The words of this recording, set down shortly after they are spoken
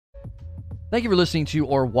Thank you for listening to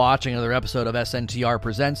or watching another episode of SNTR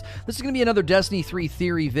Presents. This is going to be another Destiny 3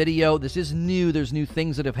 theory video. This is new. There's new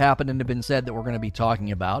things that have happened and have been said that we're going to be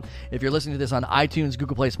talking about. If you're listening to this on iTunes,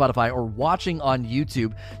 Google Play, Spotify, or watching on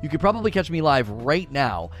YouTube, you could probably catch me live right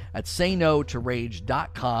now at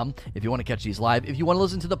sayno2rage.com if you want to catch these live. If you want to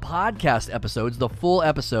listen to the podcast episodes, the full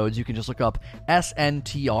episodes, you can just look up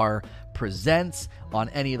SNTR Presents on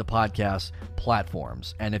any of the podcast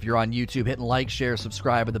platforms. And if you're on YouTube, hitting like, share,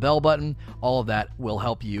 subscribe, and the bell button, all of that will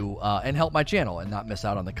help you and help my channel and not miss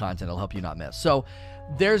out on the content. It'll help you not miss. So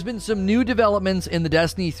there's been some new developments in the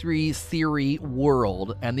Destiny 3 theory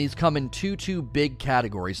world, and these come in two big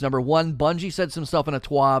categories. Number one, Bungie said some stuff in a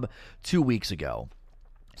TWAB 2 weeks ago.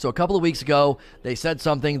 So a couple of weeks ago, they said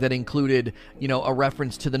something that included, a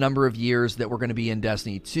reference to the number of years that we're going to be in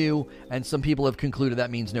Destiny 2, and some people have concluded that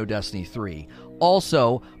means no Destiny 3.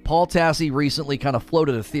 Also, Paul Tassi recently kind of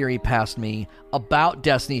floated a theory past me about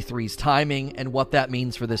Destiny 3's timing and what that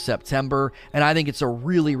means for this September, and I think it's a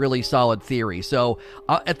really, really solid theory. So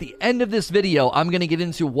at the end of this video, I'm going to get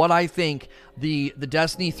into what I think the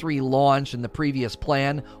Destiny 3 launch and the previous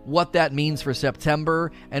plan, what that means for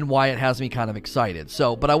September, and why it has me kind of excited.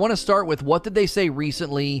 But I want to start with what did they say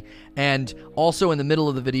recently, and also in the middle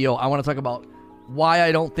of the video, I want to talk about why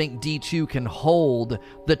I don't think D2 can hold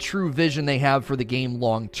the true vision they have for the game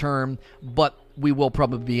long term, but we will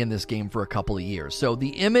probably be in this game for a couple of years. So the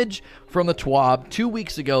image from the TWAB 2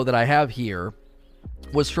 weeks ago that I have here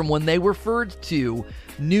was from when they referred to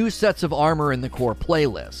new sets of armor in the core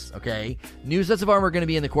playlist, okay? New sets of armor are going to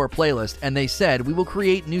be in the core playlist, and they said, we will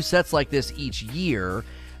create new sets like this each year,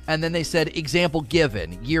 and then they said, example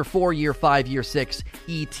given, year 4, year 5, year 6,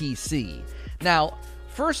 etc. Now,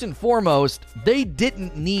 first and foremost, they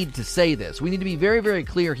didn't need to say this. We need to be very, very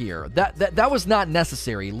clear here. That was not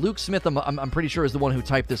necessary. Luke Smith, I'm pretty sure, is the one who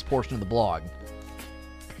typed this portion of the blog.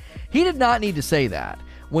 He did not need to say that.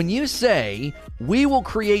 When you say, we will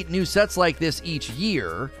create new sets like this each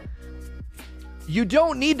year, you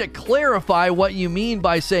don't need to clarify what you mean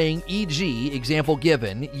by saying, e.g., example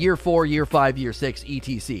given, year 4, year 5, year 6,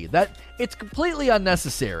 etc. It's completely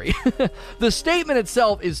unnecessary. The statement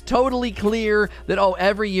itself is totally clear that,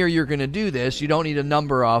 every year you're going to do this. You don't need to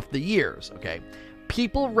number off the years, okay?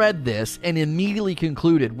 People read this and immediately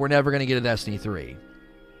concluded we're never going to get a Destiny 3.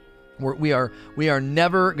 We are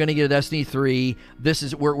never going to get a Destiny 3.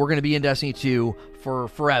 We're going to be in Destiny 2 for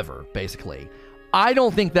forever, basically. I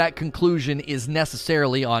don't think that conclusion is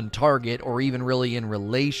necessarily on target or even really in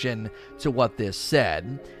relation to what this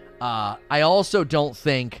said. I also don't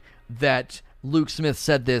think that Luke Smith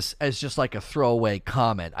said this as just like a throwaway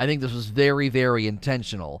comment. I think this was very, very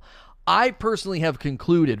intentional. I personally have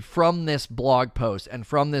concluded from this blog post and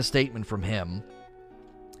from this statement from him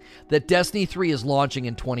that Destiny 3 is launching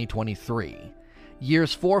in 2023.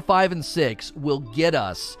 Years 4, 5, and 6 will get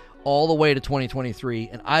us all the way to 2023,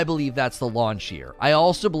 and I believe that's the launch year. I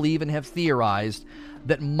also believe and have theorized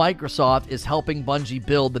that Microsoft is helping Bungie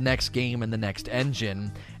build the next game and the next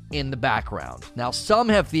engine in the background. Now, some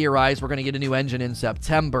have theorized we're going to get a new engine in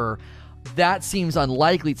September. That seems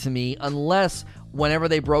unlikely to me unless whenever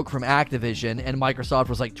they broke from Activision and Microsoft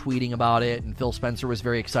was like tweeting about it and Phil Spencer was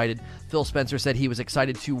very excited. Phil Spencer said he was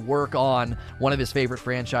excited to work on one of his favorite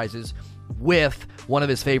franchises with one of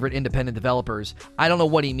his favorite independent developers. I don't know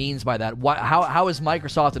what he means by that. How is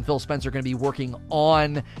Microsoft and Phil Spencer going to be working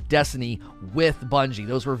on Destiny with Bungie?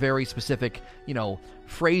 Those were very specific,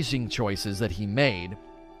 phrasing choices that he made.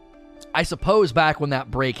 I suppose back when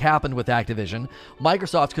that break happened with Activision,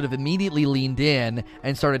 Microsoft could have immediately leaned in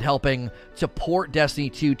and started helping to port Destiny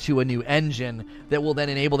 2 to a new engine that will then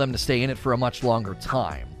enable them to stay in it for a much longer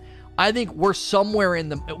time. I think we're somewhere in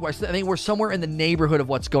the neighborhood of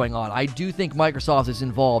what's going on. I do think Microsoft is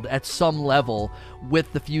involved at some level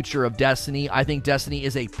with the future of Destiny. I think Destiny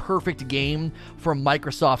is a perfect game for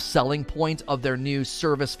Microsoft's selling point of their new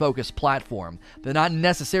service-focused platform. They're not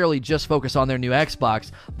necessarily just focused on their new Xbox.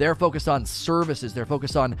 They're focused on services. They're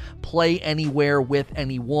focused on play anywhere with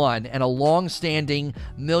anyone. And a long-standing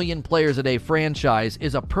million players a day franchise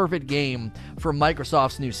is a perfect game for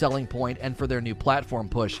Microsoft's new selling point and for their new platform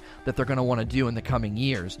push that they're going to want to do in the coming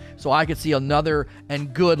years. So I could see another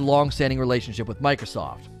and good long-standing relationship with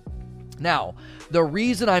Microsoft. Now, the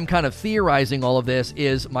reason I'm kind of theorizing all of this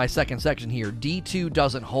is my second section here. D2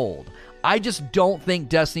 doesn't hold. I just don't think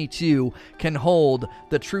Destiny 2 can hold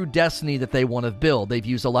the true Destiny that they want to build. They've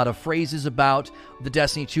used a lot of phrases about the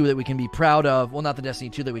Destiny 2 that we can be proud of. Well, not the Destiny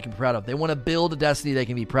 2 that we can be proud of. They want to build a Destiny they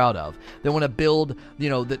can be proud of. They want to build,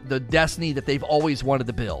 the Destiny that they've always wanted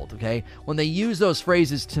to build, okay? When they use those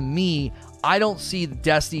phrases, to me, I don't see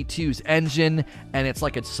Destiny 2's engine, and it's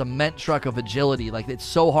like a cement truck of agility. Like, it's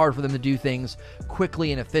so hard for them to do things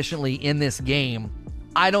quickly and efficiently in this game.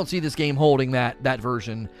 I don't see this game holding that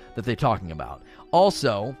version that they're talking about.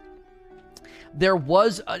 Also, there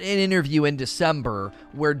was an interview in December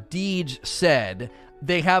where Deej said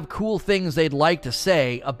they have cool things they'd like to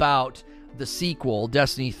say about the sequel,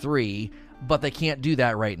 Destiny 3, but they can't do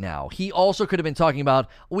that right now. He also could have been talking about,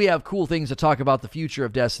 we have cool things to talk about the future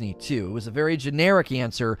of Destiny 2. It was a very generic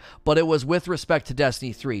answer, but it was with respect to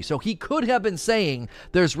Destiny 3. So he could have been saying,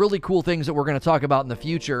 there's really cool things that we're going to talk about in the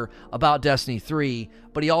future about Destiny 3,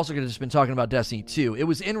 but he also could have just been talking about Destiny 2. It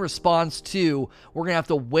was in response to, we're going to have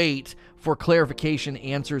to wait for clarification,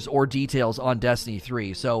 answers, or details on Destiny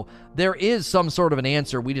 3. So there is some sort of an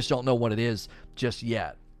answer, we just don't know what it is just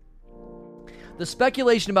yet. The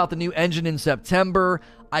speculation about the new engine in September,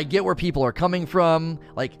 I get where people are coming from.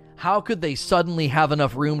 Like, how could they suddenly have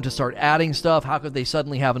enough room to start adding stuff? How could they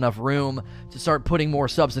suddenly have enough room to start putting more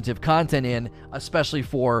substantive content in, especially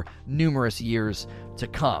for numerous years to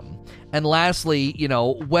come? And lastly,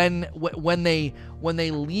 when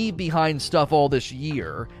they leave behind stuff all this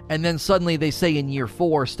year, and then suddenly they say in year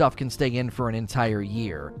 4 stuff can stay in for an entire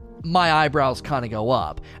year, my eyebrows kind of go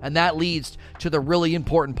up. And that leads to the really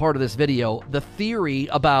important part of this video, the theory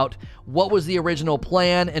about what was the original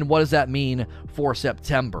plan and what does that mean for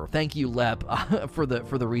September. Thank you, Lep, for the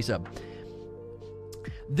resub.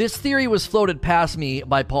 This theory was floated past me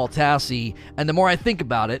by Paul Tassi, and the more I think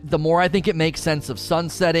about it, the more I think it makes sense of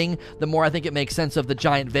sunsetting, the more I think it makes sense of the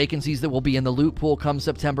giant vacancies that will be in the loot pool come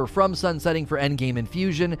September from sunsetting for Endgame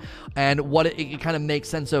Infusion, and what it kind of makes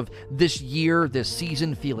sense of this year, this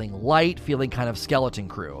season feeling light, feeling kind of skeleton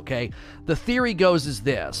crew, okay? The theory goes as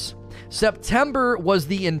this. September was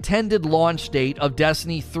the intended launch date of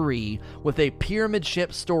Destiny 3 with a pyramid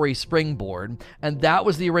ship story springboard, and that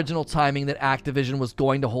was the original timing that Activision was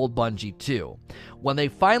going to hold Bungie to. When they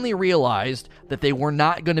finally realized that they were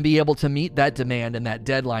not going to be able to meet that demand and that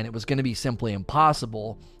deadline, it was going to be simply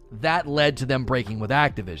impossible, that led to them breaking with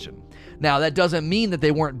Activision. Now, that doesn't mean that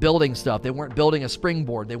they weren't building stuff. They weren't building a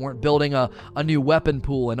springboard. They weren't building a new weapon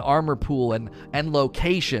pool, an armor pool, and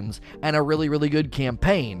locations, and a really, really good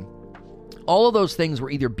campaign. All of those things were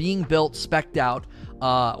either being built, spec'd out,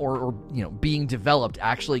 or being developed,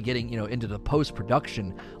 actually getting into the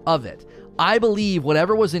post-production of it. I believe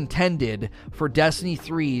whatever was intended for Destiny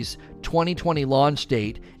 3's 2020 launch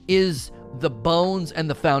date is the bones and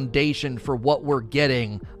the foundation for what we're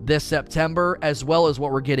getting this September, as well as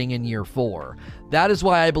what we're getting in year 4. That is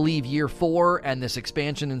why I believe year 4 and this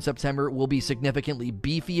expansion in September will be significantly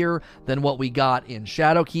beefier than what we got in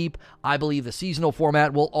Shadowkeep. I believe the seasonal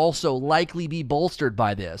format will also likely be bolstered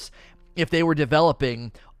by this. If they were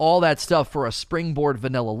developing all that stuff for a springboard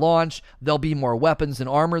vanilla launch, there'll be more weapons and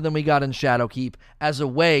armor than we got in Shadowkeep as a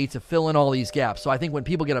way to fill in all these gaps. So I think when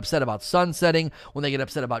people get upset about sunsetting, when they get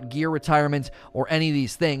upset about gear retirement or any of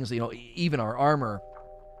these things, even our armor,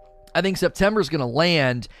 I think September's going to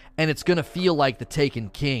land and it's going to feel like the Taken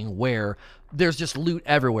King, where there's just loot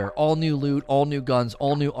everywhere. All new loot, all new guns,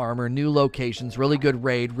 all new armor, new locations, really good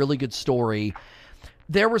raid, really good story.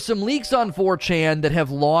 There were some leaks on 4chan that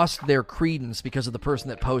have lost their credence because of the person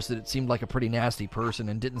that posted it seemed like a pretty nasty person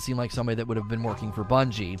and didn't seem like somebody that would have been working for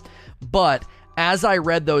Bungie. But as I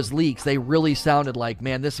read those leaks, they really sounded like,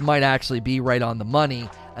 man, this might actually be right on the money,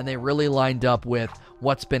 and they really lined up with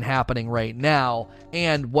what's been happening right now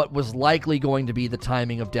and what was likely going to be the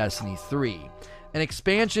timing of Destiny 3. An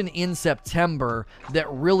expansion in September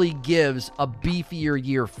that really gives a beefier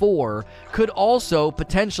year 4 could also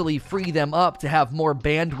potentially free them up to have more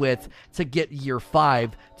bandwidth to get year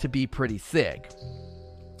 5 to be pretty thick.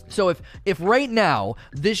 So if right now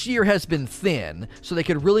this year has been thin, so they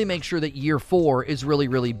could really make sure that year 4 is really,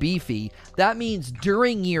 really beefy, that means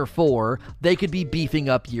during year 4, they could be beefing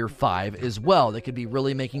up year 5 as well. They could be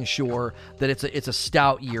really making sure that it's a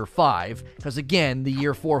stout year 5, because again, the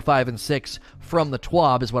year 4, 5, and 6 from the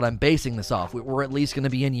TWAB is what I'm basing this off. We're at least going to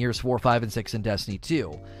be in years 4, 5, and 6 in Destiny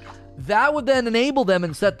 2. That would then enable them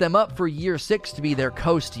and set them up for year 6 to be their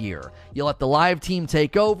coast year. You let the live team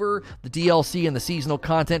take over, the DLC and the seasonal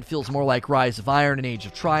content feels more like Rise of Iron and Age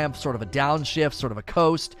of Triumph, sort of a downshift, sort of a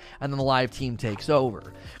coast, and then the live team takes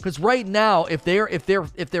over. Because right now, if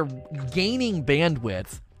they're gaining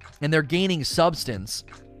bandwidth and they're gaining substance,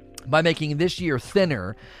 by making this year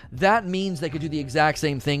thinner, that means they could do the exact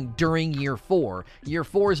same thing during year 4. Year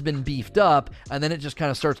 4 has been beefed up, and then it just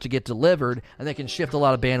kind of starts to get delivered, and they can shift a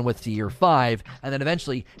lot of bandwidth to year 5, and then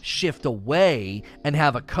eventually shift away and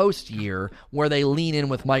have a coast year where they lean in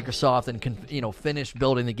with Microsoft and can, finish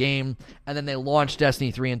building the game, and then they launch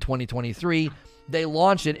Destiny 3 in 2023. They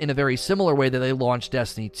launched it in a very similar way that they launched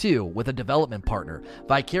Destiny 2 with a development partner.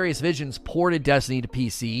 Vicarious Visions ported Destiny to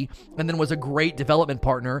PC and then was a great development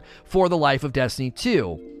partner for the life of Destiny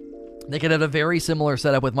 2. They could have a very similar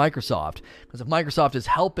setup with Microsoft, because if Microsoft is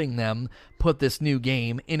helping them put this new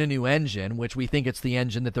game in a new engine, which we think it's the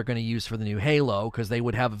engine that they're going to use for the new Halo, because they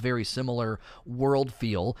would have a very similar world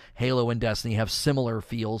feel. Halo and Destiny have similar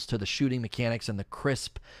feels to the shooting mechanics and the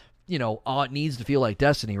crisp, it needs to feel like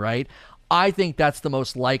Destiny, right? I think that's the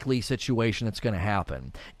most likely situation that's going to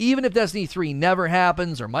happen. Even if Destiny 3 never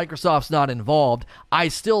happens or Microsoft's not involved, I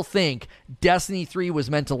still think Destiny 3 was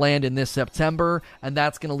meant to land in this September, and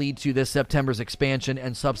that's going to lead to this September's expansion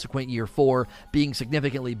and subsequent year 4 being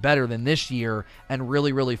significantly better than this year and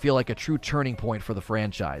really, really feel like a true turning point for the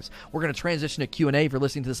franchise. We're going to transition to Q&A. If you're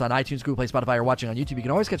listening to this on iTunes, Google Play, Spotify, or watching on YouTube, you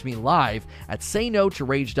can always catch me live at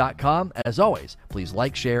saynotorage.com. As always, please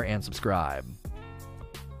like, share, and subscribe.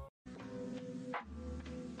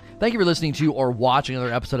 Thank you for listening to or watching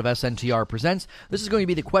another episode of SNTR Presents. This is going to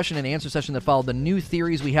be the question and answer session that followed the new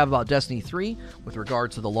theories we have about Destiny 3 with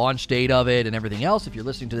regards to the launch date of it and everything else. If you're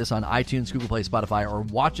listening to this on iTunes, Google Play, Spotify, or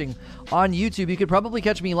watching on YouTube, you could probably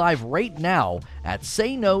catch me live right now at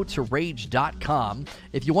saynotorage.com.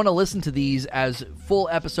 If you want to listen to these as full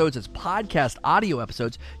episodes, as podcast audio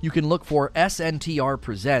episodes, you can look for SNTR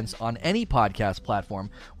Presents on any podcast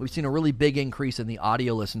platform. We've seen a really big increase in the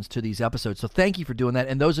audio listens to these episodes, so thank you for doing that.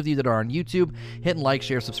 And those of you that are on YouTube, hitting like,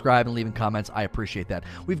 share, subscribe, and leaving comments. I appreciate that.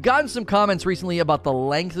 We've gotten some comments recently about the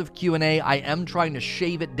length of Q&A. I am trying to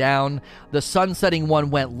shave it down. The sunsetting one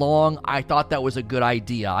went long. I thought that was a good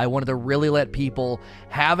idea. I wanted to really let people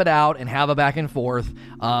have it out and have a back and forth.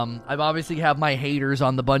 I've obviously have my haters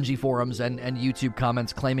on the Bungie forums and YouTube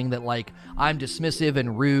comments claiming that I'm dismissive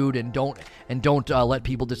and rude and don't let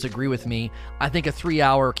people disagree with me. I think a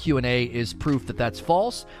 3-hour Q&A is proof that that's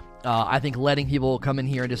false. I think letting people come in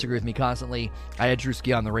here and disagree with me constantly. I had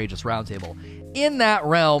Drewski on the Rageous Roundtable. In that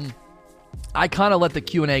realm, I kind of let the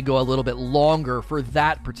Q&A go a little bit longer for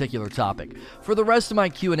that particular topic. For the rest of my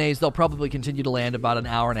Q&As, they'll probably continue to land about an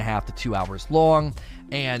hour and a half to 2 hours long.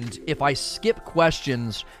 And if I skip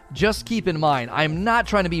questions, just keep in mind, I'm not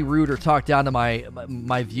trying to be rude or talk down to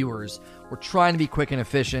my viewers. We're trying to be quick and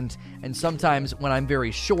efficient, and sometimes when I'm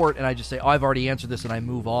very short and I just say, oh, I've already answered this and I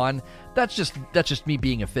move on, that's just me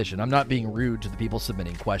being efficient. I'm not being rude to the people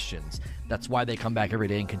submitting questions. That's why they come back every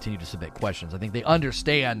day and continue to submit questions. I think they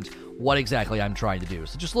understand what exactly I'm trying to do.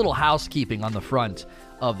 So just a little housekeeping on the front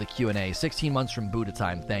of the Q&A. 16 months from Buddha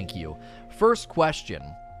time, thank you. First question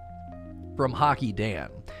from Hockey Dan.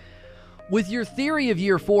 With your theory of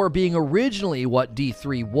year 4 being originally what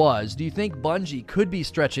D3 was, do you think Bungie could be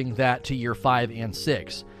stretching that to year 5 and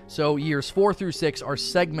 6? So years 4 through 6 are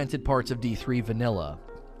segmented parts of D3 vanilla.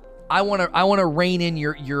 I want to rein in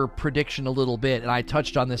your prediction a little bit, and I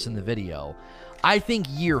touched on this in the video. I think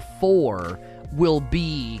year 4 will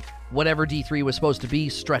be whatever D3 was supposed to be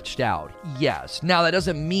stretched out. Yes. Now, that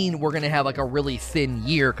doesn't mean we're going to have a really thin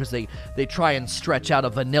year because they try and stretch out a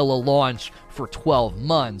vanilla launch for 12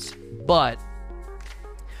 months. But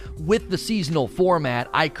with the seasonal format,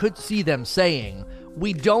 I could see them saying,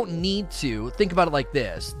 we don't need to. Think about it like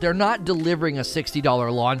this. They're not delivering a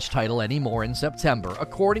 $60 launch title anymore in September.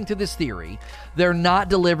 According to this theory, they're not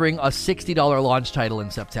delivering a $60 launch title in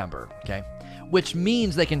September, okay? Which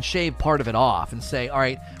means they can shave part of it off and say, all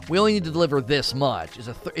right, we only need to deliver this much.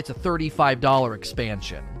 It's a $35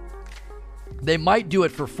 expansion. They might do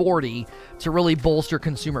it for $40 to really bolster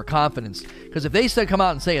consumer confidence. Because if they come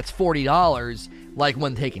out and say it's $40, like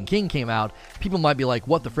when Taken King came out, people might be like,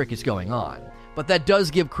 what the frick is going on? But that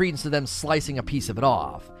does give credence to them slicing a piece of it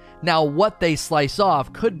off. Now, what they slice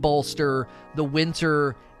off could bolster the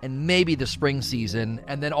winter and maybe the spring season,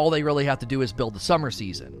 and then all they really have to do is build the summer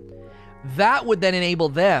season. That would then enable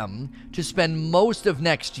them to spend most of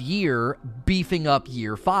next year beefing up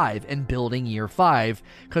year 5 and building year 5,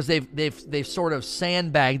 because they've sort of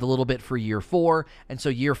sandbagged a little bit for year 4, and so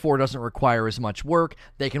year 4 doesn't require as much work.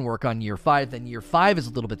 They can work on year 5. Then year 5 is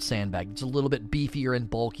a little bit sandbagged. It's a little bit beefier and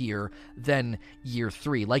bulkier than year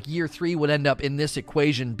 3. Like year 3 would end up in this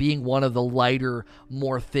equation being one of the lighter,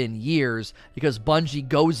 more thin years, because Bungie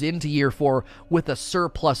goes into year 4 with a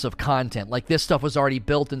surplus of content. Like this stuff was already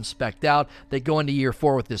built and spec'd out. They go into year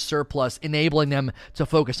 4 with this surplus, enabling them to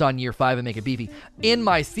focus on year 5 and make it beefy. In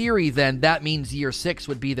my theory, then, that means year 6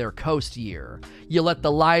 would be their coast year. You let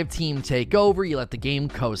the live team take over, you let the game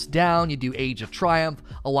coast down, you do Age of Triumph,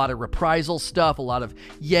 a lot of reprisal stuff, a lot of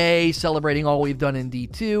yay, celebrating all we've done in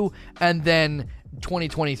D2, and then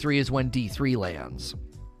 2023 is when D3 lands.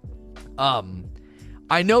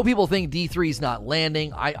 I know people think D3 is not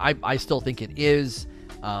landing. I still think it is.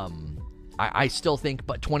 I still think,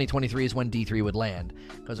 but 2023 is when D3 would land.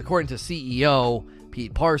 Because according to CEO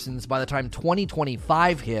Pete Parsons, by the time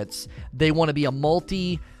 2025 hits, they want to be a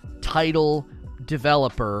multi-title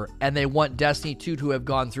developer, and they want Destiny 2 to have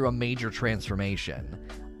gone through a major transformation.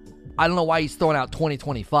 I don't know why he's throwing out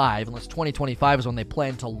 2025, unless 2025 is when they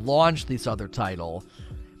plan to launch this other title.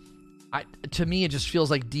 To me, it just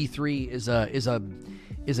feels like D3 is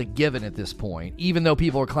a given at this point, even though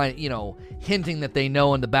people are kind of, hinting that they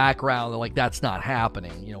know in the background that, like, that's not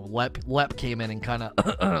happening. Lep came in and kind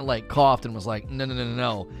of like coughed and was like,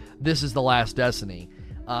 no, this is the last Destiny.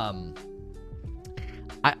 I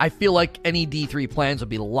feel like any D3 plans would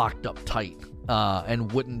be locked up tight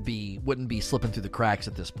and wouldn't be slipping through the cracks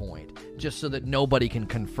at this point, just so that nobody can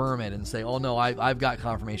confirm it and say, oh no, I've got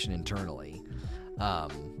confirmation internally.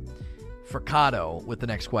 Fricado with the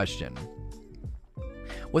next question.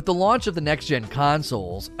 With the launch of the next-gen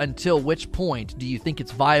consoles, until which point do you think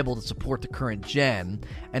it's viable to support the current gen,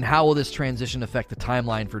 and how will this transition affect the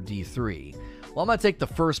timeline for D3? Well, I'm going to take the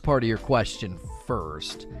first part of your question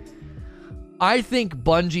first. I think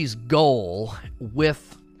Bungie's goal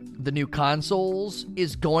with the new consoles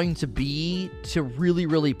is going to be to really,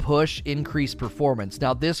 really push increased performance.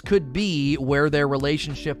 Now, this could be where their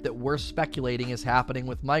relationship that we're speculating is happening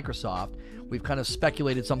with Microsoft. We've kind of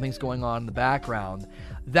speculated something's going on in the background.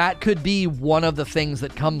 That could be one of the things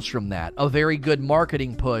that comes from that. A very good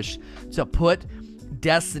marketing push to put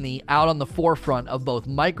Destiny out on the forefront of both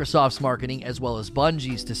Microsoft's marketing as well as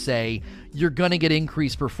Bungie's, to say, you're going to get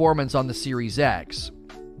increased performance on the Series X.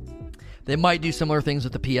 They might do similar things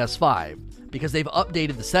with the PS5, because they've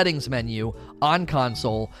updated the settings menu on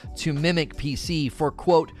console to mimic PC for,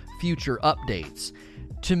 quote, future updates.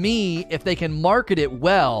 To me, if they can market it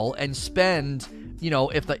well and spend,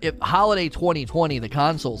 if holiday 2020, the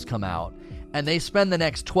consoles come out, and they spend the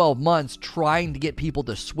next 12 months trying to get people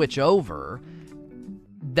to switch over,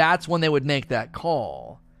 that's when they would make that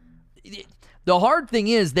call. The hard thing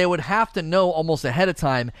is they would have to know almost ahead of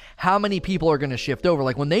time how many people are going to shift over.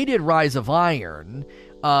 Like when they did Rise of Iron,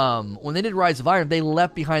 they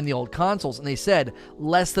left behind the old consoles, and they said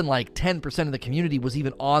less than like 10% of the community was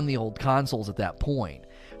even on the old consoles at that point.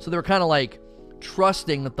 So they were kind of like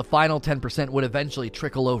trusting that the final 10% would eventually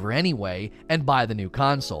trickle over anyway and buy the new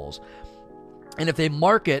consoles. And if they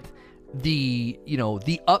market the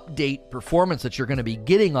update performance that you're going to be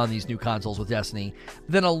getting on these new consoles with Destiny,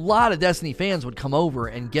 then a lot of Destiny fans would come over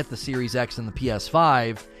and get the Series X and the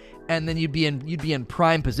PS5, and then you'd be in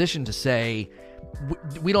prime position to say,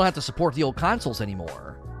 we don't have to support the old consoles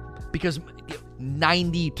anymore, because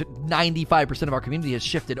 90 to 95% of our community has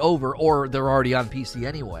shifted over, or they're already on PC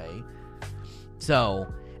anyway.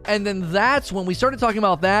 So, and then that's when we started talking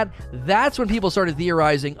about that. That's when people started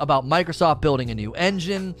theorizing about Microsoft building a new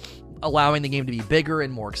engine, allowing the game to be bigger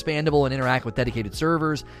and more expandable and interact with dedicated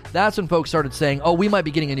servers. That's when folks started saying, oh, we might be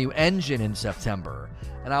getting a new engine in September.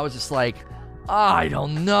 And I was just like, I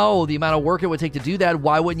don't know the amount of work it would take to do that.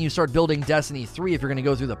 Why wouldn't you start building Destiny 3 if you're going to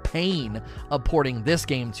go through the pain of porting this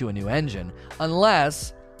game to a new engine?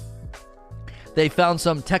 Unless they found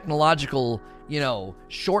some technological,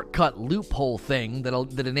 shortcut loophole thing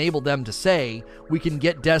that enabled them to say, we can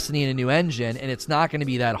get Destiny in a new engine, and it's not going to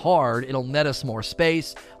be that hard. It'll net us more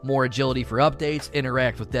space, more agility for updates,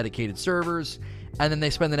 interact with dedicated servers, and then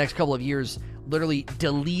they spend the next couple of years literally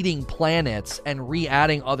deleting planets and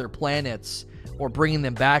re-adding other planets, or bringing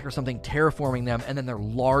them back or something, terraforming them, and then they're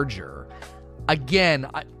larger. Again,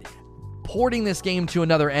 porting this game to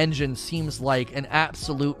another engine seems like an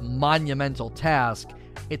absolute monumental task.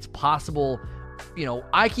 It's possible.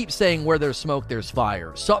 I keep saying where there's smoke, there's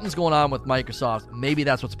fire. Something's going on with Microsoft. Maybe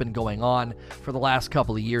that's what's been going on for the last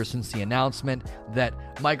couple of years since the announcement that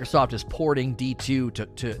Microsoft is porting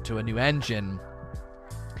D2 to a new engine.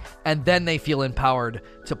 And then they feel empowered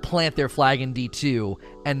to plant their flag in D2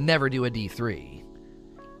 and never do a D3.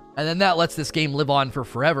 And then that lets this game live on for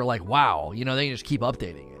forever. Like, wow, they can just keep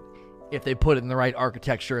updating it if they put it in the right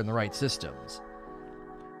architecture and the right systems.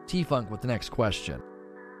 T-Funk with the next question.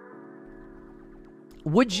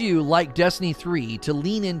 Would you like Destiny 3 to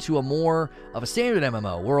lean into a more of a standard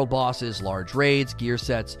MMO, world bosses, large raids, gear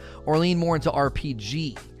sets, or lean more into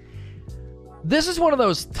RPG? This is one of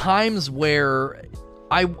those times where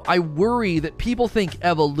I worry that people think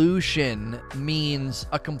evolution means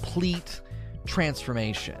a complete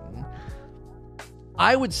transformation.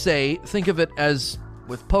 I would say, think of it as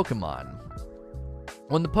with Pokemon.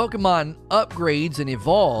 When the Pokemon upgrades and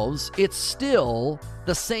evolves, it's still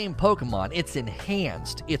the same Pokemon. It's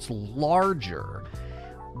enhanced. It's larger.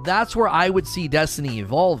 That's where I would see Destiny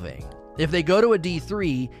evolving. If they go to a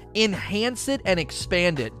D3, enhance it and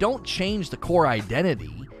expand it. Don't change the core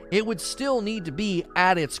identity. It would still need to be,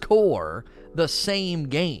 at its core, the same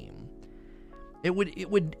game. You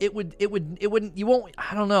won't,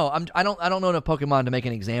 I don't know. I don't know enough Pokemon to make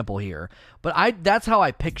an example here, but that's how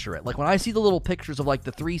I picture it. Like when I see the little pictures of like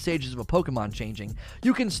the 3 stages of a Pokemon changing,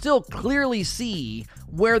 you can still clearly see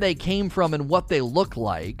where they came from and what they look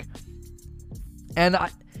like. And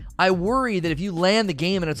I worry that if you land the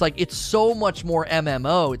game and it's like, it's so much more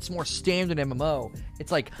MMO, it's more standard MMO.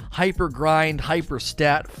 It's like hyper grind, hyper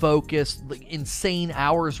stat focused, like insane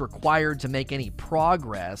hours required to make any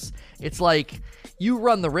progress. It's like you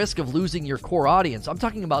run the risk of losing your core audience. I'm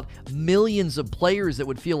talking about millions of players that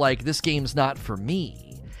would feel like this game's not for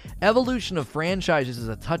me. Evolution of franchises is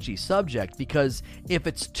a touchy subject because if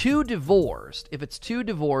it's too divorced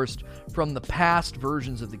from the past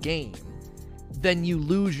versions of the game, then you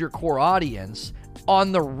lose your core audience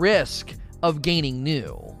on the risk of gaining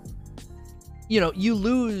new.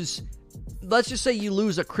 Let's just say you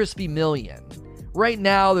lose a crispy million. Right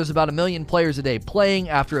now, there's about 1 million players a day playing.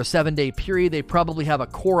 After a 7-day period, they probably have a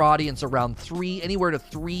core audience around anywhere to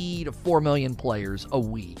 3 to 4 million players a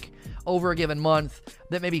week. Over a given month,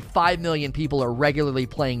 that maybe 5 million people are regularly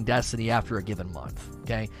playing Destiny after a given month,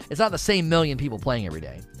 okay? It's not the same million people playing every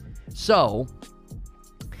day. So,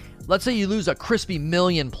 let's say you lose a crispy 1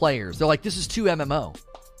 million players. They're like, this is too MMO.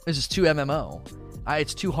 It's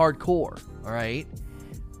too hardcore, all right?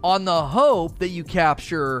 On the hope that you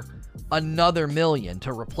capture another 1 million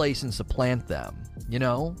to replace and supplant them,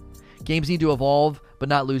 Games need to evolve, but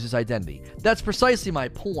not lose its identity. That's precisely my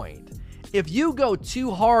point. If you go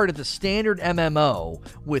too hard at the standard MMO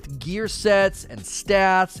with gear sets and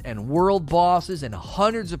stats and world bosses and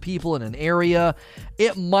hundreds of people in an area,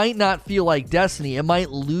 it might not feel like Destiny. It might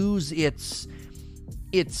lose its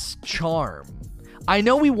charm. I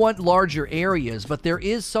know we want larger areas, but there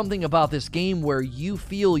is something about this game where you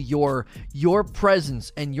feel your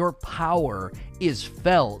presence and your power is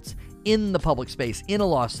felt in the public space, in a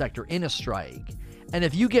Lost Sector, in a Strike. And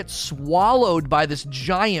if you get swallowed by this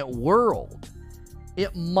giant world,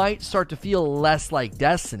 it might start to feel less like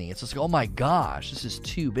Destiny. It's just like, oh my gosh, this is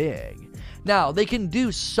too big. Now, they can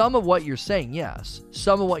do some of what you're saying, yes.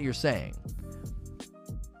 Some of what you're saying.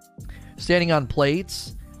 Standing on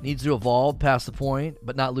plates needs to evolve past the point,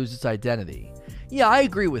 but not lose its identity. Yeah, I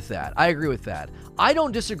agree with that. I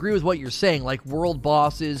don't disagree with what you're saying, like world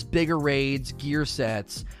bosses, bigger raids, gear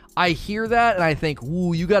sets. I hear that and I think,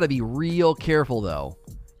 ooh, you got to be real careful, though.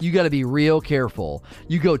 You got to be real careful.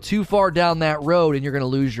 You go too far down that road and you're going to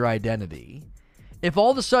lose your identity. If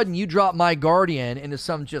all of a sudden you drop my Guardian into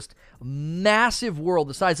some just massive world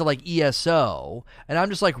the size of like ESO, and I'm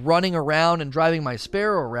just like running around and driving my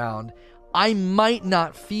Sparrow around, I might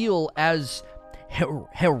not feel as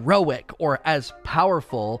heroic or as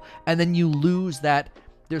powerful, and then you lose that.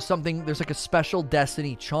 There's like a special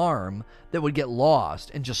Destiny charm that would get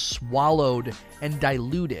lost and just swallowed and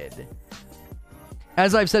diluted.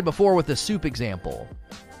 As I've said before with the soup example,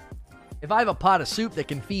 if I have a pot of soup that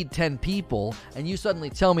can feed 10 people and you suddenly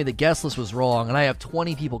tell me the guest list was wrong and I have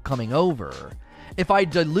 20 people coming over, if I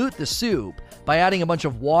dilute the soup by adding a bunch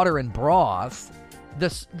of water and broth,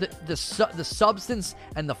 the substance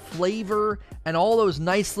and the flavor and all those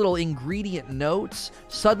nice little ingredient notes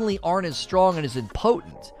suddenly aren't as strong and as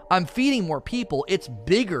potent. I'm feeding more people. It's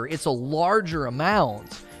bigger. It's a larger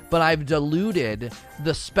amount. But I've diluted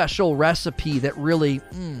the special recipe that really,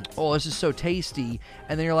 this is so tasty.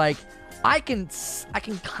 And then you're like, I can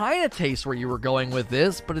kind of taste where you were going with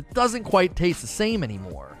this, but it doesn't quite taste the same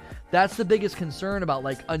anymore. That's the biggest concern about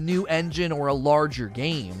like a new engine or a larger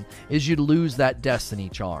game, is you'd lose that Destiny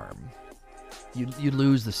charm. You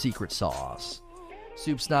lose the secret sauce.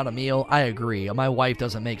 Soup's not a meal. I agree. My wife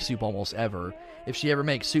doesn't make soup almost ever. If she ever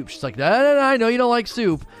makes soup, she's like, no, I know you don't like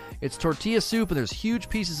soup. It's tortilla soup and there's huge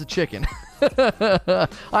pieces of chicken.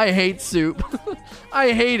 I hate soup.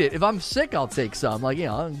 I hate it. If I'm sick, I'll take some. Like,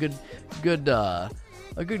 a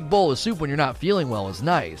good bowl of soup when you're not feeling well is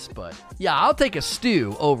nice, but yeah, I'll take a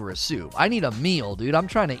stew over a soup. I need a meal, dude. I'm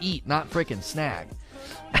trying to eat, not freaking snack.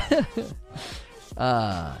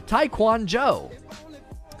 Taekwon Joe.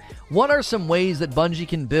 What are some ways that Bungie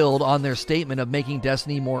can build on their statement of making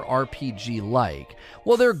Destiny more RPG-like?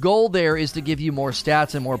 Well, their goal there is to give you more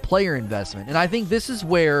stats and more player investment. And I think this is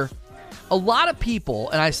where a lot of people,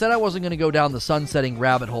 and I said I wasn't going to go down the sunsetting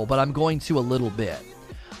rabbit hole, but I'm going to a little bit.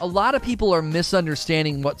 A lot of people are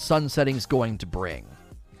misunderstanding what sunsetting is going to bring.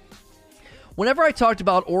 Whenever I talked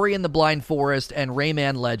about Ori and the Blind Forest and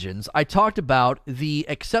Rayman Legends, I talked about the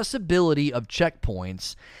accessibility of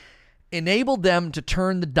checkpoints enabled them to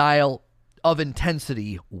turn the dial of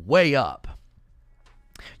intensity way up.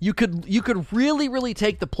 You could really, really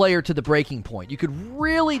take the player to the breaking point. You could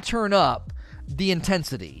really turn up the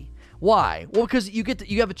intensity. Why? Well, because you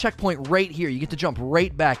have a checkpoint right here. You get to jump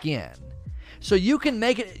right back in. So you can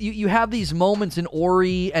make it. You have these moments in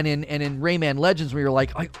Ori and in Rayman Legends where you're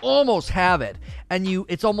like, I almost have it, and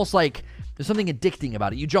it's almost like there's something addicting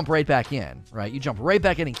about it. You jump right back in, right? You jump right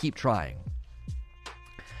back in and keep trying.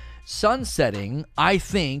 Sunsetting, I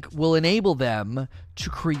think, will enable them to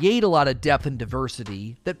create a lot of depth and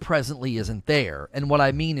diversity that presently isn't there. And what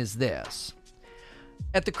I mean is this.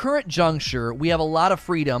 At the current juncture, we have a lot of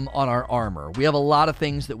freedom on our armor. We have a lot of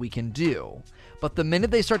things that we can do. But the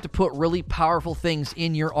minute they start to put really powerful things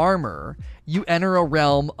in your armor, you enter a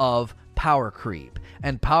realm of power creep.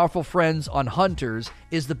 And Powerful Friends on Hunters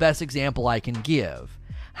is the best example I can give.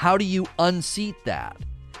 How do you unseat that?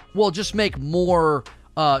 Well, just make more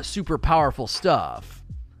super powerful stuff.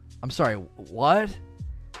 I'm sorry, what?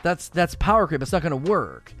 That's power creep. It's not going to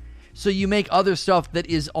work. So you make other stuff that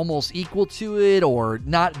is almost equal to it or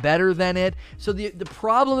not better than it. So the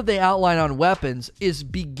problem that they outline on weapons is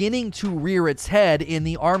beginning to rear its head in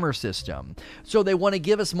the armor system. So they want to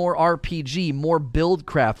give us more RPG, more build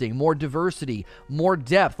crafting, more diversity, more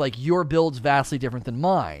depth, like your build's vastly different than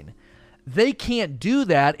mine. They can't do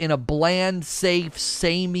that in a bland, safe,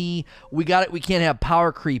 samey, we can't have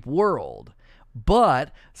power creep world.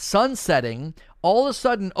 But sunsetting all of a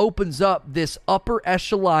sudden opens up this upper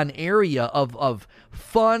echelon area of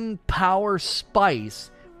fun, power,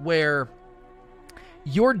 spice, where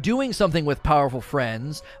you're doing something with Powerful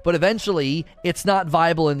Friends, but eventually it's not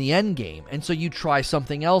viable in the end game. And so you try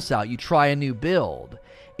something else out. You try a new build.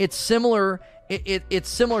 It's similar. It's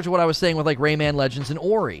similar to what I was saying with like Rayman Legends and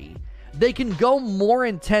Ori. They can go more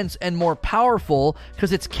intense and more powerful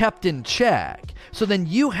because it's kept in check. So then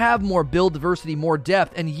you have more build diversity, more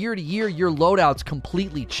depth, and year to year, your loadouts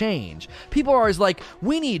completely change. People are always like,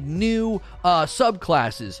 we need new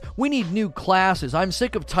subclasses. We need new classes. I'm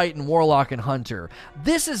sick of Titan, Warlock, and Hunter.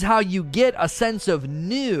 This is how you get a sense of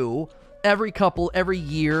new every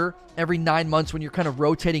year, every 9 months when you're kind of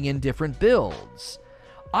rotating in different builds.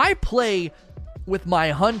 I play with my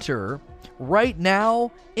Hunter right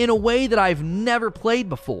now in a way that I've never played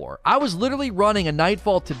before. I was literally running a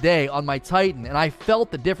Nightfall today on my Titan, and I felt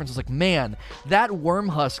the difference. I was like, man, that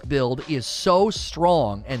Wormhusk build is so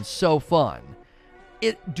strong and so fun.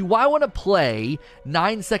 Do I want to play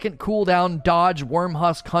 9-second cooldown dodge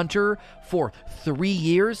Wormhusk Hunter for 3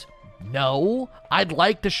 years? No, I'd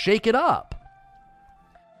like to shake it up.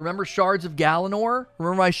 Remember Shards of Galanor?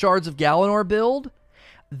 Remember my Shards of Galanor build?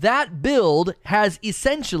 That build has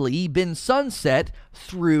essentially been sunset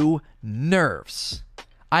through nerfs.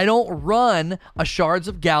 I don't run a Shards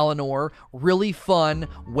of Galanor, really fun,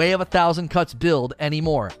 Way of 1,000 Cuts build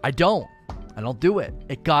anymore. I don't do it.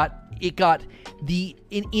 In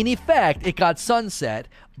effect, it got sunset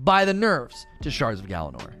by the nerfs to Shards of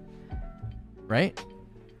Galanor. Right?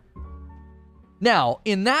 Now,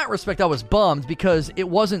 in that respect, I was bummed because it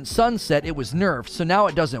wasn't sunset, it was nerfed, so now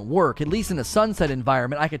it doesn't work. At least in a sunset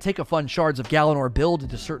environment, I could take a fun Shards of Galanor build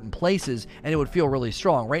into certain places, and it would feel really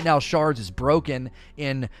strong. Right now, Shards is broken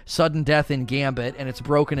in Sudden Death in Gambit, and it's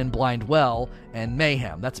broken in Blind Well and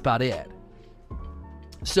Mayhem. That's about it.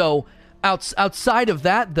 So, outside of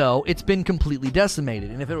that, though, it's been completely decimated,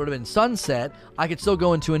 and if it would have been sunset, I could still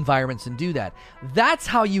go into environments and do that. That's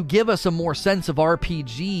how you give us a more sense of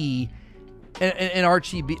RPG an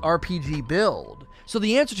RPG build. So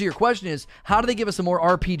the answer to your question is, how do they give us a more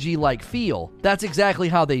RPG-like feel? That's exactly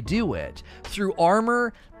how they do it. Through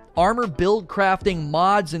armor build crafting,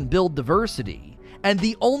 mods, and build diversity. And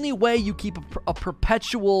the only way you keep a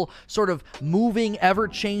perpetual sort of moving,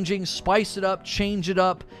 ever-changing, spice it up, change it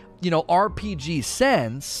up, RPG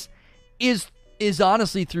sense is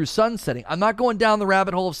honestly through sunsetting. I'm not going down the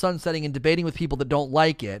rabbit hole of sunsetting and debating with people that don't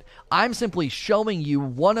like it. I'm simply showing you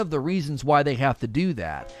one of the reasons why they have to do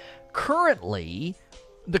that. Currently,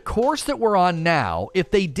 the course that we're on now, if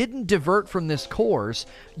they didn't divert from this course,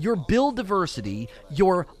 your build diversity,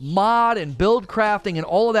 your mod and build crafting and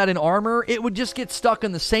all of that in armor, it would just get stuck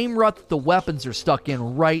in the same rut that the weapons are stuck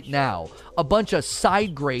in right now. A bunch of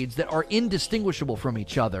side grades that are indistinguishable from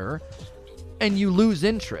each other, and you lose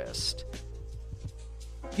interest.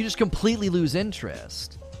 You just completely lose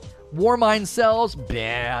interest. Warmind cells,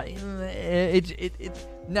 bah.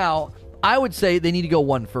 Now, I would say they need to go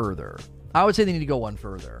one further. Another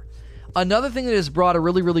thing that has brought a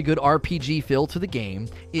really, really good RPG feel to the game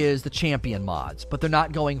is the champion mods, but they're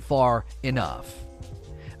not going far enough.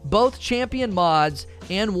 Both champion mods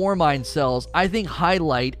and Warmind cells, I think,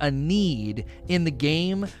 highlight a need in the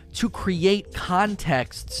game to create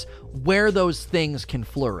contexts where those things can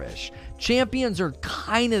flourish. Champions are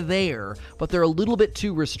kind of there, but they're a little bit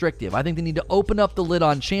too restrictive. I think they need to open up the lid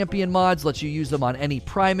on champion mods, let you use them on any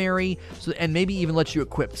primary, and maybe even let you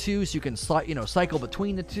equip two so you can cycle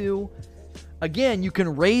between the two. Again, you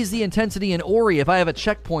can raise the intensity in Ori if I have a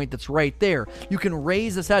checkpoint that's right there. You can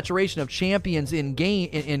raise the saturation of champions in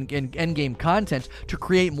endgame content to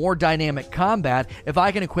create more dynamic combat if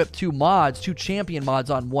I can equip two champion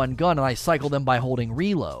mods on one gun, and I cycle them by holding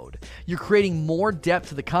reload. You're creating more depth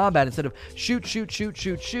to the combat instead of shoot,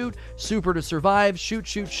 super to survive,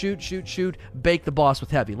 shoot, bake the boss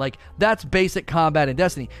with heavy. Like, that's basic combat in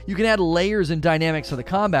Destiny. You can add layers and dynamics to the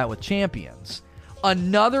combat with champions.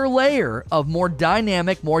 Another layer of more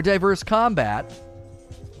dynamic, more diverse combat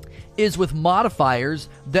is with modifiers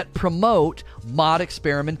that promote mod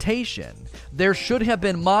experimentation. There should have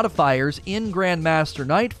been modifiers in Grandmaster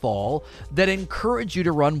Nightfall that encourage you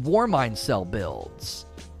to run Warmind cell builds.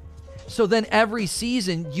 So then every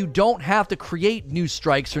season, you don't have to create new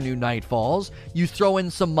strikes or new Nightfalls. You throw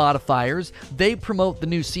in some modifiers. They promote the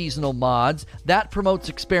new seasonal mods. That promotes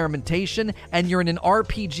experimentation. And you're in an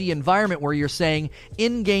RPG environment where you're saying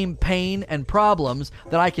in-game pain and problems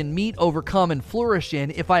that I can meet, overcome, and flourish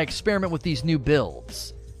in if I experiment with these new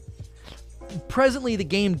builds. Presently, the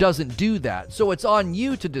game doesn't do that. So it's on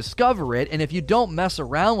you to discover it. And if you don't mess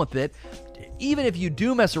around with it, even if you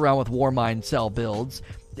do mess around with Warmind cell builds,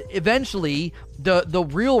 eventually, the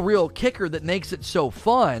real kicker that makes it so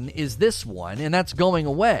fun is this one, and that's going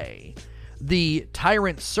away. The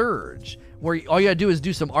Tyrant Surge, where all you gotta do is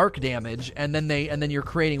do some arc damage, and then you're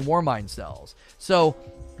creating Warmind cells. So,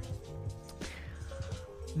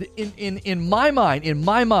 in my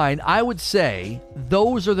mind, I would say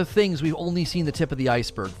those are the things we've only seen the tip of the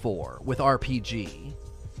iceberg for with RPG.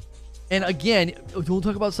 And again, we'll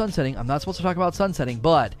talk about sunsetting. I'm not supposed to talk about sunsetting,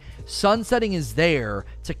 but sunsetting is there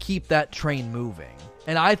to keep that train moving.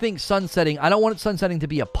 And I think sunsetting, I don't want sunsetting to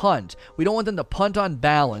be a punt. We don't want them to punt on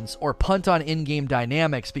balance or punt on in-game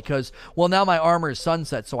dynamics because, well, now my armor is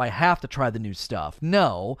sunset, so I have to try the new stuff.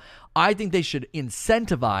 No, I think they should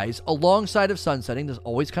incentivize alongside of sunsetting. This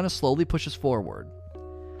always kind of slowly pushes forward.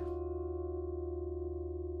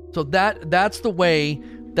 So that's the way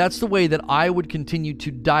that I would continue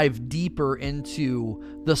to dive deeper into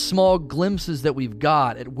the small glimpses that we've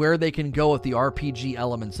got at where they can go with the RPG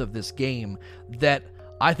elements of this game that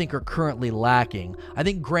I think are currently lacking. I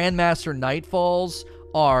think Grandmaster Nightfalls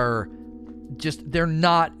are just,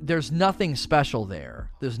 there's nothing special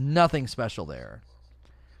there. There's nothing special there.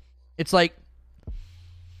 It's like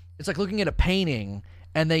looking at a painting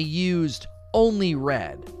and they used only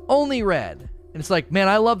red. And it's like, man,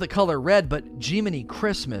 I love the color red, but Jiminy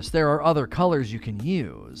Christmas, there are other colors you can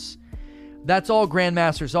use. That's all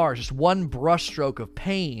Grandmasters are, just one brushstroke of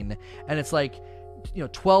pain, and it's like,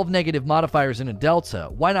 12 negative modifiers in a delta.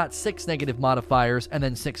 Why not 6 negative modifiers and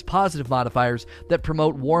then 6 positive modifiers that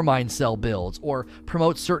promote Warmind cell builds or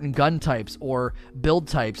promote certain gun types or build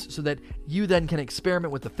types so that you then can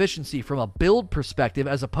experiment with efficiency from a build perspective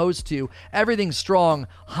as opposed to everything strong,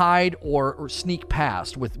 hide or sneak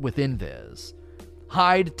past with invis.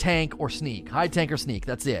 Hide, tank, or sneak. Hide, tank, or sneak.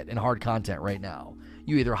 That's it in hard content right now.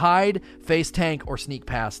 You either hide, face tank, or sneak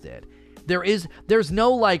past it. There's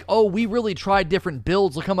no like, oh, we really tried different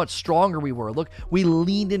builds. Look how much stronger we were. Look, we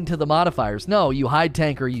leaned into the modifiers. No, you hide,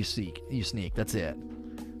 tank, or you sneak. That's it.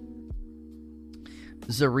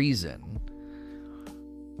 The reason.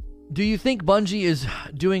 Do you think Bungie is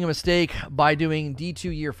doing a mistake by doing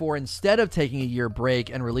D2 Year 4 instead of taking a year break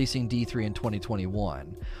and releasing D3 in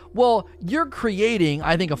 2021? Well, you're creating,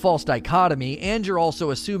 I think, a false dichotomy, and you're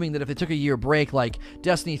also assuming that if they took a year break, like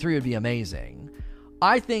Destiny 3 would be amazing.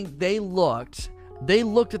 I think they looked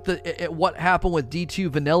at what happened with D2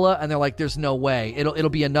 Vanilla, and they're like, "There's no way it'll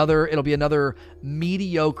be another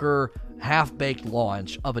mediocre, half-baked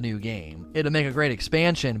launch of a new game. It'll make a great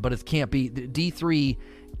expansion, but it can't be D3."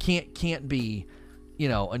 Can't be,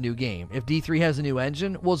 a new game. If D3 has a new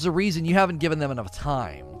engine, well, it's the reason you haven't given them enough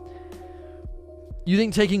time. You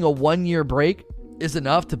think taking a 1-year break is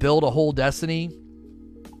enough to build a whole Destiny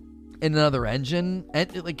in another engine?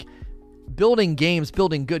 And like building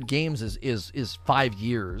good games is 5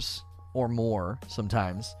 years or more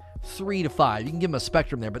sometimes. 3 to 5. You can give them a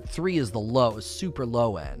spectrum there, but 3 is the super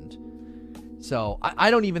low end. So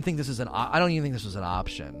I don't even think this is an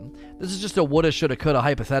option. This is just a woulda, shoulda, coulda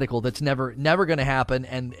hypothetical that's never going to happen,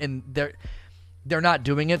 and they're not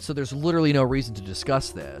doing it, so there's literally no reason to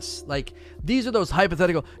discuss this. Like, these are those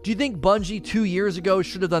hypothetical. Do you think Bungie 2 years ago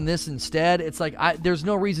should have done this instead? It's like there's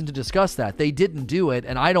no reason to discuss that. They didn't do it,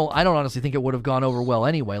 and I don't honestly think it would have gone over well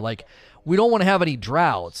anyway. Like, we don't want to have any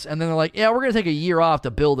droughts, and then they're like, yeah, we're going to take a year off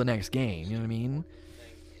to build the next game. You know what I mean?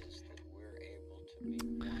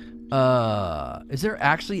 Is there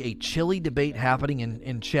actually a chili debate happening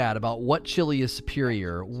in chat about what chili is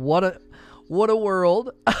superior? What a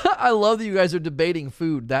world. I love that you guys are debating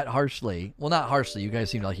food that harshly. Well, not harshly. You guys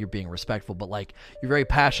seem like you're being respectful, but like you're very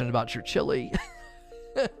passionate about your chili.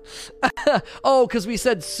 Oh, because we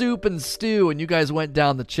said soup and stew and you guys went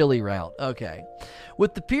down the chili route. Okay.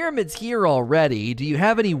 With the pyramids here already, do you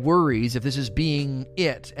have any worries if this is being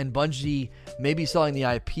it and Bungie maybe selling the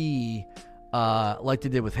IP like they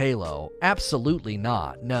did with Halo? Absolutely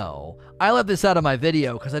not. No. I left this out of my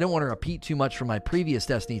video because I didn't want to repeat too much from my previous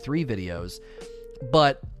Destiny 3 videos,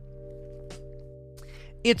 but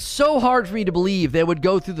it's so hard for me to believe they would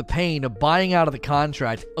go through the pain of buying out of the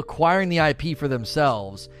contract, acquiring the IP for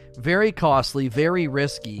themselves, very costly, very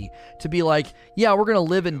risky, to be like, yeah, we're going to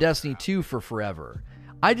live in Destiny 2 for forever.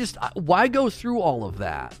 Why go through all of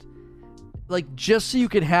that? Like, just so you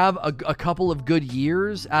could have a couple of good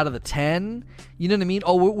years out of the 10? You know what I mean?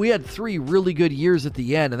 Oh, we had 3 really good years at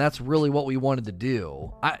the end, and that's really what we wanted to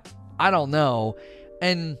do. I don't know.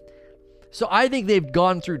 And so I think they've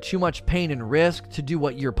gone through too much pain and risk to do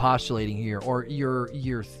what you're postulating here, or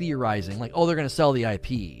you're theorizing. Like, oh, they're going to sell the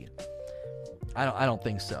IP. I don't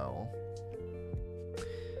think so.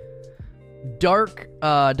 Dark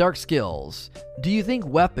skills. Do you think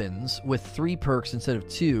weapons with 3 perks instead of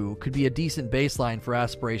 2 could be a decent baseline for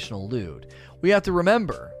aspirational loot? We have to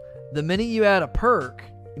remember, the minute you add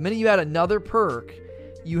another perk,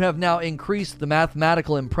 you have now increased the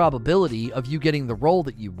mathematical improbability of you getting the role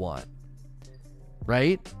that you want.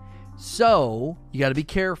 Right? So, you got to be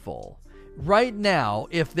careful. Right now,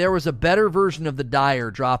 if there was a better version of the Dire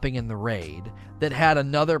dropping in the raid that had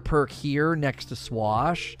another perk here next to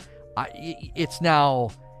Swash, it's now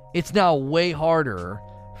way harder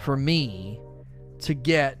for me to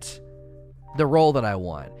get the role that I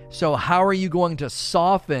want. So how are you going to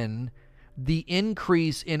soften the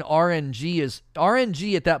increase in RNG?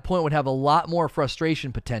 RNG at that point would have a lot more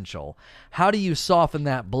frustration potential. How do you soften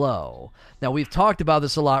that blow? Now, we've talked about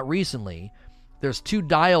this a lot recently. There's 2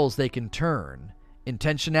 dials they can turn.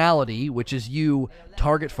 Intentionality, which is you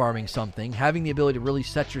target farming something, having the ability to really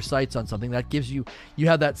set your sights on something. That gives you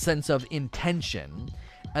have that sense of intention.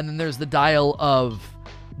 And then there's the dial of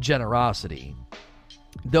generosity.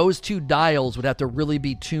 Those 2 dials would have to really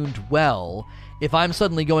be tuned well if I'm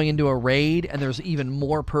suddenly going into a raid and there's even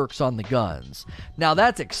more perks on the guns. Now,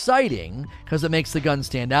 that's exciting because it makes the gun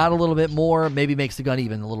stand out a little bit more, maybe makes the gun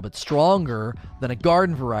even a little bit stronger than a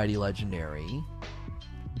garden variety legendary.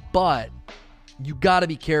 But you got to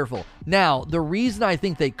be careful. Now, the reason I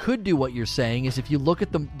think they could do what you're saying is if you look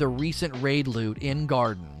at the recent raid loot in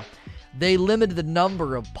Garden, they limited the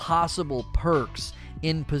number of possible perks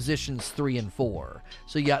in positions 3 and 4.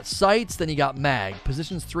 So you got sights, then you got mag.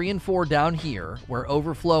 Positions 3 and 4 down here, where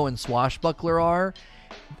Overflow and Swashbuckler are.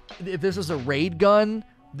 If this is a raid gun,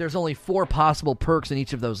 there's only 4 possible perks in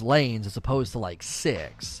each of those lanes as opposed to like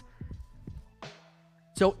 6.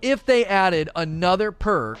 So if they added another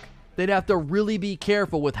perk, they'd have to really be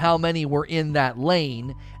careful with how many were in that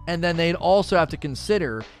lane, and then they'd also have to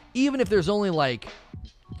consider, even if there's only like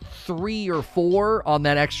 3 or 4 on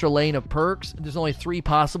that extra lane of perks, there's only 3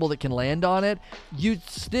 possible that can land on it, you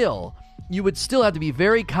would still have to be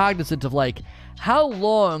very cognizant of like how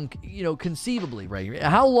long, conceivably, right?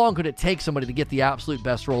 How long could it take somebody to get the absolute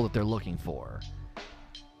best role that they're looking for?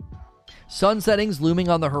 Sunsetting's looming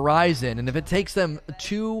on the horizon, and if it takes them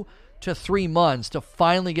 2 to 3 months to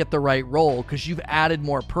finally get the right role because you've added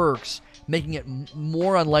more perks, making it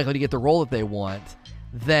more unlikely to get the role that they want,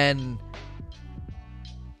 then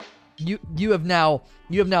you have now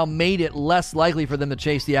made it less likely for them to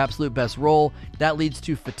chase the absolute best role. That leads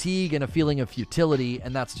to fatigue and a feeling of futility,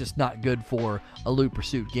 and that's just not good for a loot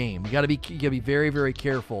pursuit game. You got to be very, very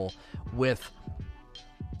careful with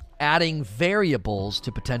adding variables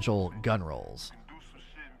to potential gun rolls.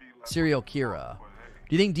 Serial Kira.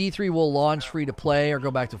 Do you think D3 will launch free-to-play or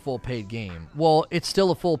go back to full paid game? Well, it's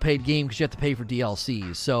still a full paid game because you have to pay for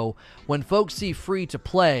DLCs. So when folks see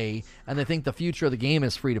free-to-play and they think the future of the game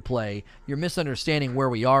is free-to-play, you're misunderstanding where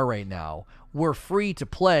we are right now. We're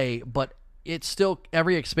free-to-play, but it's still,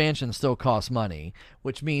 every expansion still costs money,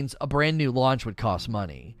 which means a brand new launch would cost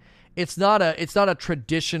money. It's not a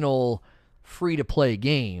traditional free-to-play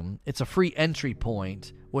game. It's a free entry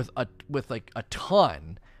point with a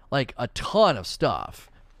ton of stuff.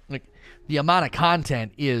 Like, the amount of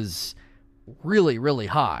content is really, really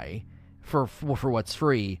high for what's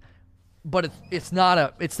free, but it's not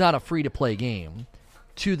a free to play game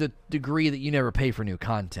to the degree that you never pay for new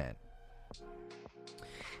content.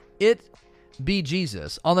 It be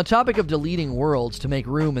Jesus. On the topic of deleting worlds to make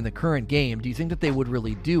room in the current game, do you think that they would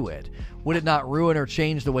really do it? Would it not ruin or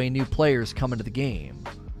change the way new players come into the game?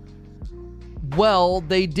 Well,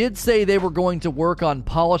 they did say they were going to work on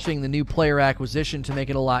polishing the new player acquisition to make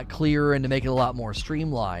it a lot clearer and to make it a lot more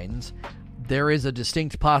streamlined. There is a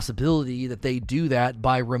distinct possibility that they do that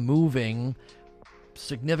by removing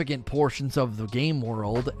significant portions of the game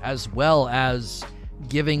world, as well as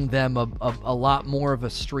giving them a lot more of a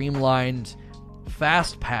streamlined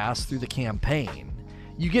fast pass through the campaign.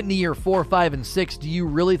 You get into year 4, 5, and 6, do you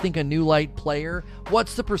really think a New Light player,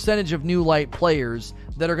 what's the percentage of New Light players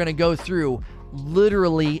that are going to go through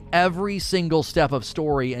literally every single step of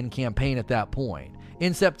story and campaign at that point?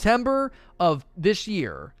 In September of this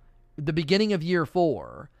year, the beginning of year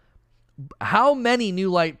 4, how many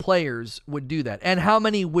New Light players would do that? And how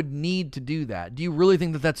many would need to do that? Do you really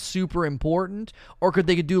think that that's super important? Or could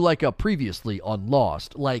they do like a previously on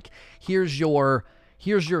Lost? Like, here's your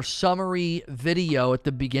summary video at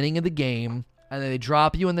the beginning of the game, and then they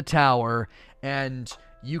drop you in the tower, and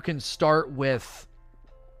you can start with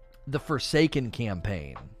the Forsaken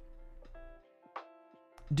campaign.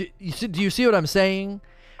 Do you see what I'm saying?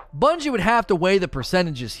 Bungie would have to weigh the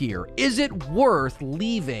percentages here. Is it worth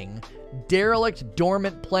leaving derelict,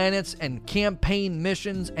 dormant planets and campaign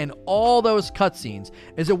missions and all those cutscenes?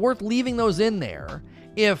 Is it worth leaving those in there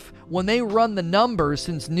if, when they run the numbers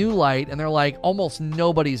since New Light and they're like, almost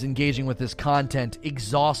nobody's engaging with this content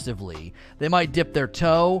exhaustively, they might dip their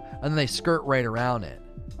toe and then they skirt right around it?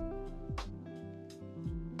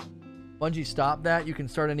 Bungie, stop that. You can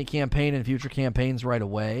start any campaign and future campaigns right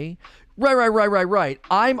away. Right.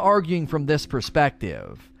 I'm arguing from this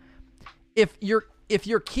perspective. If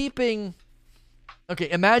you're keeping...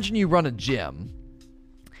 Okay, imagine you run a gym,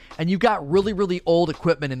 and you've got really, really old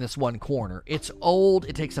equipment in this one corner. It's old,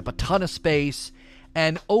 it takes up a ton of space,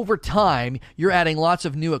 and over time, you're adding lots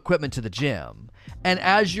of new equipment to the gym. And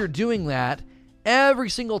as you're doing that, every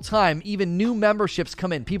single time, even new memberships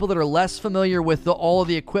come in, people that are less familiar with all of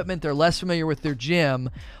the equipment, they're less familiar with their gym,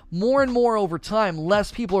 more and more over time,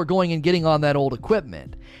 less people are going and getting on that old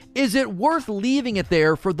equipment. Is it worth leaving it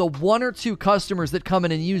there for the 1 or 2 customers that come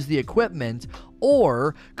in and use the equipment?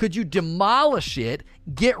 Or could you demolish it,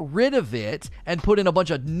 get rid of it, and put in a bunch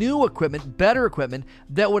of new equipment, better equipment,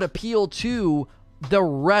 that would appeal to the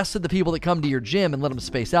rest of the people that come to your gym and let them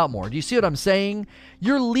space out more? Do you see what I'm saying?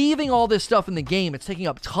 You're leaving all this stuff in the game. It's taking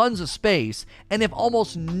up tons of space. And if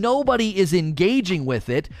almost nobody is engaging with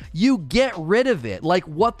it, you get rid of it. Like,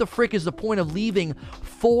 what the frick is the point of leaving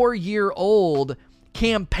 4-year-old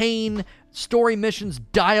campaign, story missions,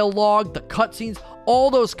 dialogue, the cutscenes,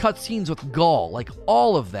 all those cutscenes with Gaul, like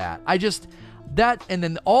all of that? And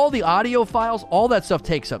then all the audio files, all that stuff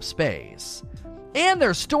takes up space. And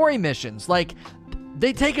there's story missions, like,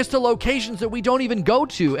 they take us to locations that we don't even go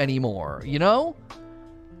to anymore, you know?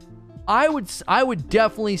 I would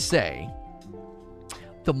definitely say,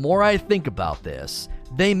 the more I think about this,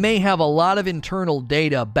 they may have a lot of internal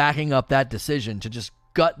data backing up that decision to just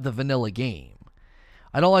gut the vanilla game.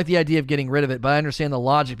 I don't like the idea of getting rid of it, but I understand the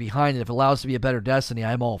logic behind it. If it allows it to be a better Destiny,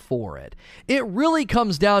 I'm all for it. It really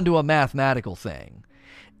comes down to a mathematical thing.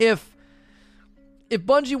 If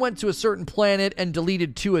Bungie went to a certain planet and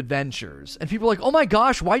deleted 2 adventures, and people are like, oh my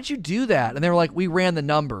gosh, why'd you do that? And they were like, we ran the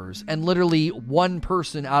numbers, and literally 1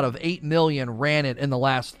 person out of 8 million ran it in the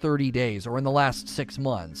last 30 days or in the last 6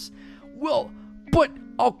 months. Well, but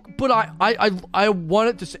I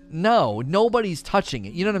wanted to say, no, nobody's touching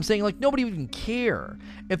it. You know what I'm saying? Like, nobody even care.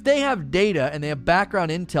 If they have data and they have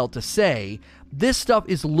background intel to say, this stuff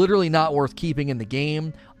is literally not worth keeping in the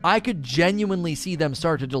game, I could genuinely see them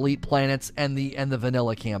start to delete planets and the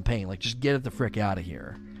vanilla campaign. Like, just get it the frick out of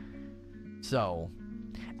here. So,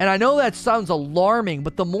 and I know that sounds alarming,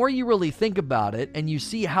 but the more you really think about it and you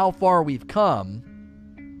see how far we've come,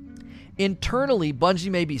 internally,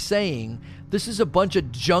 Bungie may be saying, this is a bunch of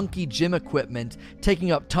junky gym equipment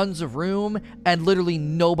taking up tons of room and literally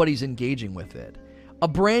nobody's engaging with it. a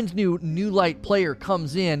brand new New Light player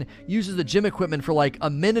comes in, uses the gym equipment for like a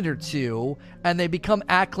minute or two, and they become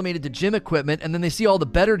acclimated to gym equipment, and then they see all the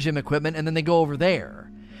better gym equipment, and then they go over there.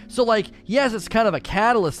 So, like, yes, it's kind of a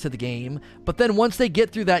catalyst to the game, but then once they get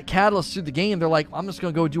through that catalyst through the game, they're like, I'm just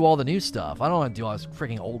going to go do all the new stuff. I don't want to do all this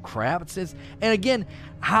freaking old crap. And again,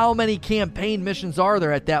 how many campaign missions are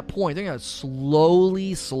there at that point? They're going to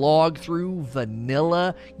slowly slog through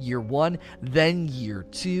vanilla year 1, then year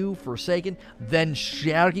 2, Forsaken, then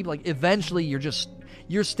Shadowkeep. Like, eventually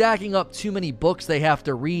you're stacking up too many books they have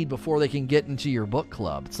to read before they can get into your book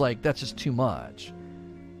club. It's like, that's just too much.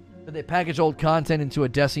 They package old content into a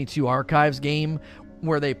Destiny 2 Archives game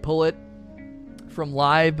where they pull it from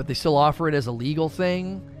live, but they still offer it as a legal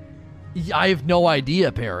thing. I have no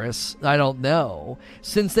idea, Paris. I don't know.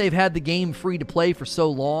 Since they've had the game free to play for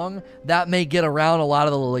so long, that may get around a lot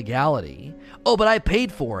of the legality. Oh, but I paid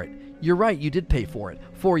for it. You're right, you did pay for it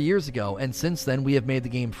 4 years ago, and since then we have made the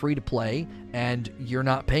game free to play, and you're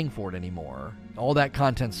not paying for it anymore. All that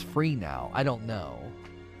content's free now. I don't know.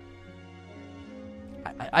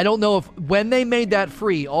 I don't know if when they made that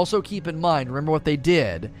free, also keep in mind, remember what they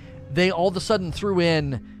did, they all of a sudden threw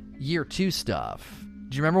in year 2 stuff.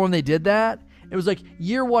 Do you remember when they did that? It was like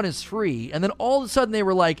year 1 is free, and then all of a sudden they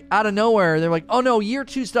were like, out of nowhere, they're like, oh no, year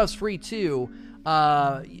 2 stuff's free too.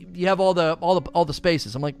 You have all the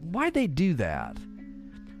spaces. I'm like, why'd they do that?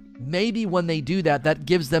 Maybe when they do that, that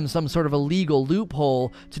gives them some sort of a legal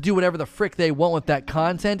loophole to do whatever the frick they want with that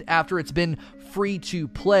content after it's been free to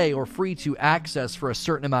play or free to access for a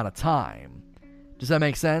certain amount of time. Does that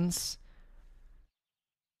make sense?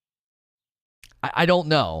 I don't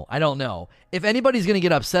know. I don't know. If anybody's going to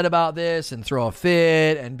get upset about this and throw a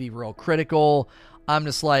fit and be real critical, I'm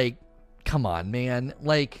just like, come on, man.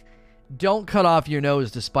 Like, don't cut off your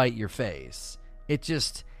nose to spite your face.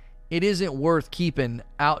 It isn't worth keeping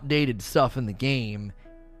outdated stuff in the game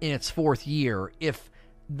in its 4th year if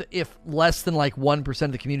less than like 1%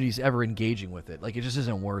 of the community is ever engaging with it. Like, it just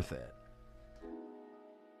isn't worth it.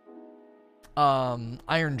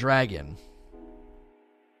 Iron Dragon.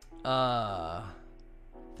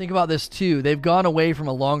 Think about this too. They've gone away from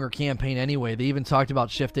a longer campaign anyway. They even talked about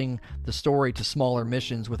shifting the story to smaller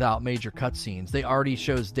missions without major cutscenes. They already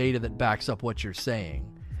shows data that backs up what you're saying.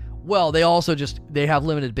 Well, they also they have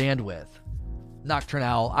limited bandwidth.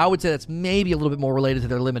 Nocturnal, I would say that's maybe a little bit more related to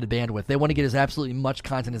their limited bandwidth. They want to get as absolutely much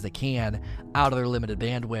content as they can out of their limited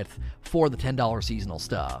bandwidth for the $10 seasonal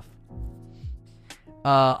stuff.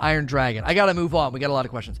 Iron Dragon. I gotta move on. We got a lot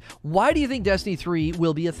of questions. Why do you think Destiny 3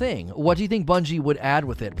 will be a thing? What do you think Bungie would add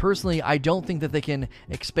with it? Personally, I don't think that they can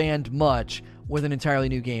expand much with an entirely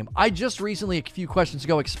new game. I just recently, a few questions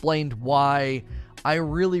ago, explained why I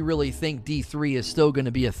really, really think D3 is still going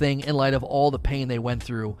to be a thing in light of all the pain they went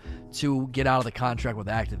through to get out of the contract with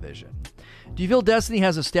Activision. Do you feel Destiny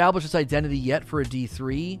has established its identity yet for a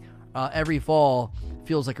D3? Every fall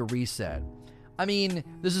feels like a reset. I mean,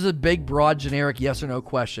 this is a big, broad, generic yes or no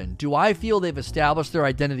question. Do I feel they've established their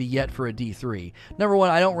identity yet for a D3? Number one,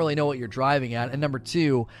 I don't really know what you're driving at. And number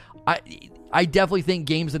two, I definitely think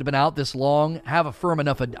games that have been out this long have a firm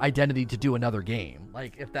enough identity to do another game.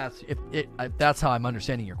 Like, if that's how I'm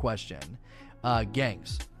understanding your question.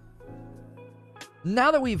 Gangs. Now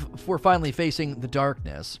that we're finally facing the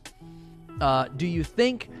darkness, do you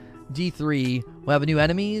think D3 will have new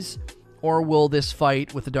enemies? Or will this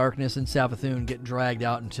fight with the darkness and Savathûn get dragged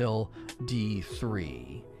out until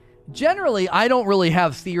D3? Generally, I don't really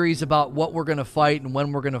have theories about what we're going to fight and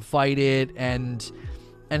when we're going to fight it and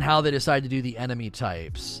how they decide to do the enemy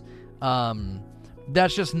types.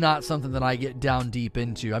 That's just not something that I get down deep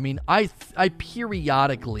into. I mean, I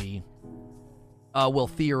periodically will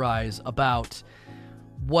theorize about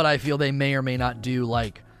what I feel they may or may not do.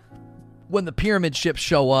 Like, when the pyramid ships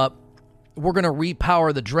show up, we're going to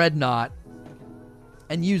repower the Dreadnought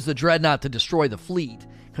and use the Dreadnought to destroy the fleet,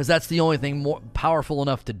 because that's the only thing more powerful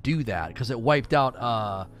enough to do that, because it wiped out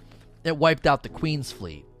the Queen's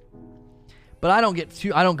fleet. But I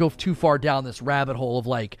don't go too far down this rabbit hole of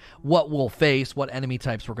like what we'll face, what enemy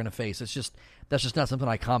types we're going to face. That's just not something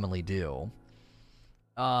I commonly do.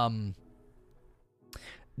 DJ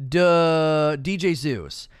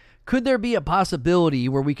Zeus. Could there be a possibility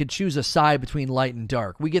where we could choose a side between light and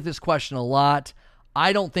dark? We get this question a lot.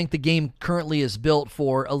 I don't think the game currently is built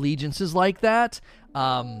for allegiances like that.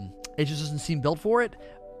 It just doesn't seem built for it.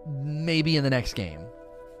 Maybe in the next game.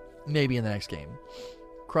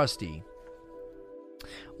 Krusty.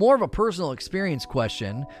 More of a personal experience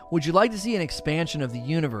question. Would you like to see an expansion of the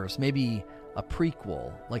universe? Maybe a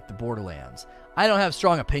prequel like the Borderlands? I don't have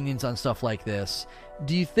strong opinions on stuff like this.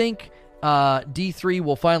 Do you think D3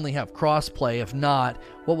 will finally have crossplay? If not,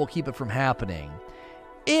 what will keep it from happening?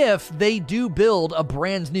 if they do build a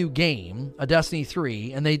brand new game, a Destiny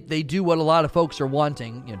 3, and they do what a lot of folks are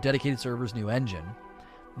wanting, dedicated servers, new engine,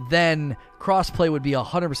 then crossplay would be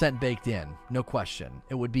 100% baked in. No question.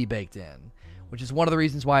 It would be baked in, which is one of the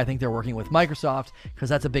reasons why I think they're working with Microsoft, because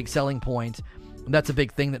that's a big selling point. That's a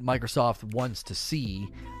big thing that Microsoft wants to see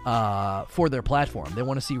for their platform. They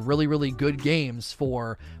want to see really, really good games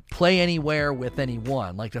for play anywhere with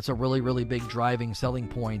anyone. Like, that's a really, really big driving selling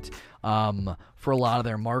point for a lot of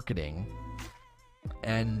their marketing.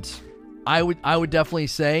 And I would definitely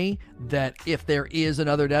say that if there is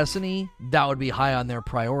another Destiny, that would be high on their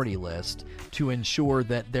priority list to ensure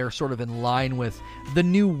that they're sort of in line with the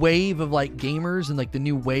new wave of like gamers, and like the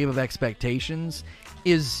new wave of expectations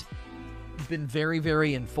is been very,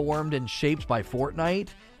 very informed and shaped by Fortnite.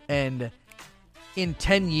 And in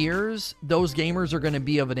 10 years, those gamers are going to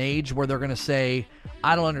be of an age where they're going to say,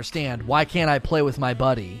 I don't understand. Why can't I play with my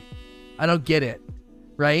buddy? I don't get it.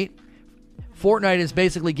 Right? Fortnite is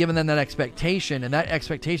basically giving them that expectation, and that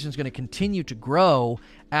expectation is going to continue to grow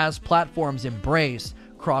as platforms embrace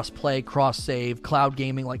cross-play, cross-save, cloud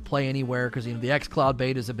gaming, like play anywhere, because the xCloud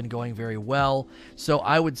betas have been going very well. So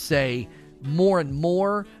I would say more and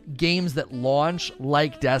more games that launch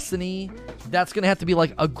like Destiny, that's going to have to be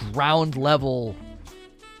like a ground level.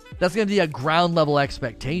 That's going to be a ground level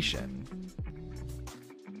expectation.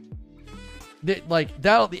 Like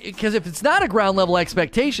that, because if it's not a ground level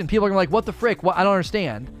expectation, people are gonna be like, "What the frick? What? I don't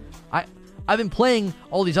understand. I've been playing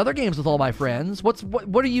all these other games with all my friends. What's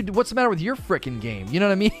the matter with your frickin' game? You know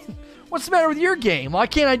what I mean? What's the matter with your game? Why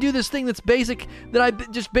can't I do this thing that's basic that I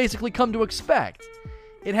just basically come to expect?"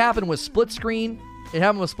 It happened with split screen. It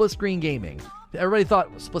happened with split screen gaming. Everybody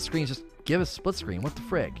thought split screens, just give us split screen. What the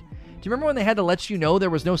frick? Do you remember when they had to let you know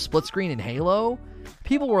there was no split screen in Halo?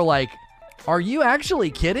 People were like, are you actually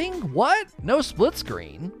kidding? What? No split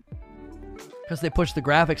screen? Because they pushed the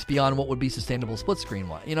graphics beyond what would be sustainable split screen.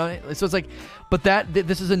 So it's like, but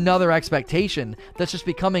this is another expectation that's just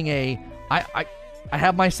becoming I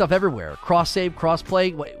have my stuff everywhere. Cross save, cross play.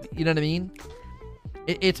 You know what I mean?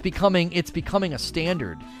 It's becoming a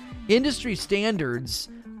standard. Industry standards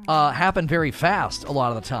happen very fast a lot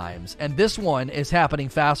of the times, and this one is happening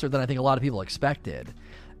faster than I think a lot of people expected.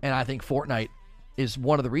 And I think Fortnite is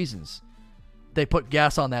one of the reasons they put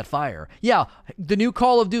gas on that fire. Yeah, the new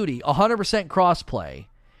Call of Duty, 100% crossplay.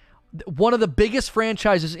 One of the biggest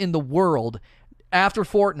franchises in the world after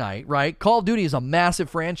Fortnite, right? Call of Duty is a massive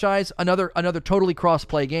franchise. Another totally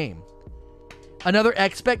crossplay game. Another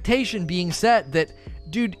expectation being set that,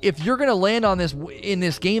 dude, if you're going to land on this in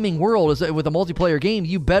this gaming world with a multiplayer game,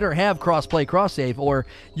 you better have crossplay, cross-save, or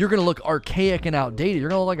you're going to look archaic and outdated. You're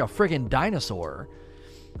going to look like a freaking dinosaur.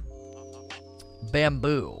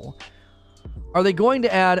 Bamboo. Are they going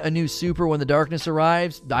to add a new super when the darkness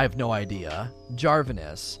arrives? I have no idea.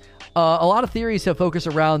 Jarvanus. A lot of theories have focused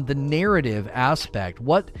around the narrative aspect.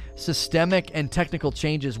 What systemic and technical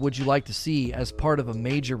changes would you like to see as part of a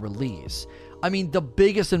major release? I mean, the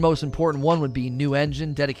biggest and most important one would be new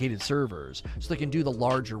engine, dedicated servers, so they can do the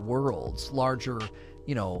larger worlds, larger,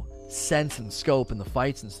 sense and scope in the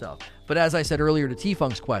fights and stuff. But as I said earlier to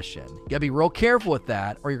T-Funk's question, you gotta be real careful with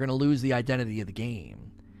that, or you're gonna lose the identity of the game.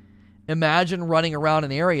 Imagine running around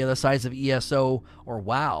an area the size of ESO or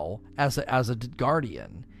WoW as a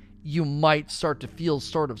Guardian. You might start to feel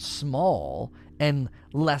sort of small and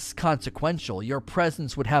less consequential. Your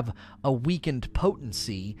presence would have a weakened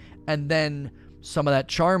potency, and then some of that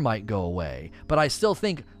charm might go away. But I still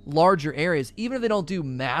think larger areas, even if they don't do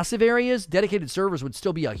massive areas, dedicated servers would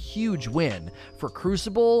still be a huge win for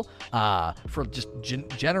Crucible, for just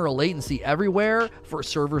general latency everywhere, for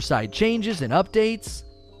server-side changes and updates.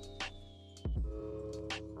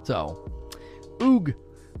 So, Oog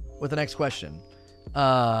with the next question.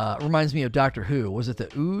 Reminds me of Doctor Who. Was it the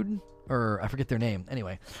Ood? Or I forget their name.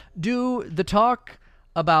 Anyway, do the talk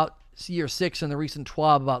about Year 6 and the recent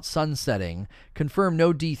TWAB about sunsetting confirm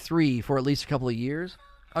no D3 for at least a couple of years?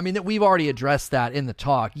 I mean, that we've already addressed that in the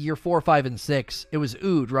talk. Year 4, 5, and 6, it was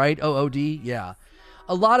Ood, right? OOD? Yeah.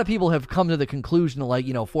 A lot of people have come to the conclusion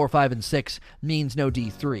that, 4, 5, and 6 means no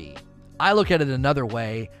D3. I look at it another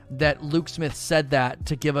way, that Luke Smith said that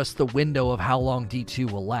to give us the window of how long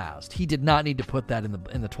D2 will last. He did not need to put that in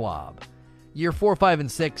the TWAB. Year 4, 5,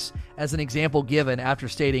 and 6 as an example given after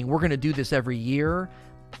stating we're going to do this every year.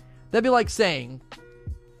 That'd be like saying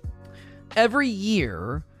every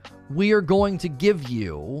year we are going to give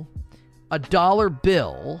you a dollar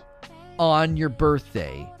bill on your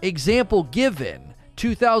birthday. Example given,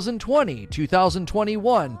 2020,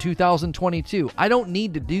 2021, 2022. I don't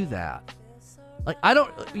need to do that.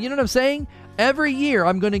 You know what I'm saying? Every year,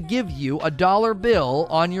 I'm going to give you a dollar bill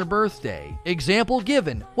on your birthday. Example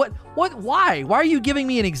given. What, why? Why are you giving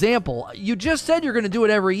me an example? You just said you're going to do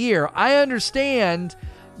it every year. I understand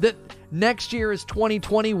that next year is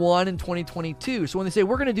 2021 and 2022. So when they say,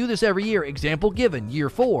 we're going to do this every year, example given, year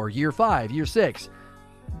 4, year 5, year 6,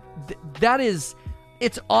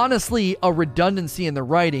 it's honestly a redundancy in the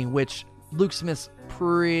writing, which Luke Smith's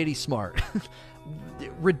pretty smart.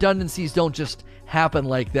 Redundancies don't just happen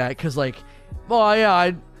like that because, like, oh,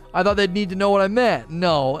 yeah, I thought they'd need to know what I meant.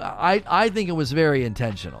 No, I think it was very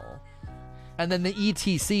intentional. And then the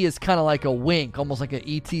ETC is kind of like a wink, almost like an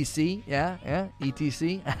ETC. Yeah,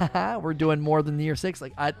 ETC. We're doing more than the year 6.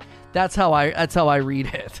 Like that's how I read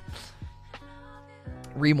it.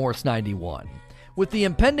 Remorse 91. With the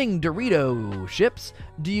impending Dorito ships,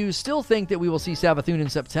 do you still think that we will see Savathun in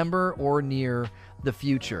September or near the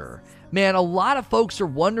future? Man, a lot of folks are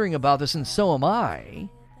wondering about this, and so am I.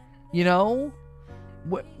 You know?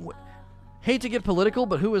 Hate to get political,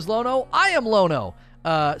 but who is Lono? I am Lono.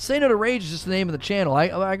 Say No to Rage is just the name of the channel.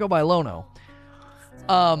 I go by Lono.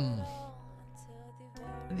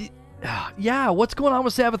 Yeah, what's going on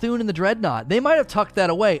with Savathun and the Dreadnought? They might have tucked that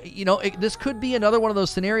away. You know, this could be another one of those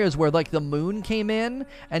scenarios where, like, the moon came in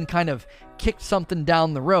and kind of kicked something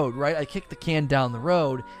down the road, right? I kicked the can down the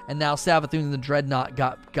road, and now Savathun and the Dreadnought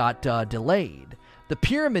got delayed. The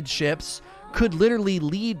Pyramid ships could literally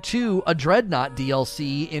lead to a Dreadnought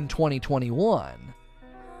DLC in 2021.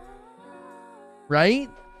 Right?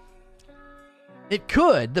 It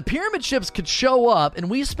could. The Pyramid ships could show up, and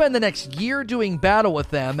we spend the next year doing battle with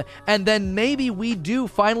them, and then maybe we do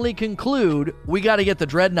finally conclude we got to get the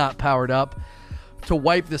Dreadnought powered up to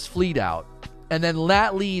wipe this fleet out. And then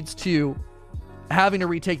that leads to having to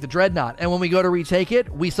retake the Dreadnought. And when we go to retake it,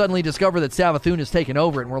 we suddenly discover that Savathun has taken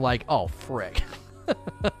over, and we're like, oh, frick.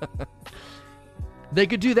 They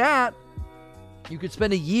could do that. You could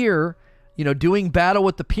spend a year, you know, doing battle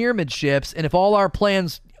with the Pyramid ships, and if all our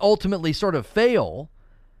plans ultimately sort of fail,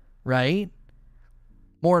 right?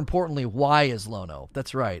 More importantly, why is Lono?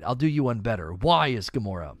 That's right. I'll do you one better. Why is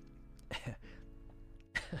Gamora?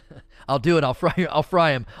 I'll do it. I'll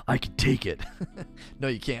fry him. I can take it. No,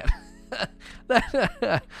 you can't.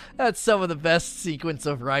 That's some of the best sequence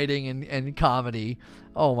of writing and comedy.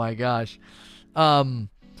 Oh my gosh.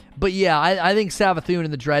 But yeah, I think Savathun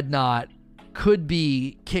and the Dreadnought could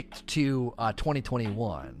be kicked to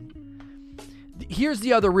 2021. Here's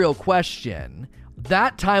the other real question.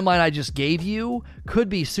 That timeline I just gave you could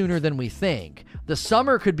be sooner than we think. The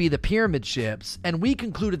summer could be the Pyramid ships, and we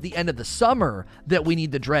conclude at the end of the summer that we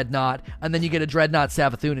need the Dreadnought, and then you get a Dreadnought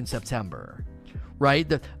Savathun in September. Right?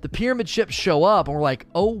 The Pyramid ships show up, and we're like,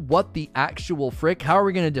 oh, what the actual frick? How are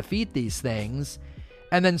we going to defeat these things?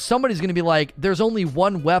 And then somebody's going to be like, there's only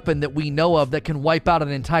one weapon that we know of that can wipe out an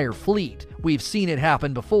entire fleet. We've seen it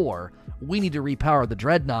happen before. We need to repower the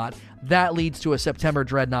Dreadnought. That leads to a September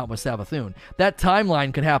Dreadnought with Savathun. That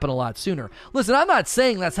timeline could happen a lot sooner. Listen, I'm not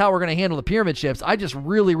saying that's how we're going to handle the Pyramid ships. I just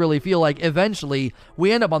really, really feel like eventually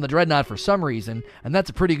we end up on the Dreadnought for some reason, and that's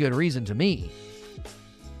a pretty good reason to me.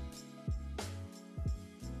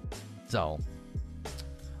 So,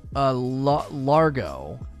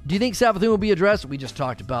 Largo. Do you think Savathun will be addressed? We just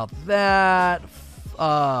talked about that.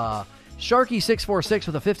 Sharky646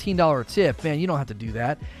 with a $15 tip. Man, you don't have to do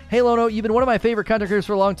that. Hey, Lono, you've been one of my favorite content creators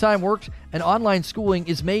for a long time. Worked and online schooling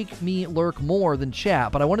is make me lurk more than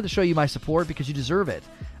chat, but I wanted to show you my support because you deserve it.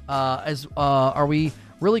 Are we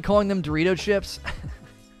really calling them Dorito chips?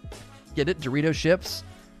 Get it? Dorito chips?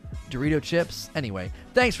 Dorito chips? Anyway,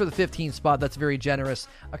 thanks for the 15 spot. That's very generous.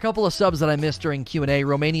 A couple of subs that I missed during Q&A.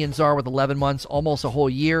 Romanian Czar with 11 months, almost a whole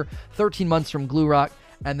year. 13 months from Glue Rock.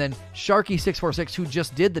 And then Sharky646, who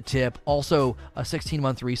just did the tip, also a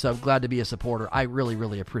 16-month resub. Glad to be a supporter. I really,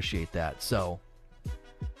 really appreciate that. So,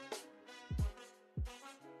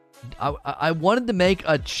 I wanted to make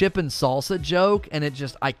a chip and salsa joke, and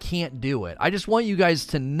I can't do it. I just want you guys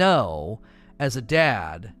to know, as a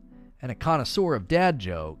dad and a connoisseur of dad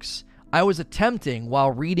jokes, I was attempting,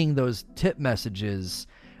 while reading those tip messages,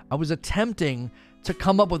 I was attempting to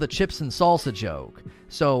come up with a chips and salsa joke.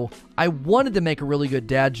 So I wanted to make a really good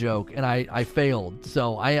dad joke, and I failed.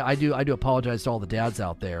 So I do apologize to all the dads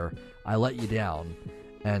out there. I let you down,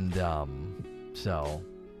 and so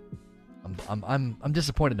I'm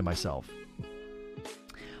disappointed in myself.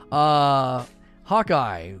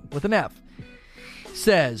 Hawkeye with an F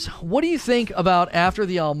says, what do you think about after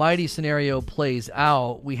the Almighty scenario plays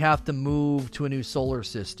out, we have to move to a new solar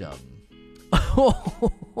system?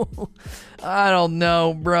 I don't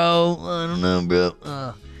know,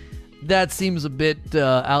 bro. That seems a bit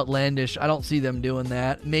outlandish. I don't see them doing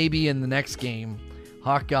that. Maybe in the next game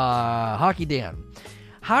Hockey Dan.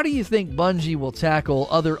 How do you think Bungie will tackle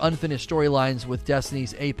other unfinished storylines with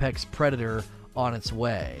Destiny's Apex Predator on its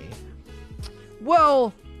way?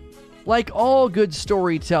 Well, like all good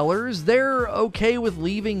storytellers, they're okay with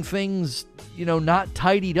leaving things, not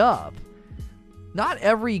tidied up. Not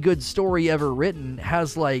every good story ever written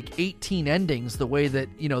has like 18 endings the way that,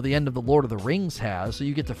 the end of The Lord of the Rings has, so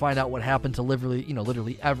you get to find out what happened to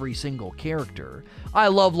literally every single character. I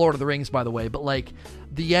love Lord of the Rings, by the way, but like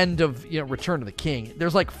the end of, Return of the King,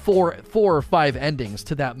 there's like four or five endings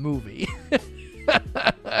to that movie.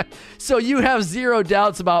 So you have zero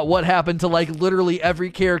doubts about what happened to like literally every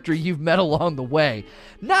character you've met along the way.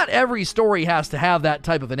 Not every story has to have that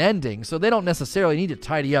type of an ending, so they don't necessarily need to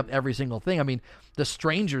tidy up every single thing. I mean, the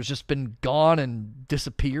Stranger's just been gone and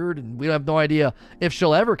disappeared, and we have no idea if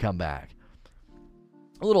she'll ever come back.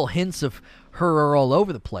 Little hints of her are all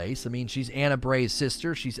over the place. I mean, she's Anna Bray's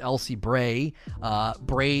sister. She's Elsie Bray.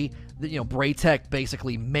 Braytech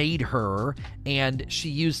basically made her, and she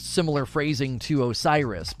used similar phrasing to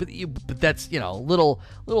Osiris. But that's,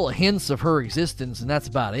 little hints of her existence, and that's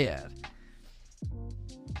about it.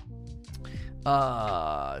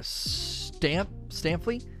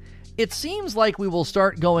 Stampley? It seems like we will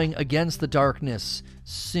start going against the darkness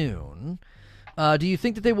soon. Do you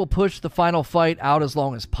think that they will push the final fight out as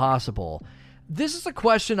long as possible? This is a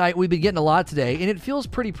question we've been getting a lot today, and it feels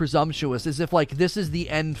pretty presumptuous, as if like this is the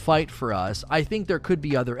end fight for us. I think there could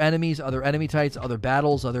be other enemies, other enemy types, other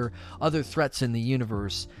battles, other threats in the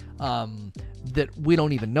universe that we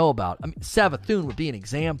don't even know about. I mean, Savathun would be an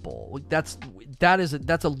example. That's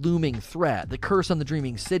a looming threat. The curse on the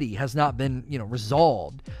Dreaming City has not been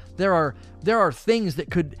resolved. There are things that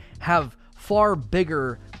could have far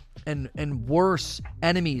bigger and worse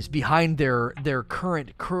enemies behind their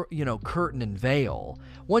current curtain and veil.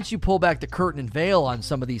 Once you pull back the curtain and veil on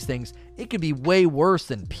some of these things, it could be way worse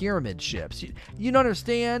than pyramid ships. You don't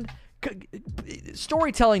understand?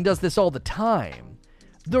 Storytelling does this all the time.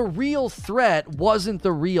 The real threat wasn't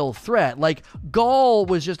the real threat. Like, Gaul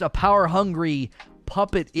was just a power-hungry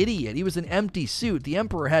puppet idiot. He was an empty suit. The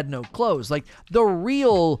Emperor had no clothes. Like, the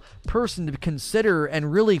real person to consider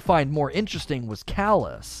and really find more interesting was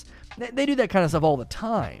Callus. They do that kind of stuff all the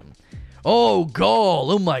time. Oh,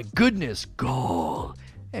 Gaul. Oh, my goodness, Gaul.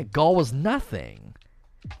 Yeah, Gaul was nothing.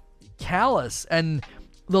 Callus and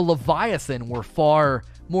the Leviathan were far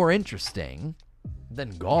more interesting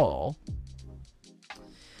than Gaul.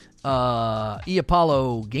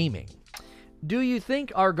 Apollo Gaming. Do you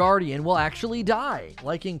think our Guardian will actually die?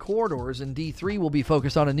 Like in Corridors, and D3 will be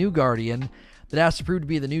focused on a new Guardian that has to prove to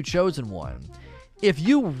be the new chosen one. If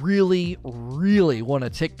you really, really want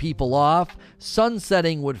to tick people off,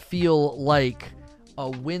 sunsetting would feel like a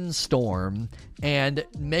windstorm, and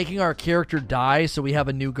making our character die so we have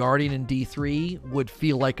a new Guardian in D3 would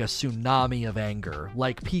feel like a tsunami of anger.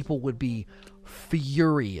 Like, people would be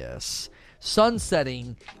furious.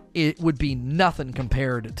 Sunsetting, it would be nothing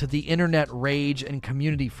compared to the internet rage and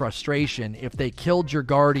community frustration if they killed your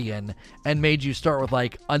Guardian and made you start with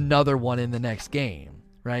like another one in the next game,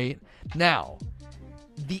 right? Now,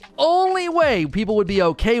 the only way people would be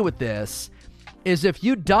okay with this is if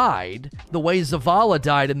you died the way Zavala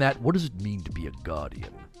died in that, what does it mean to be a Guardian?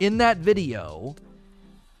 In that video,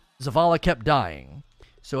 Zavala kept dying.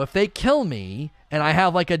 So if they kill me and I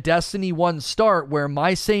have like a Destiny 1 start where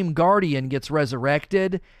my same Guardian gets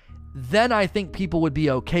resurrected, then I think people would be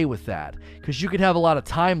okay with that, because you could have a lot of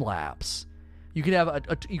time lapse. You could have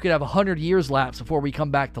 100 years lapse before we come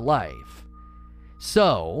back to life.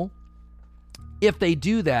 So if they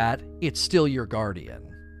do that, it's still your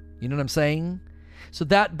Guardian. You know what I'm saying? So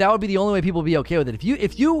that would be the only way people would be okay with it.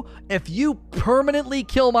 If you permanently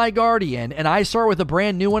kill my Guardian and I start with a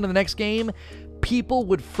brand new one in the next game, people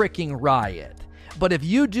would freaking riot. But if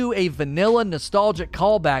you do a vanilla nostalgic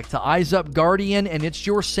callback to Eyes Up Guardian and it's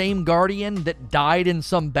your same Guardian that died in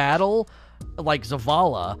some battle, like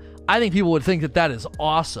Zavala, I think people would think that is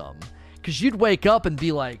awesome. Because you'd wake up and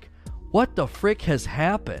be like, what the frick has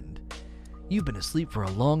happened? You've been asleep for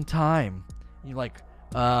a long time. You're like,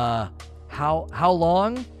 how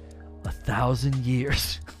long? 1,000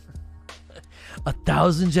 years.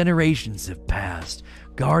 1,000 generations have passed.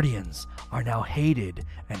 Guardians are now hated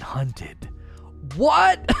and hunted.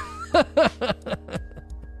 What?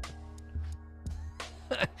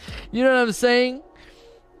 You know what I'm saying?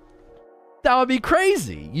 That would be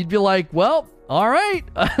crazy. You'd be like, well, all right.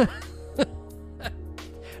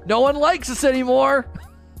 No one likes us anymore.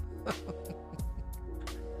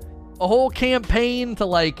 A whole campaign to,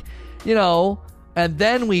 like, And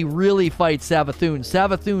then we really fight Savathûn.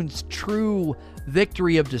 Savathûn's true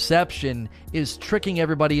victory of deception is tricking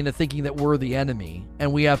everybody into thinking that we're the enemy.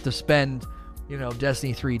 And we have to spend,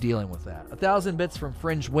 Destiny 3 dealing with that. 1,000 bits from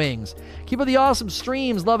Fringe Wings. Keep up the awesome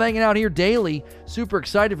streams. Love hanging out here daily. Super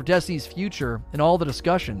excited for Destiny's future and all the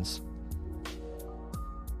discussions.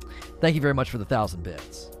 Thank you very much for the 1,000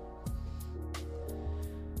 bits.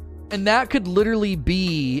 And that could literally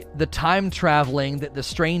be the time traveling that the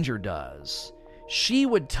Stranger does. She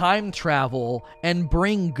would time travel and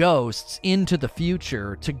bring ghosts into the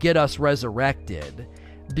future to get us resurrected,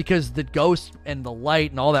 because the ghost and the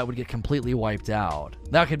light and all that would get completely wiped out.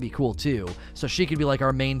 That could be cool too. So she could be like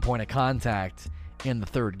our main point of contact in the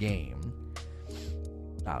third game.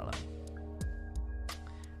 I don't know.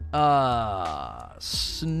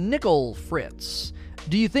 Snickle Fritz.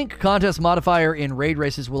 Do you think contest modifier in raid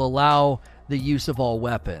races will allow the use of all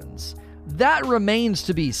weapons? That remains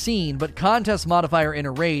to be seen, but contest modifier in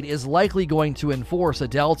a raid is likely going to enforce a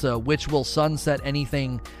delta, which will sunset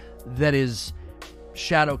anything that is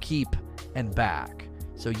Shadowkeep and back.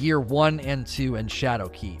 So year 1 and 2 and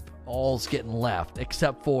Shadowkeep. All's getting left,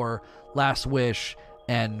 except for Last Wish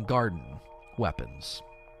and Garden weapons.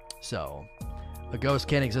 So, a ghost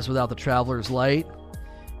can't exist without the Traveler's Light.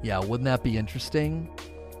 Yeah, wouldn't that be interesting?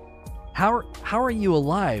 How are you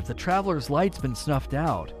alive? The Traveler's Light's been snuffed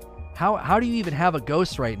out. How do you even have a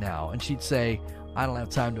ghost right now? And she'd say, I don't have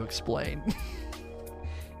time to explain.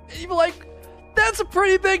 And you'd be like, that's a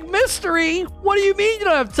pretty big mystery. What do you mean you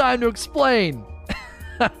don't have time to explain?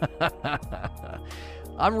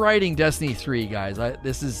 I'm writing Destiny 3, guys.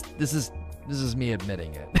 This is me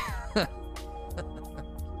admitting it.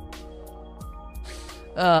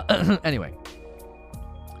 Anyway,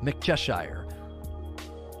 McCheshire.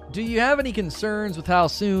 Do you have any concerns with how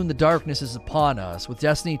soon the darkness is upon us? With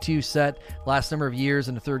Destiny 2 set, last number of years,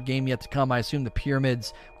 and the third game yet to come, I assume the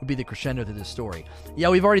pyramids would be the crescendo to this story. Yeah,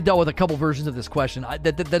 we've already dealt with a couple versions of this question.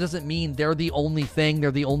 That doesn't mean they're the only thing,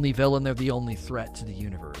 they're the only villain, they're the only threat to the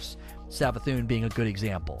universe. Savathûn being a good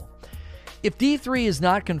example. If D3 is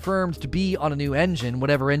not confirmed to be on a new engine,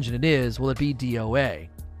 whatever engine it is, will it be DOA?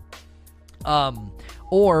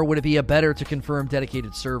 Or would it be better to confirm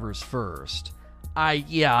dedicated servers first? I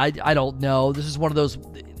don't know. This is one of those.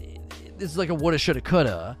 This is like a woulda, shoulda,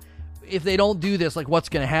 coulda. If they don't do this, like, what's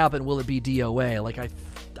going to happen? Will it be DOA? Like, I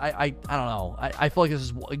don't know. I feel like this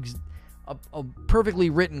is a perfectly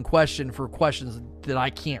written question for questions that I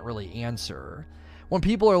can't really answer. When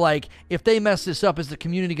people are like, if they mess this up, is the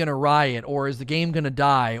community going to riot, or is the game going to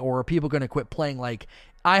die, or are people going to quit playing? Like,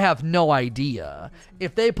 I have no idea.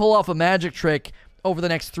 If they pull off a magic trick over the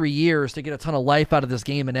next 3 years to get a ton of life out of this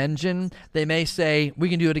game and engine, they may say, we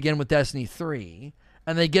can do it again with Destiny 3.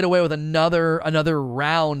 And they get away with another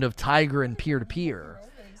round of Tiger and peer-to-peer.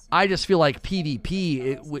 I just feel like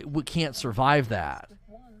PvP can't survive that.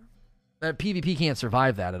 PvP can't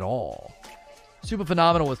survive that at all. Super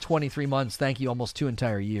phenomenal with 23 months. Thank you. Almost 2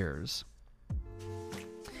 entire years.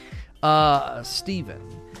 Steven.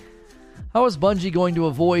 How is Bungie going to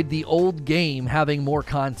avoid the old game having more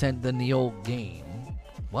content than the old game?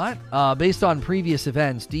 What? Based on previous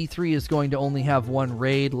events, D3 is going to only have one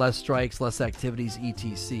raid, less strikes, less activities,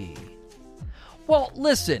 etc. Well,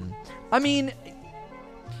 listen. I mean,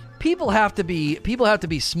 people have to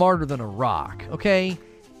be smarter than a rock, okay?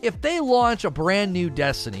 If they launch a brand new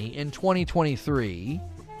Destiny in 2023,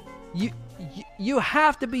 you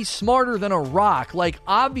have to be smarter than a rock. Like,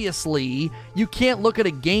 obviously, you can't look at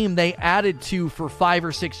a game they added to for 5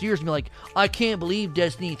 or 6 years and be like, I can't believe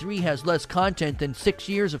Destiny 3 has less content than 6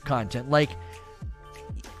 years of content. Like,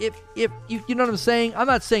 if you know what I'm saying? I'm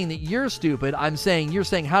not saying that you're stupid. I'm saying you're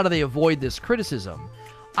saying, how do they avoid this criticism?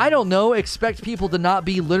 I don't know. Expect people to not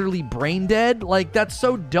be literally brain dead? Like, that's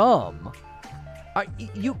so dumb.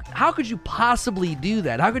 How could you possibly do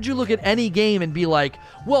that? How could you look at any game and be like,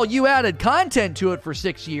 well, you added content to it for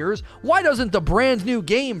 6 years. Why doesn't the brand new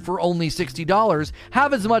game for only $60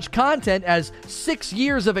 have as much content as 6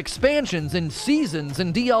 years of expansions and seasons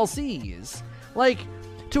and DLCs? Like,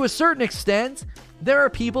 to a certain extent, there are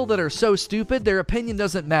people that are so stupid, their opinion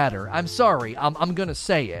doesn't matter. I'm sorry, I'm gonna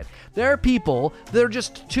say it. There are people that are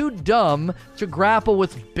just too dumb to grapple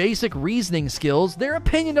with basic reasoning skills. Their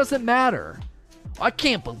opinion doesn't matter. I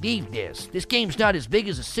can't believe this. This game's not as big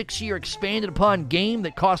as a 6-year expanded upon game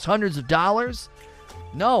that costs hundreds of dollars.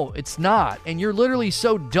 No, it's not. And you're literally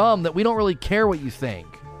so dumb that we don't really care what you think.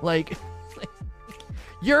 Like,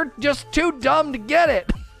 you're just too dumb to get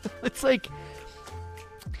it. It's like,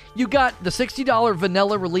 you got the $60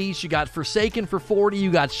 vanilla release, you got Forsaken for $40,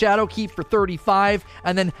 you got Shadowkeep for $35,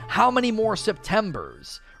 and then how many more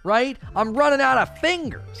Septembers, right? I'm running out of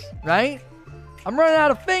fingers, right? I'm running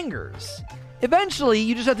out of fingers. Eventually,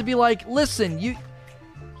 you just have to be like, listen, you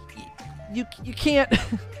can't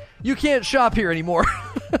you can't shop here anymore.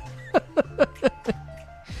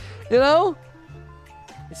 You know?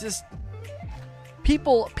 It's just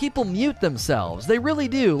people mute themselves. They really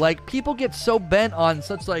do. Like, people get so bent on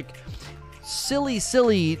such like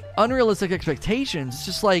silly, unrealistic expectations. It's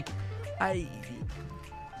just like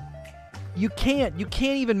you can't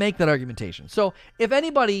even make that argumentation. So if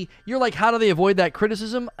anybody, you're like, how do they avoid that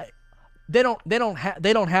criticism? They don't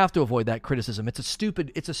have to avoid that criticism. It's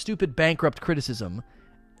a stupid bankrupt criticism.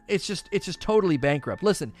 It's just totally bankrupt.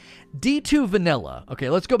 Listen, D2 Vanilla. Okay,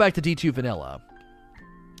 let's go back to D2 Vanilla.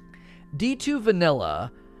 D2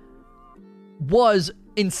 Vanilla was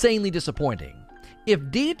insanely disappointing. If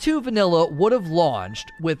D2 Vanilla would have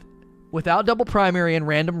launched without double primary and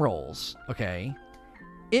random rolls, okay,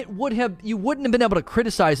 you wouldn't have been able to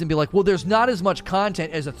criticize and be like, well, there's not as much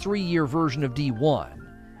content as a 3-year version of D1.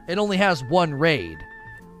 It only has one raid.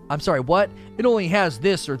 I'm sorry, what? It only has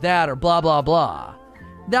this or that or blah, blah, blah.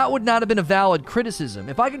 That would not have been a valid criticism.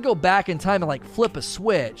 If I could go back in time and like flip a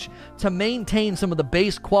switch to maintain some of the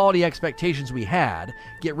base quality expectations we had,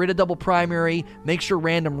 get rid of double primary, make sure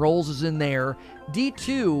random rolls is in there,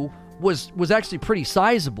 D2 was actually pretty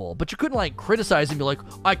sizable, but you couldn't like criticize and be like,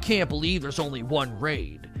 I can't believe there's only one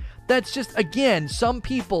raid. That's just, again, some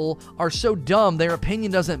people are so dumb their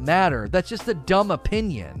opinion doesn't matter. That's just a dumb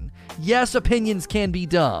opinion. Yes, opinions can be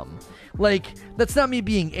dumb. Like, that's not me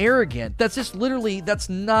being arrogant. That's just literally, that's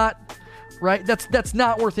not, right? That's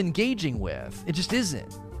not worth engaging with. It just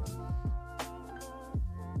isn't.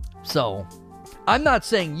 So, I'm not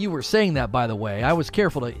saying you were saying that, by the way. I was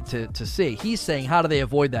careful to say. He's saying, how do they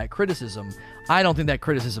avoid that criticism? I don't think that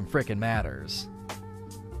criticism frickin' matters.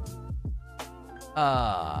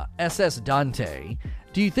 SS Dante.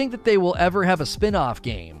 Do you think that they will ever have a spin-off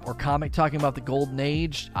game or comic talking about the Golden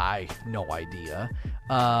Age? I have no idea.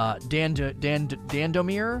 Dandomir?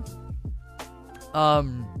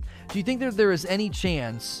 Do you think that there is any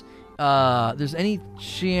chance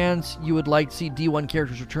you would like to see D1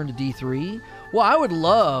 characters return to D3? Well, I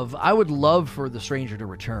would love for the Stranger to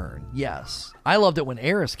return. Yes. I loved it when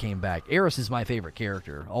Eris came back. Eris is my favorite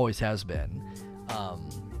character. Always has been.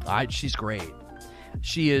 She's great.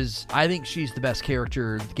 I think she's the best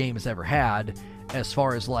character the game has ever had as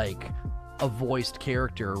far as like a voiced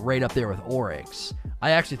character, right up there with Oryx.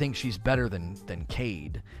 I actually think she's better than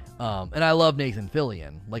Cayde. And I love Nathan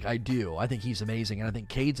Fillion. Like, I do. I think he's amazing, and I think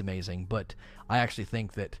Cayde's amazing, but I actually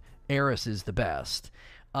think that Eris is the best.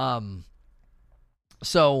 But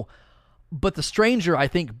the Stranger, I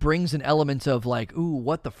think, brings an element of like, ooh,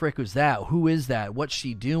 what the frick was that? Who is that? What's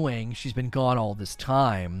she doing? She's been gone all this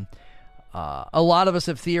time. A lot of us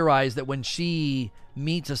have theorized that when she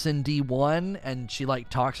meets us in D1 and she like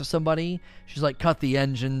talks to somebody, she's like, cut the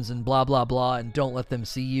engines and blah, blah, blah, and don't let them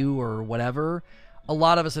see you or whatever. A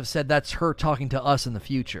lot of us have said that's her talking to us in the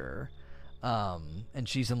future. And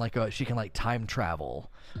she's in like she can like time travel.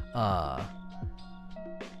 I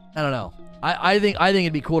don't know. I think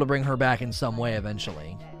it'd be cool to bring her back in some way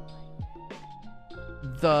eventually.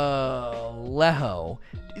 The Leho.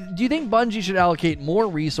 Do you think Bungie should allocate more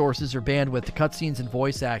resources or bandwidth to cutscenes and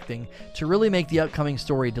voice acting to really make the upcoming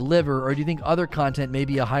story deliver, or do you think other content may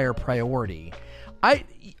be a higher priority?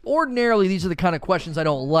 Ordinarily, these are the kind of questions I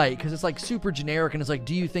don't like, because it's like super generic, and it's like,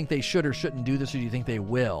 do you think they should or shouldn't do this, or do you think they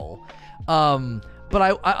will? But I'm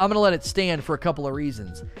going to let it stand for a couple of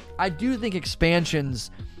reasons. I do think expansions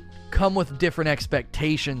come with different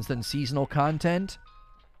expectations than seasonal content.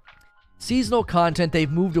 Seasonal content,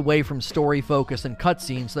 they've moved away from story focus and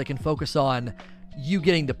cutscenes so they can focus on you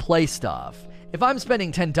getting to play stuff. If I'm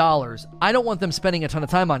spending $10, I don't want them spending a ton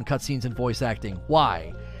of time on cutscenes and voice acting.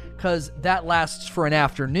 Why? Because that lasts for an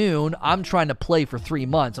afternoon. I'm trying to play for 3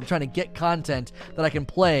 months. I'm trying to get content that I can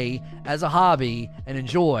play as a hobby and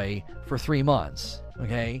enjoy for 3 months.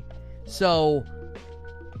 Okay? So,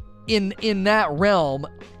 in that realm,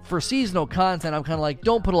 for seasonal content, I'm kind of like,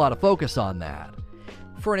 don't put a lot of focus on that.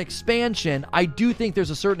 For an expansion, I do think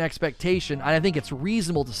there's a certain expectation, and I think it's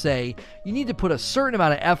reasonable to say you need to put a certain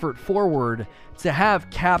amount of effort forward to have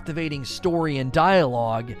captivating story and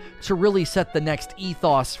dialogue to really set the next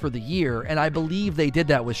ethos for the year, and I believe they did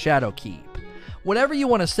that with Shadowkeep. Whatever you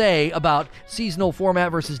want to say about seasonal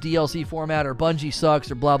format versus DLC format, or Bungie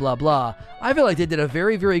sucks, or blah, blah, blah, I feel like they did a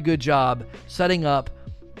very, very good job setting up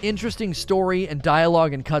interesting story and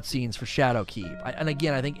dialogue and cutscenes for Shadowkeep. And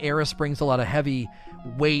again, I think Eris brings a lot of heavy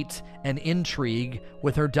weight and intrigue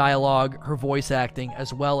with her dialogue, her voice acting,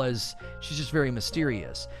 as well as she's just very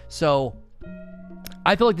mysterious. So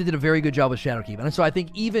I feel like they did a very good job with Shadowkeep. And so I think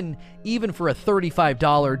even for a $35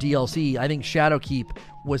 DLC, I think Shadowkeep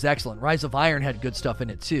was excellent. Rise of Iron had good stuff in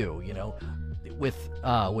it too, you know, with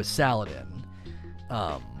Saladin.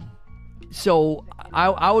 So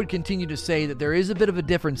I would continue to say that there is a bit of a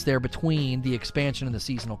difference there between the expansion and the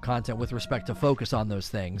seasonal content with respect to focus on those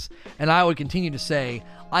things. And I would continue to say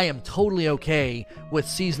I am totally okay with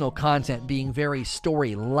seasonal content being very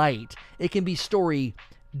story light. It can be story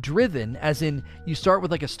driven, as in you start with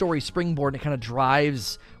like a story springboard and it kind of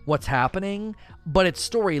drives what's happening, but it's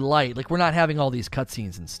story light. Like, we're not having all these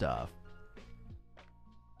cutscenes and stuff.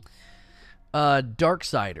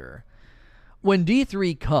 Darksider. When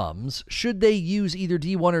D3 comes, should they use either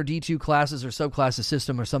D1 or D2 classes or subclasses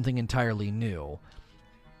system or something entirely new?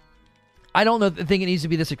 I don't think it needs to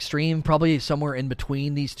be this extreme. Probably somewhere in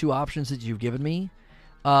between these two options that you've given me.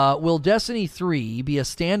 Will Destiny 3 be a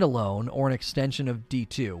standalone or an extension of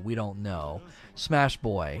D2? We don't know. Smash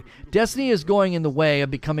Boy. Destiny is going in the way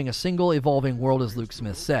of becoming a single evolving world, as Luke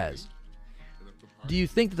Smith says. Do you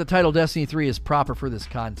think that the title Destiny 3 is proper for this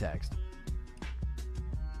context?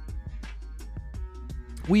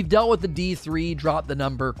 We've dealt with the D3 drop the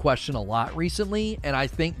number question a lot recently, and I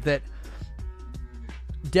think that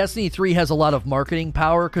Destiny 3 has a lot of marketing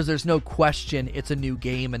power because there's no question it's a new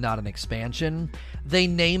game and not an expansion. They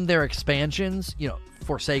name their expansions, you know,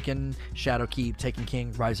 Forsaken, Shadowkeep, Taken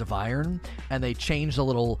King, Rise of Iron, and they change the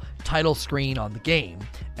little title screen on the game,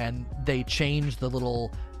 and they change the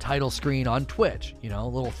little title screen on Twitch, you know, a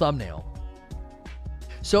little thumbnail.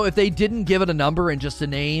 So if they didn't give it a number and just a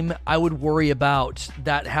name, I would worry about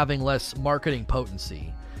that having less marketing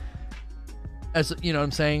potency. As you know what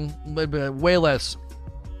I'm saying? Way less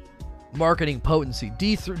marketing potency.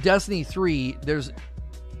 Destiny 3, there's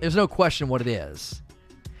no question what it is.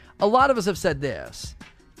 A lot of us have said this.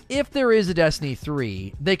 If there is a Destiny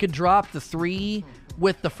 3, they could drop the 3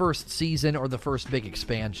 with the first season or the first big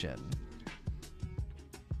expansion.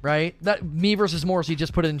 Right? That Me versus Morrissey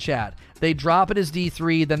just put it in chat. They drop it as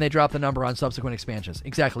D3, then they drop the number on subsequent expansions.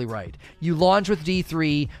 Exactly right. You launch with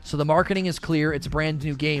D3, so the marketing is clear. It's a brand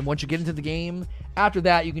new game. Once you get into the game, after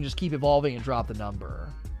that, you can just keep evolving and drop the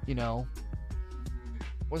number. You know?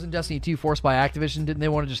 Wasn't Destiny 2 forced by Activision? Didn't they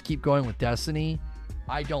want to just keep going with Destiny?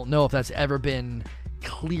 I don't know if that's ever been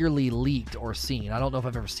clearly leaked or seen. I don't know if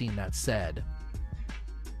I've ever seen that said.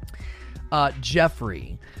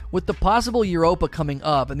 Jeffrey, with the possible Europa coming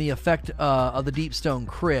up and the effect of the Deepstone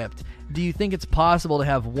Crypt, do you think it's possible to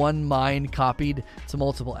have one mind copied to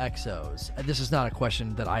multiple exos? This is not a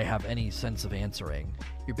question that I have any sense of answering.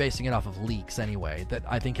 You're basing it off of leaks anyway, that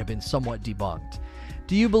I think have been somewhat debunked.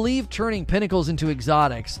 Do you believe turning pinnacles into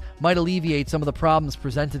exotics might alleviate some of the problems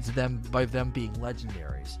presented to them by them being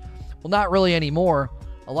legendaries? Well, not really anymore.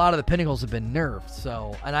 A lot of the pinnacles have been nerfed,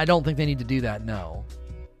 so, and I don't think they need to do that, no.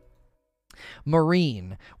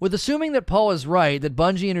 Marine, with assuming that Paul is right, that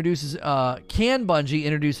Bungie introduces, can Bungie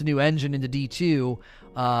introduce a new engine into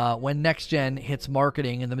D2 when next gen hits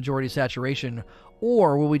marketing and the majority saturation,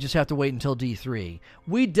 or will we just have to wait until D3?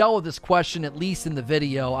 We dealt with this question at least in the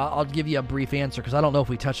video. I'll give you a brief answer because I don't know if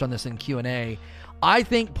we touched on this in Q&A. I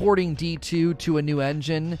think porting D2 to a new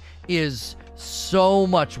engine is so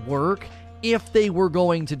much work. If they were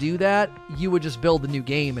going to do that, you would just build the new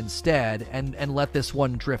game instead and let this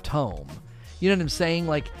one drift home. You know what I'm saying?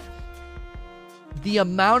 Like, the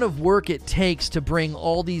amount of work it takes to bring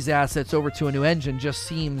all these assets over to a new engine just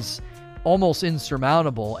seems almost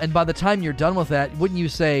insurmountable. And by the time you're done with that, wouldn't you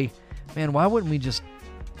say, man, why wouldn't we just,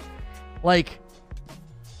 like,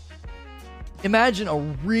 imagine a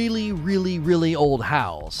really, really, really old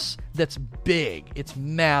house that's big, it's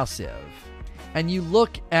massive, and you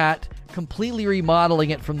look at completely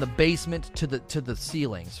remodeling it from the basement to the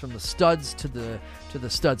ceilings, from the studs to the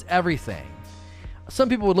studs, everything. Some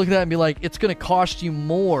people would look at that and be like, it's going to cost you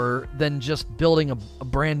more than just building a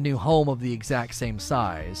brand new home of the exact same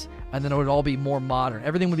size. And then it would all be more modern.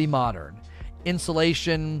 Everything would be modern.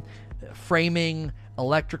 Insulation, framing,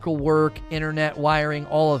 electrical work, internet wiring,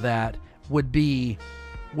 all of that would be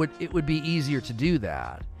easier to do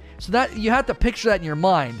that. So that you have to picture that in your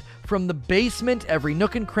mind. From the basement, every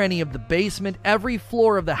nook and cranny of the basement, every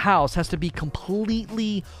floor of the house has to be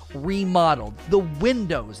completely remodeled. The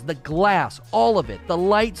windows, the glass, all of it, the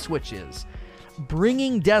light switches.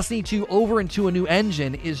 Bringing Destiny 2 over into a new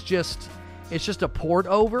engine is just, it's just a port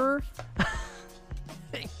over.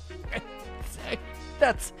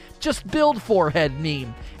 That's just build forehead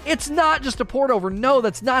meme. It's not just a port over. No,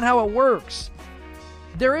 that's not how it works.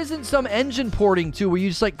 There isn't some engine porting too where you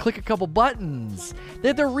just like click a couple buttons. They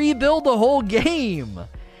have to rebuild the whole game.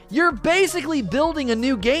 You're basically building a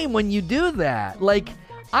new game when you do that. Like,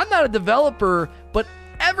 I'm not a developer, but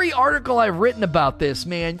every article I've written about this,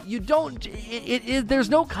 man, you don't, there's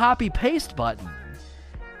no copy paste button.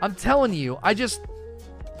 I'm telling you,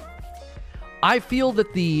 I feel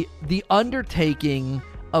that the undertaking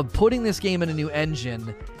of putting this game in a new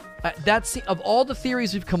engine, that's, of all the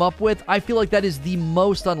theories we've come up with, I feel like that is the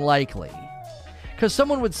most unlikely. Because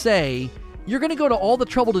someone would say, you're going to go to all the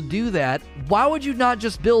trouble to do that. Why would you not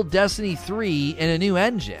just build Destiny 3 in a new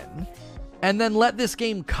engine and then let this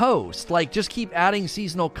game coast? Like, just keep adding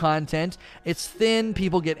seasonal content. It's thin,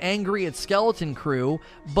 people get angry, it's Skeleton Crew,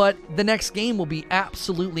 but the next game will be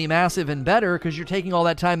absolutely massive and better because you're taking all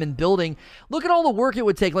that time in building. Look at all the work it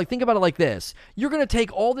would take. Like, think about it like this. You're going to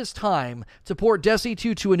take all this time to port Destiny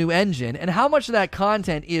 2 to a new engine, and how much of that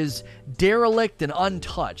content is derelict and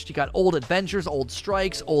untouched? You got old adventures, old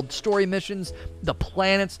strikes, old story missions, the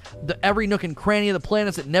planets, every nook and cranny of the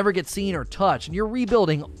planets that never get seen or touched, and you're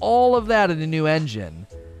rebuilding all of that in a new engine.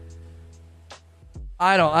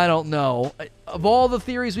 I don't know. Of all the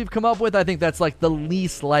theories we've come up with, I think that's like the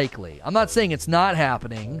least likely. I'm not saying it's not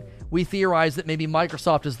happening. We theorize that maybe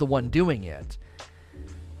Microsoft is the one doing it.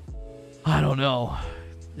 I don't know.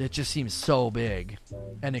 It just seems so big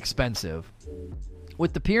and expensive.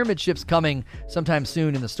 With the pyramid ships coming sometime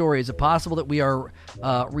soon in the story, is it possible that we are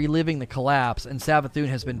reliving the collapse and Savathun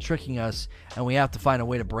has been tricking us and we have to find a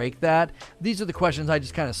way to break that? These are the questions I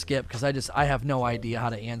just kind of skip because I have no idea how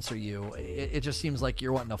to answer you. It just seems like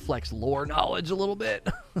you're wanting to flex lore knowledge a little bit.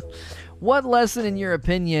 What lesson, in your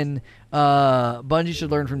opinion, Bungie should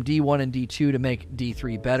learn from D1 and D2 to make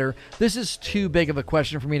D3 better? This is too big of a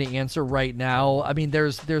question for me to answer right now. I mean,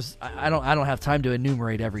 I don't have time to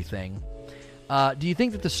enumerate everything. Do you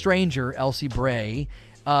think that the Stranger, Elsie Bray,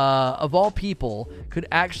 of all people, could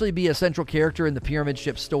actually be a central character in the Pyramid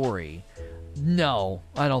Ship story? No,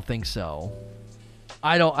 I don't think so.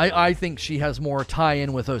 I think she has more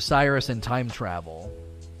tie-in with Osiris and time travel.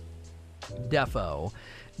 Defo.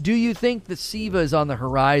 Do you think that Siva is on the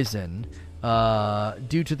horizon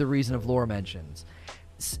due to the reason of lore mentions?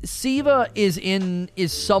 Siva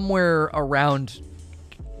is somewhere around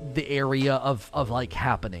the area of like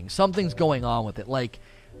happening. Something's going on with it. Like,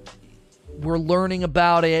 we're learning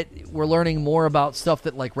about it. We're learning more about stuff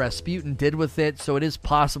that like Rasputin did with it. So it is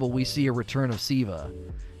possible we see a return of Siva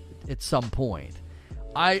at some point.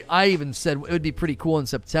 I even said it would be pretty cool in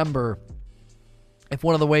September if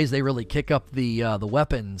one of the ways they really kick up the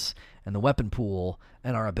weapons and the weapon pool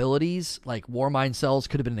and our abilities, like Warmind cells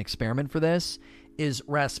could have been an experiment for this, is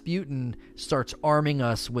Rasputin starts arming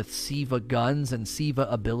us with Siva guns and Siva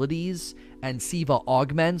abilities and Siva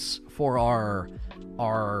augments for our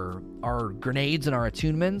grenades and our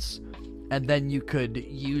attunements, and then you could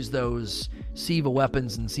use those Siva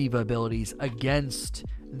weapons and Siva abilities against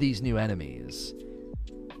these new enemies.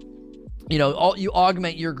 You know, you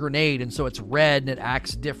augment your grenade, and so it's red, and it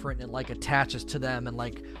acts different, and, like, attaches to them, and,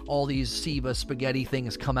 like, all these Siva spaghetti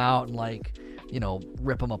things come out and, like, you know,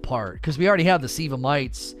 rip them apart. Because we already have the Siva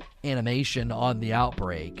Mites animation on the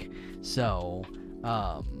Outbreak. So,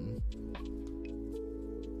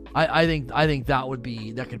 I think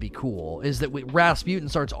that could be cool. Is that Rasputin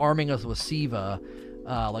starts arming us with Siva,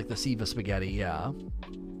 like the Siva spaghetti, yeah.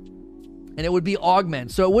 And it would be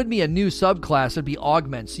augment. So it wouldn't be a new subclass. It'd be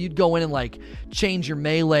augment. So you'd go in and like change your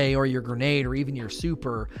melee or your grenade or even your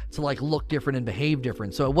super to like look different and behave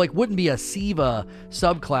different. So it like wouldn't be a Siva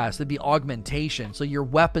subclass. It'd be augmentation. So your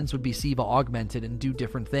weapons would be Siva augmented and do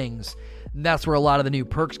different things. And that's where a lot of the new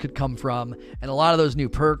perks could come from. And a lot of those new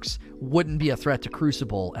perks wouldn't be a threat to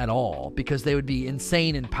Crucible at all because they would be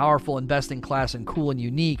insane and powerful and best in class and cool and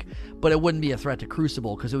unique. But it wouldn't be a threat to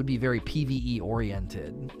Crucible because it would be very PvE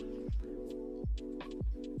oriented.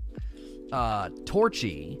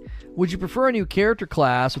 Torchy, would you prefer a new character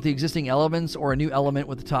class with the existing elements or a new element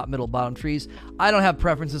with the top, middle, bottom trees? I don't have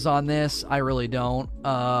preferences on this. I really don't.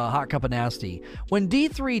 Hot Cup of Nasty. When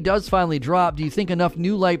D3 does finally drop, do you think enough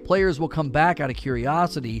new light players will come back out of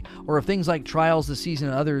curiosity, or if things like Trials this season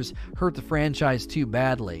and others hurt the franchise too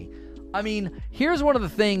badly? I mean, here's one of the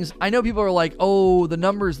things. I know people are like, oh, the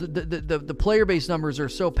numbers, the player-based numbers are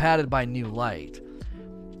so padded by new light.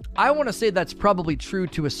 I want to say that's probably true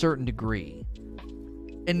to a certain degree.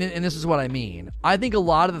 And this is what I mean. I think a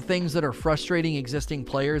lot of the things that are frustrating existing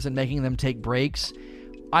players and making them take breaks,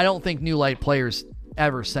 I don't think new light players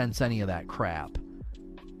ever sense any of that crap.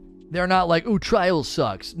 They're not like, ooh, Trials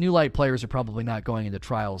sucks. New light players are probably not going into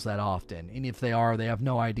Trials that often. And if they are, they have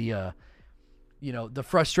no idea. You know, the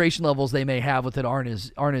frustration levels they may have with it aren't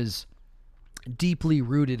as deeply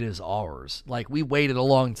rooted as ours. Like, we waited a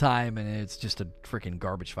long time and it's just a freaking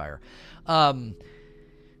garbage fire.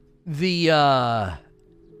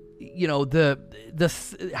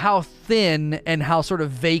 how thin and how sort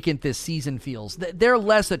of vacant this season feels. They're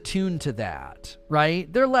less attuned to that,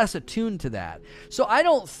 right? They're less attuned to that. So I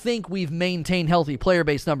don't think we've maintained healthy player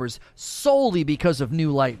base numbers solely because of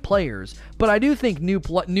new light players, but I do think new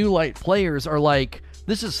light players are like,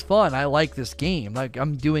 this is fun. I like this game. Like,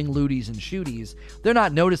 I'm doing looties and shooties. They're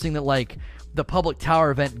not noticing that, like, the public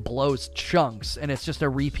tower event blows chunks, and it's just a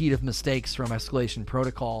repeat of mistakes from Escalation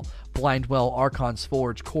Protocol, Blindwell, Archon's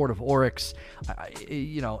Forge, Court of Oryx,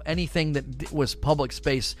 anything that was public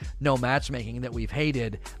space, no matchmaking that we've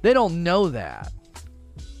hated. They don't know that.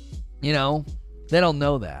 They don't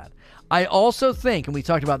know that. I also think, and we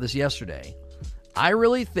talked about this yesterday, I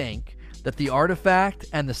really think that the artifact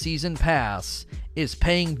and the season pass is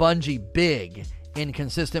paying Bungie big in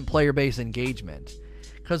consistent player base engagement.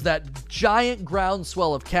 Because that giant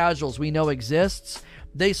groundswell of casuals we know exists,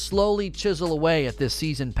 they slowly chisel away at this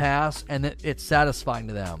season pass, and it's satisfying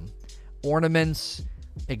to them. Ornaments,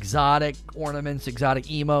 exotic ornaments, exotic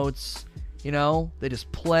emotes, they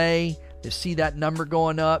just play, they see that number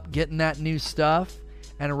going up, getting that new stuff,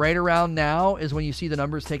 and right around now is when you see the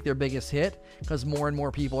numbers take their biggest hit, because more and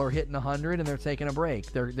more people are hitting 100 and they're taking a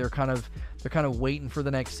break. They're kind of waiting for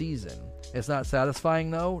the next season. It's not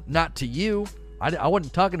satisfying though, not to you. I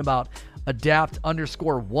wasn't talking about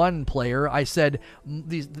adapt_1 player. I said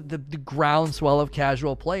the groundswell of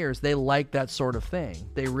casual players. They like that sort of thing.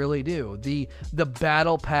 They really do. The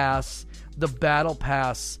battle pass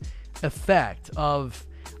effect of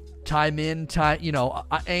time in, time,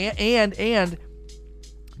 and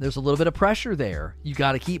there's a little bit of pressure there. You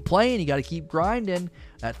got to keep playing. You got to keep grinding.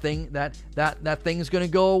 That thing's going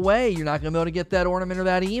to go away. You're not going to be able to get that ornament or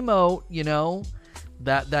that emote.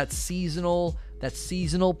 That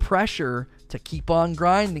seasonal pressure to keep on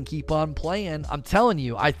grinding, keep on playing. I'm telling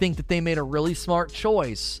you, I think that they made a really smart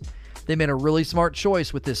choice. They made a really smart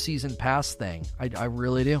choice with this season pass thing. I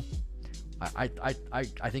really do. I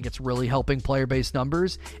think it's really helping player base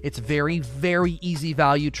numbers. It's very, very easy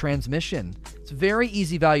value transmission. It's very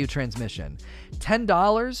easy value transmission.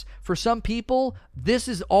 $10 for some people, this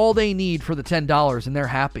is all they need for the $10, and they're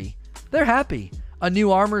happy. They're happy. A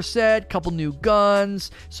new armor set, couple new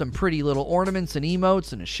guns, some pretty little ornaments and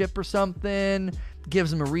emotes and a ship or something.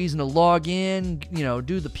 Gives them a reason to log in,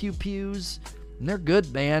 do the pew-pews. And they're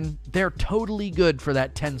good, man. They're totally good for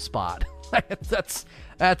that 10 spot. That's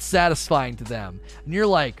satisfying to them. And you're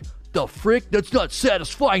like, the frick? That's not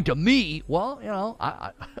satisfying to me. Well,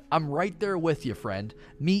 I'm right there with you, friend.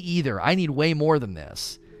 Me either. I need way more than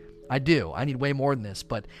this. I do. I need way more than this,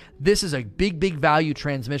 but this is a big, big value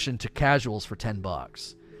transmission to casuals for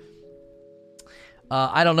 $10.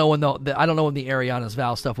 I don't know when the Ariana's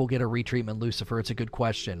Vow stuff will get a retreatment, Lucifer. It's a good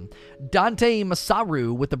question. Dante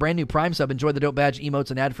Masaru with the brand new Prime sub. Enjoy the dope badge, emotes,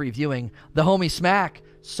 and ad-free viewing. The homie Smack,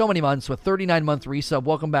 so many months with 39-month resub.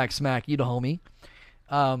 Welcome back, Smack. You the homie.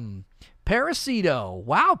 Parasito.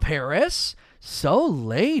 Wow, Paris. So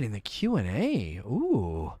late in the Q&A.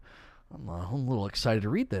 Ooh. I'm a little excited to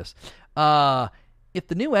read this. If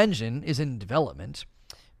the new engine is in development,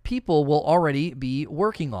 people will already be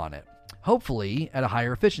working on it, hopefully at a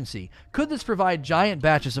higher efficiency. Could this provide giant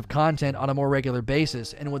batches of content on a more regular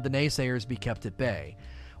basis, and would the naysayers be kept at bay?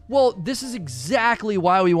 Well, this is exactly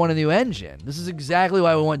why we want a new engine. This is exactly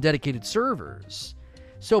why we want dedicated servers.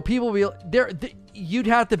 So people will be there. You'd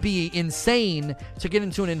have to be insane to get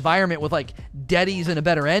into an environment with like deadies and a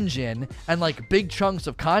better engine and like big chunks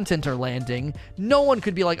of content are landing. No one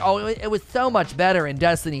could be like, oh, it was so much better in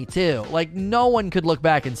Destiny 2. Like, no one could look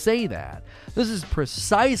back and say that. This is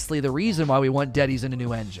precisely the reason why we want deadies in a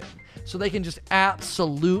new engine. So they can just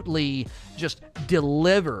absolutely just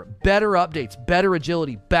deliver better updates, better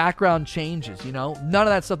agility, background changes, none of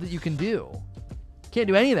that stuff that you can do. Can't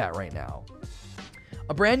do any of that right now.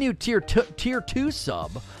 A brand new tier 2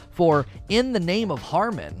 sub for In the Name of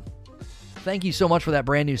Harmon. Thank you so much for that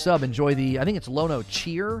brand new sub. Enjoy I think it's Lono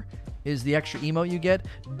Cheer is the extra emote you get.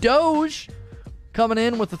 Doge coming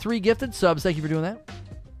in with the 3 gifted subs. Thank you for doing that.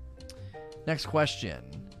 Next question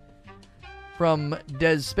from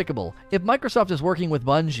Despicable. If Microsoft is working with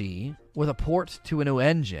Bungie with a port to a new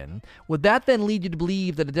engine, would that then lead you to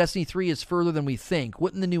believe that a Destiny 3 is further than we think?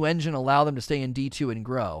 Wouldn't the new engine allow them to stay in D2 and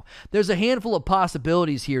grow? There's a handful of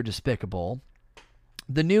possibilities here, Despicable.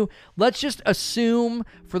 Let's just assume,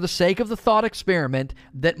 for the sake of the thought experiment,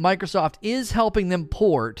 that Microsoft is helping them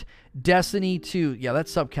port Destiny 2. Yeah, that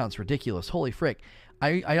sub count's ridiculous. Holy frick.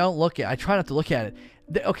 I try not to look at it.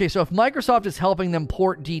 Okay, so if Microsoft is helping them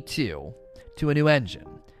port D2 to a new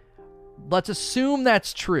engine, let's assume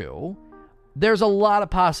that's true. There's a lot of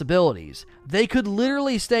possibilities. They could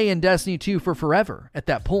literally stay in Destiny 2 for forever at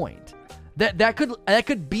that point. That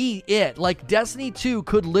could be it. Like, Destiny 2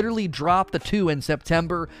 could literally drop the 2 in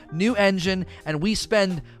September, new engine, and we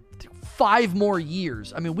spend 5 more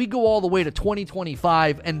years. I mean, we go all the way to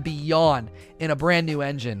 2025 and beyond in a brand new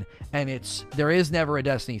engine, and there is never a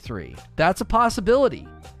Destiny 3. That's a possibility.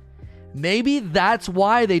 Maybe that's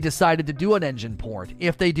why they decided to do an engine port,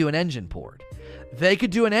 if they do an engine port. They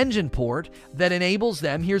could do an engine port that enables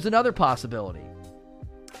them. Here's another possibility.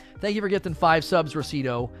 Thank you for gifting 5 subs,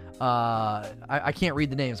 Rosito. I can't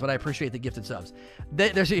read the names, but I appreciate the gifted subs.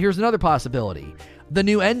 Here's another possibility. The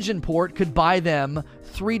new engine port could buy them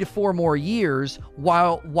 3 to 4 more years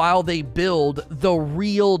while they build the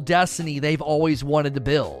real Destiny they've always wanted to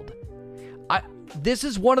build. This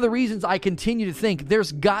is one of the reasons I continue to think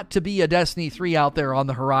there's got to be a Destiny 3 out there on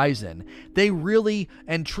the horizon. They really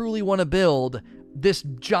and truly want to build this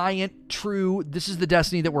giant, this is the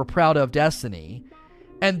Destiny that we're proud of, Destiny.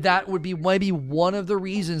 And that would be maybe one of the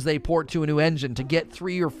reasons they port to a new engine, to get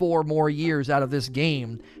 3 or 4 more years out of this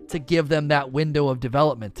game to give them that window of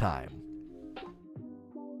development time.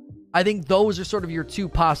 I think those are sort of your 2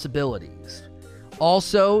 possibilities.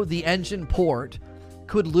 Also, the engine port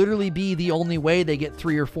could literally be the only way they get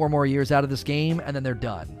 3 or 4 more years out of this game, and then they're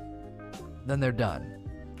done.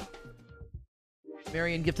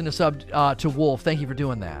 Marion gifting a sub to Wolf. Thank you for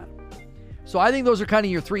doing that. So I think those are kind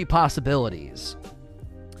of your 3 possibilities.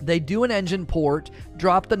 They do an engine port,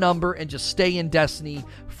 drop the number, and just stay in Destiny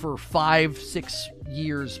for 5-6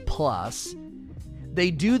 years plus.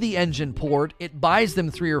 They do the engine port. It buys them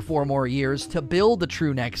 3 or 4 more years to build the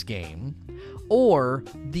true next game. Or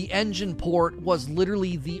the engine port was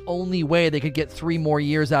literally the only way they could get 3 more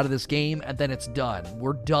years out of this game, and then it's done.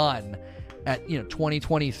 We're done at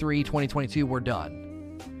 2023, 2022, we're done.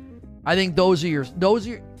 I think those are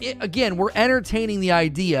again, we're entertaining the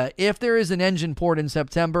idea. If there is an engine port in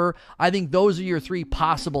September, I think those are your 3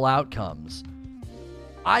 possible outcomes.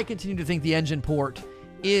 I continue to think the engine port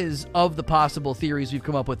is, of the possible theories we've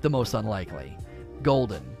come up with, the most unlikely.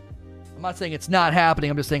 Golden. I'm not saying it's not happening,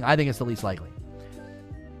 I'm just saying I think it's the least likely.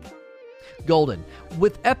 Golden.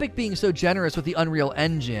 With Epic being so generous with the Unreal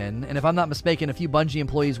Engine, and if I'm not mistaken, a few Bungie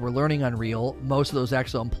employees were learning Unreal, most of those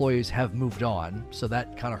actual employees have moved on, so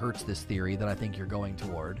that kind of hurts this theory that I think you're going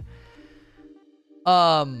toward.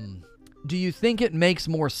 Do you think it makes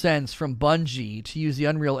more sense from Bungie to use the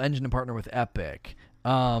Unreal Engine and partner with Epic?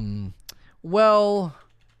 Well,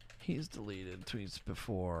 he's deleted tweets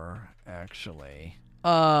before, actually.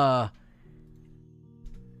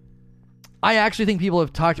 I actually think people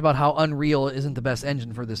have talked about how Unreal isn't the best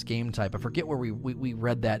engine for this game type. I forget where we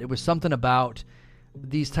read that. It was something about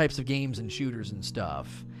these types of games and shooters and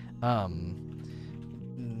stuff. Hang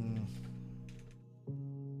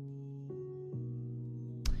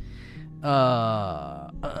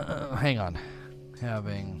on.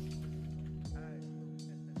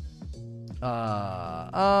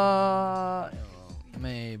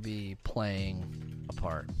 Maybe playing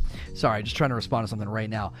apart. Sorry, just trying to respond to something right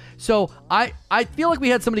now. So I feel like we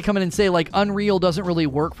had somebody come in and say, like, Unreal doesn't really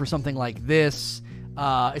work for something like this.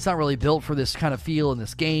 It's not really built for this kind of feel in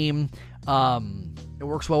this game. It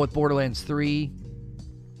works well with Borderlands 3.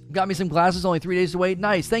 Got me some glasses, only 3 days to wait.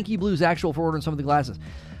 Nice. Thank you, Blues Actual, for ordering some of the glasses.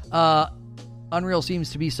 Unreal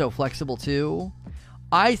seems to be so flexible too.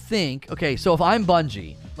 I think, okay, so if I'm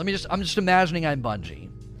Bungie, I'm just imagining I'm Bungie.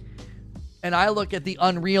 And I look at the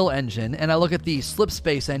Unreal Engine, and I look at the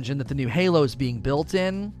Slipspace engine that the new Halo is being built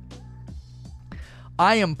in,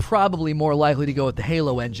 I am probably more likely to go with the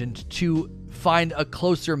Halo engine to find a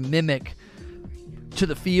closer mimic to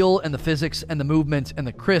the feel and the physics and the movement and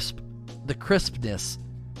the crispness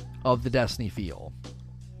of the Destiny feel.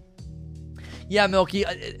 Yeah, Milky,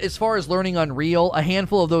 as far as learning Unreal, a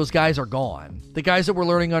handful of those guys are gone. The guys that were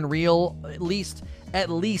learning Unreal, at least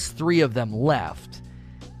 3 of them left.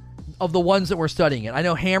 Of the ones that were studying it. I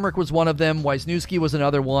know Hamrick was one of them, Wisniewski was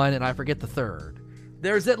another one, and I forget the third.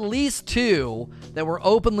 There's at least 2 that were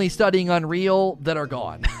openly studying Unreal that are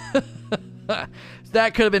gone.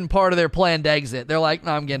 That could have been part of their planned exit. They're like,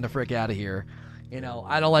 no, I'm getting the frick out of here.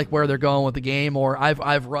 I don't like where they're going with the game, or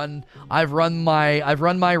I've run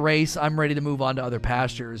my race. I'm ready to move on to other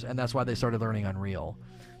pastures, and that's why they started learning Unreal.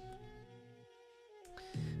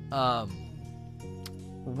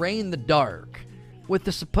 Rain the Dark. With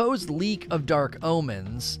the supposed leak of Dark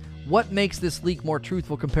Omens, what makes this leak more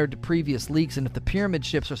truthful compared to previous leaks? And if the pyramid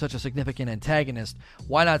ships are such a significant antagonist,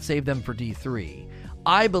 why not save them for D3?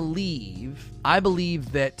 I believe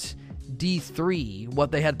that D3,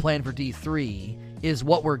 what they had planned for D3, is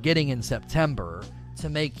what we're getting in September to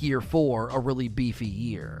make year 4 a really beefy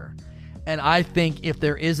year. And I think if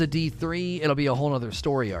there is a D3, it'll be a whole other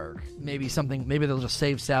story arc. Maybe they'll just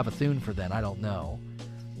save Savathun for then. I don't know.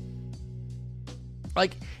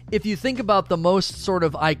 Like, if you think about the most sort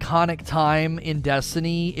of iconic time in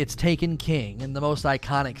Destiny, it's Taken King. And the most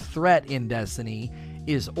iconic threat in Destiny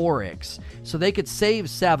is Oryx. So they could save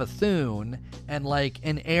Savathun and, like,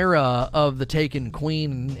 an era of the Taken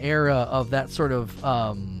Queen, an era of that sort of,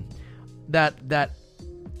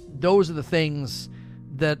 those are the things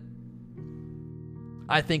that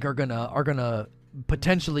I think are gonna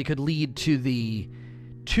potentially could lead to the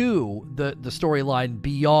storyline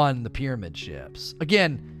beyond the pyramid ships.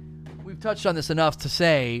 Again, we've touched on this enough to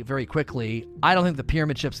say very quickly, I don't think the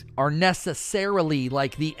pyramid ships are necessarily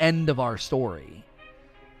like the end of our story.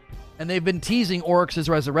 And they've been teasing Oryx's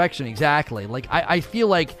resurrection exactly. Like I feel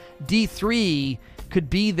like D3 could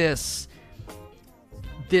be this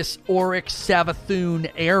Oryx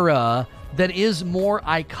Savathun era that is more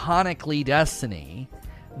iconically Destiny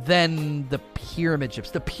than the pyramid ships.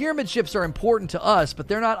 The pyramid ships are important to us, but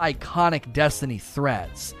they're not iconic Destiny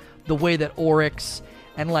threats the way that Oryx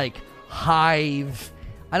and, like, Hive.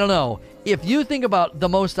 I don't know. If you think about the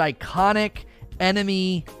most iconic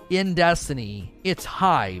enemy in Destiny, it's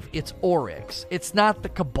Hive, it's Oryx. It's not the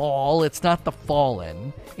Cabal, it's not the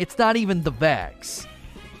Fallen, it's not even the Vex.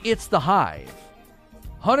 It's the Hive.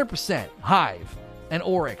 100% Hive and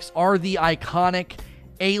Oryx are the iconic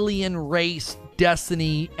alien race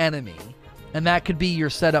Destiny enemy, and that could be your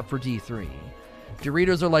setup for D3.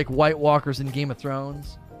 Doritos are like White Walkers in Game of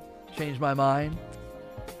Thrones. Changed my mind.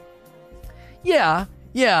 Yeah,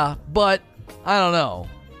 but I don't know.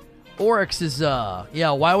 Oryx is,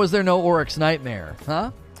 why was there no Oryx Nightmare? Huh?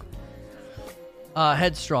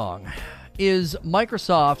 Headstrong. Is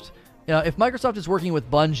Microsoft... if Microsoft is working with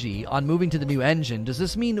Bungie on moving to the new engine, does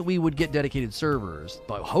this mean that we would get dedicated servers?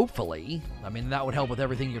 But hopefully. I mean, that would help with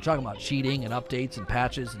everything you're talking about, cheating and updates and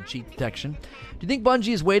patches and cheat detection. Do you think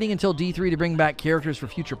Bungie is waiting until D3 to bring back characters for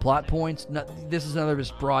future plot points? No, this is another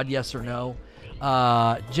just broad yes or no.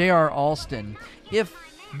 J.R. Alston, if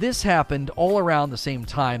this happened all around the same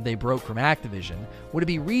time they broke from Activision, would it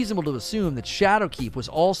be reasonable to assume that Shadowkeep was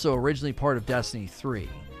also originally part of Destiny 3?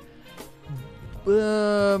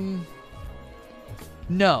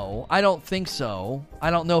 No, I don't think so. I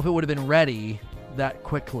don't know if it would have been ready that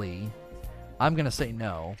quickly. I'm going to say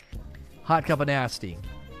no. Hot Cup of Nasty.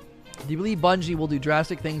 Do you believe Bungie will do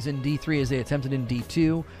drastic things in D3 as they attempted in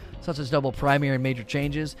D2, such as double primary and major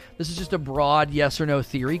changes? This is just a broad yes or no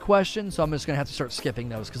theory question, so I'm just going to have to start skipping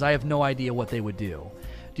those because I have no idea what they would do.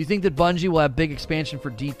 Do you think that Bungie will have big expansion for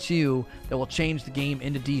D2 that will change the game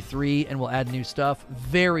into D3 and will add new stuff?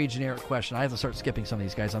 Very generic question. I have to start skipping some of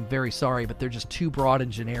these guys. I'm very sorry, but they're just too broad and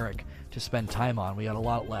generic to spend time on. We got a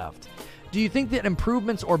lot left. Do you think that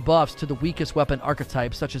improvements or buffs to the weakest weapon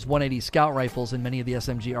archetypes, such as 180 scout rifles and many of the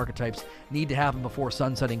SMG archetypes, need to happen before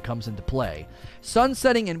sunsetting comes into play?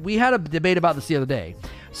 Sunsetting, and we had a debate about this the other day.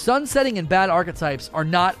 Sunsetting and bad archetypes are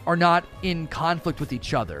not in conflict with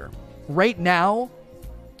each other. Right now,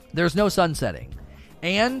 there's no sunsetting.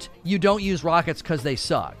 And you don't use rockets because they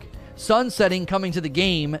suck. Sunsetting coming to the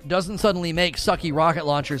game doesn't suddenly make sucky rocket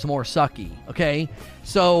launchers more sucky, okay?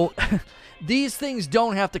 So these things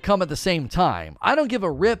don't have to come at the same time. I don't give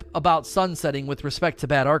a rip about sunsetting with respect to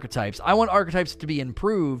bad archetypes. I want archetypes to be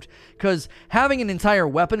improved because having an entire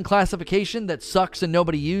weapon classification that sucks and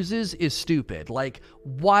nobody uses is stupid. Like,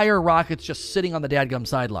 why are rockets just sitting on the dadgum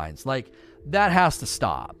sidelines? Like, that has to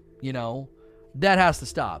stop, you know? That has to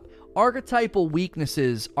stop. Archetypal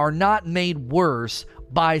weaknesses are not made worse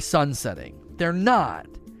by sunsetting. They're not.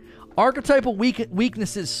 Archetypal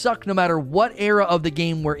weaknesses suck no matter what era of the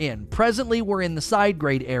game we're in. Presently, we're in the side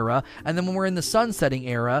grade era, and then when we're in the sunsetting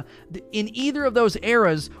era, in either of those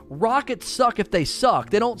eras, rockets suck if they suck.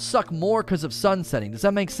 They don't suck more because of sunsetting. Does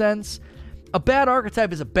that make sense? A bad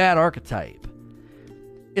archetype is a bad archetype.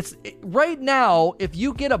 Right now, if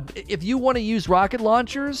you want to use rocket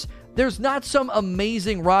launchers, there's not some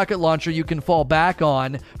amazing rocket launcher you can fall back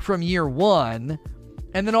on from year one,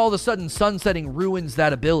 and then all of a sudden sunsetting ruins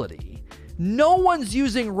that ability. No one's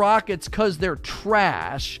using rockets because they're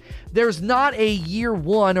trash. There's not a year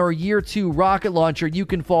one or year two rocket launcher you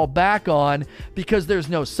can fall back on because there's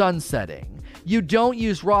no sunsetting. You don't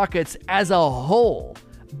use rockets as a whole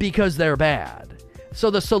because they're bad. So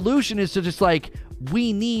the solution is to just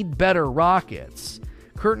we need better rockets.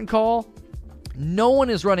 Curtain Call? No one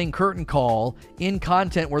is running Curtain Call in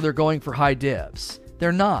content where they're going for high diffs.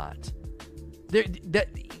 They're not.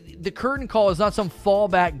 The Curtain Call is not some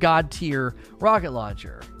fallback god tier rocket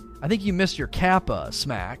launcher. I think you missed your Kappa,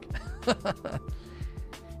 Smack.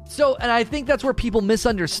 So, and I think that's where people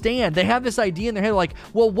misunderstand. They have this idea in their head like,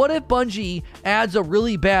 well, what if Bungie adds a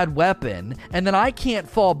really bad weapon and then I can't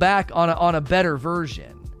fall back on a better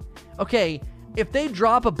version? Okay, if they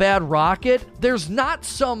drop a bad rocket, there's not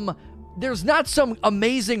some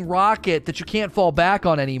amazing rocket that you can't fall back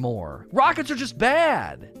on anymore. Rockets are just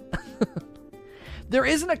bad. There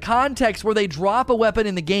isn't a context where they drop a weapon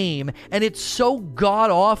in the game and it's so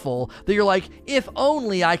god-awful that you're like, if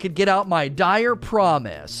only I could get out my Dire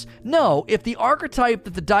Promise. No, if the archetype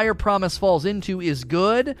that the Dire Promise falls into is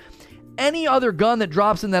good, any other gun that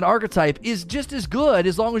drops in that archetype is just as good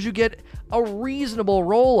as long as you get a reasonable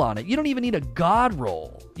roll on it. You don't even need a god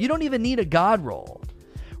roll.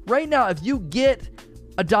 Right now, if you get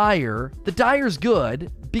a Dire, the Dire's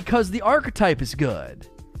good because the archetype is good.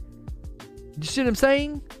 You see what I'm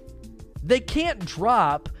saying? They can't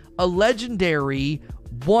drop a legendary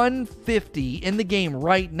 150 in the game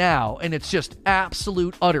right now and it's just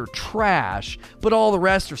absolute utter trash, but all the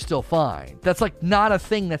rest are still fine. That's like not a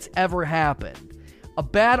thing that's ever happened. A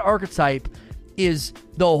bad archetype is,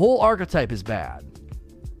 the whole archetype is bad.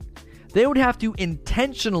 They would have to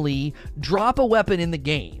intentionally drop a weapon in the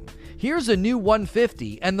game. Here's a new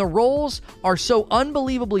 150 and the rolls are so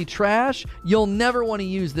unbelievably trash, you'll never want to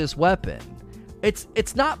use this weapon.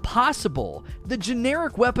 It's not possible. The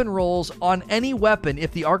generic weapon rolls on any weapon,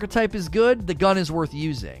 if the archetype is good, the gun is worth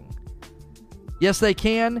using. Yes, they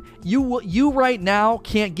can. You right now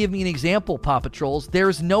can't give me an example, Paw Patrols.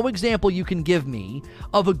 There's no example you can give me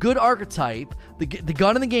of a good archetype. The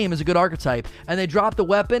gun in the game is a good archetype, and they drop the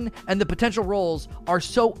weapon, and the potential rolls are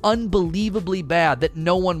so unbelievably bad that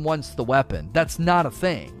no one wants the weapon. That's not a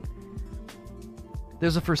thing.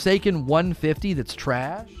 There's a Forsaken 150 that's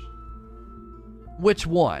trash? Which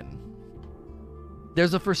one?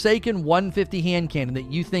 There's a Forsaken 150 hand cannon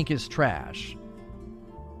that you think is trash.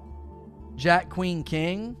 Jack Queen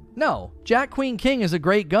King? No, Jack Queen King is a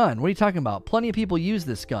great gun. What are you talking about? Plenty of people use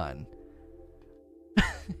this gun.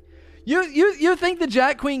 You think the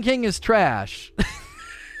Jack Queen King is trash?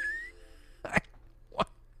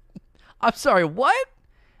 I'm sorry, what?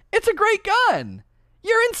 It's a great gun.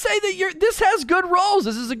 You're insane that this has good rolls.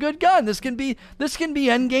 This is a good gun. This can be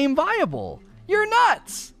endgame viable. You're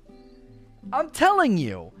nuts. I'm telling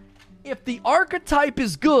you, if the archetype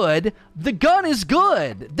is good, the gun is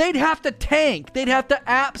good. They'd have to tank. They'd have to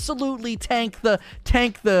absolutely tank the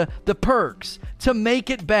perks to make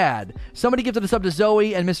it bad. Somebody gifted a sub to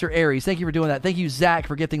Zoe and Mr. Aries. Thank you for doing that. Thank you, Zach,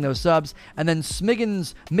 for gifting those subs. And then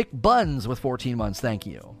Smiggins McBuns with 14 months. Thank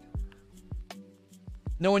you.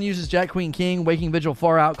 No one uses Jack Queen King. Waking Vigil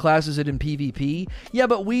far outclasses it in PvP. Yeah,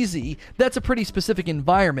 but Wheezy, that's a pretty specific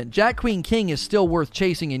environment. Jack Queen King is still worth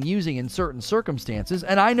chasing and using in certain circumstances,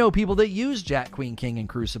 and I know people that use Jack Queen King in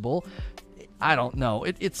Crucible. I don't know.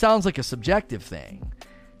 It sounds like a subjective thing.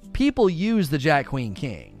 People use the Jack Queen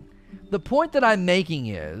King. The point that I'm making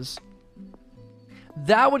is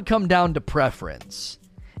that would come down to preference.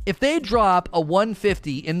 If they drop a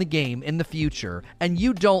 150 in the game in the future and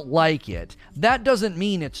you don't like it, that doesn't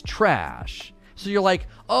mean it's trash. So you're like,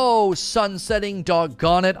 oh, sunsetting,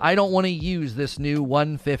 doggone it, I don't want to use this new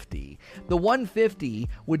 150. The 150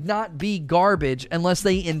 would not be garbage unless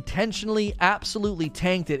they intentionally, absolutely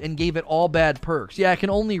tanked it and gave it all bad perks. Yeah, it can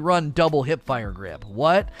only run double hipfire grip.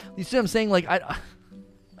 What? You see what I'm saying? Like, I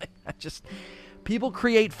just... People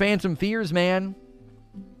create phantom fears, man.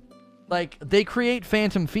 Like, they create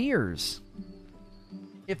phantom fears.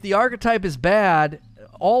 If the archetype is bad,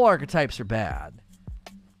 all archetypes are bad.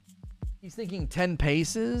 He's thinking 10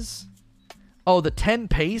 paces? Oh, the 10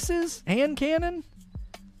 paces hand cannon?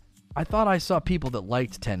 I thought I saw people that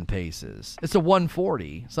liked 10 paces. It's a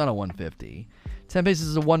 140. It's not a 150. 10 paces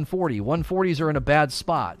is a 140. 140s are in a bad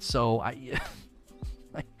spot. So,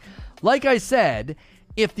 like I said,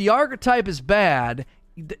 if the archetype is bad...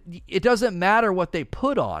 It doesn't matter what they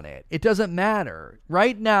put on it. It doesn't matter.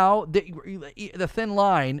 Right now, the thin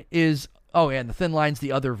line is... Oh, yeah, and the thin line's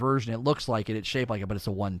the other version. It looks like it. It's shaped like it, but it's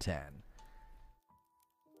a 110.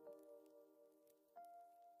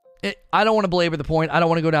 I don't want to belabor the point. I don't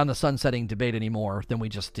want to go down the sunsetting debate anymore than we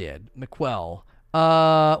just did. McQuell.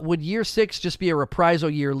 Would year 6 just be a reprisal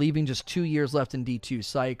year, leaving just 2 years left in D2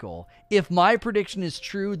 cycle? If my prediction is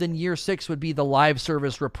true, then year 6 would be the live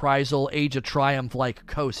service reprisal Age of Triumph like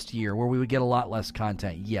Coast year, where we would get a lot less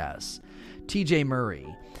content. Yes. TJ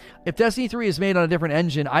Murray. If Destiny 3 is made on a different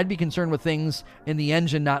engine, I'd be concerned with things in the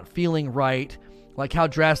engine not feeling right, like how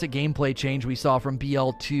drastic gameplay change we saw from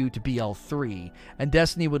BL2 to BL3, and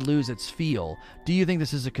Destiny would lose its feel. Do you think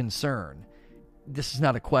this is a concern? This is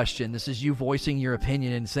not a question. This is you voicing your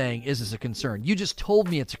opinion and saying, is this a concern? You just told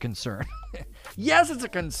me it's a concern. Yes, it's a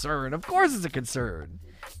concern. Of course it's a concern.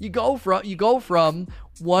 You go from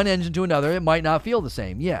one engine to another. It might not feel the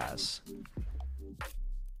same. Yes.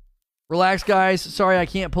 Relax, guys. Sorry, I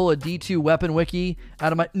can't pull a D2 weapon wiki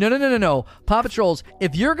out of my... No. Paw Patrols,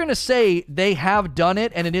 if you're going to say they have done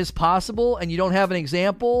it and it is possible and you don't have an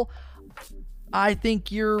example, I think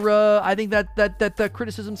that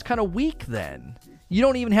criticism's kind of weak then. You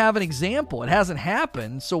don't even have an example. It hasn't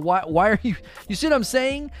happened. So why are you... You see what I'm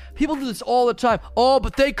saying? People do this all the time. Oh,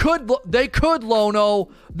 but they could, Lono.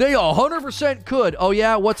 They 100% could. Oh,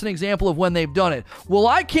 yeah? What's an example of when they've done it? Well,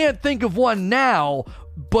 I can't think of one now,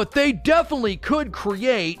 but they definitely could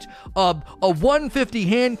create a 150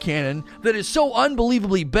 hand cannon that is so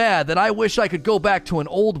unbelievably bad that I wish I could go back to an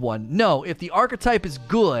old one. No, if the archetype is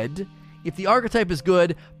good,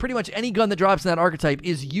 pretty much any gun that drops in that archetype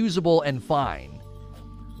is usable and fine.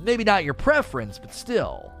 Maybe not your preference, but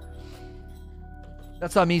still.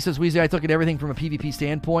 That's how me, says Weezy. I took at everything from a PvP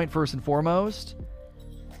standpoint, first and foremost.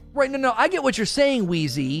 Right, no, I get what you're saying,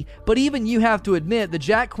 Wheezy, but even you have to admit the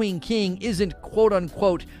Jack Queen King isn't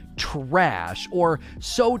quote-unquote trash or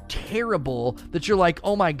so terrible that you're like,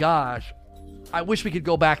 oh my gosh, I wish we could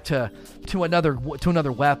go back to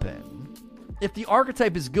another weapon. If the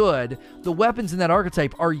archetype is good, the weapons in that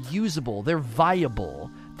archetype are usable, they're viable,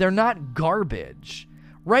 they're not garbage.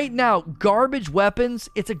 Right now, garbage weapons,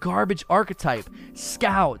 it's a garbage archetype.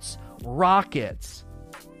 Scouts, rockets,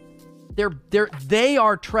 they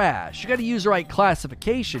are trash. You got to use the right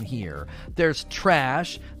classification here. There's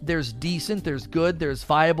trash, there's decent, there's good, there's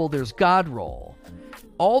viable, there's god roll.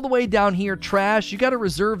 All the way down here, trash, you got to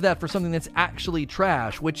reserve that for something that's actually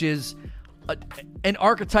trash, which is an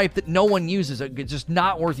archetype that no one uses. It's just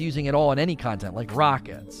not worth using at all in any content, like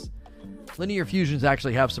rockets. Linear fusions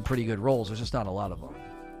actually have some pretty good rolls. There's just not a lot of them.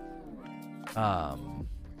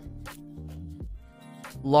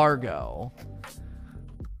 Largo.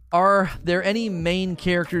 Are there any main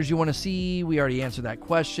characters you want to see? We already answered that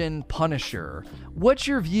question. Punisher. What's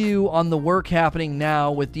your view on the work happening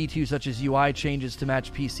now with D2, such as UI changes to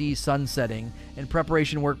match PC sunsetting and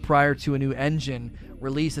preparation work prior to a new engine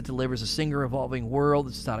release that delivers a single evolving world?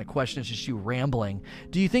 This is not a question, it's just you rambling.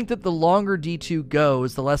 Do you think that the longer D2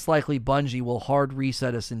 goes, the less likely Bungie will hard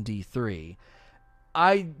reset us in D3?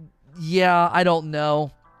 I don't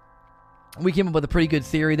know. We came up with a pretty good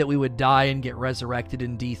theory that we would die and get resurrected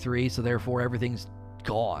in D3, so therefore everything's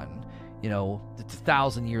gone. It's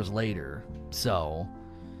 1,000 years later. So,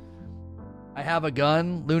 I have a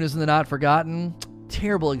gun. Luna's in the Not Forgotten.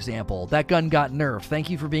 Terrible example. That gun got nerfed. Thank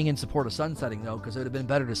you for being in support of sunsetting, though, because it would have been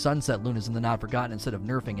better to sunset Luna's in the Not Forgotten instead of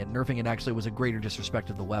nerfing it. Nerfing it actually was a greater disrespect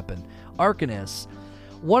of the weapon. Arcanist.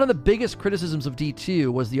 One of the biggest criticisms of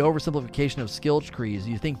D2 was the oversimplification of skill trees.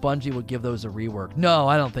 Do you think Bungie would give those a rework? No,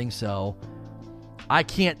 I don't think so.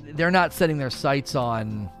 They're not setting their sights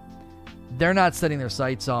on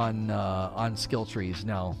skill trees.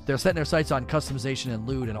 No, they're setting their sights on customization and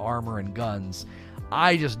loot and armor and guns.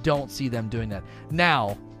 I just don't see them doing that.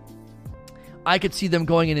 Now, I could see them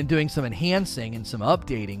going in and doing some enhancing and some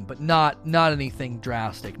updating, but not anything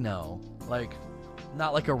drastic. No,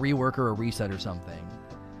 not like a rework or a reset or something.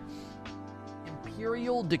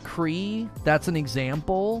 Imperial Decree, that's an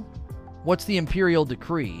example. What's the Imperial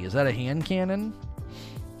Decree? Is that a hand cannon?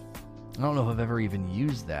 I don't know if I've ever even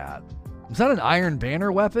used that. Is that an Iron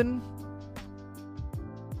Banner weapon?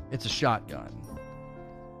 It's a shotgun.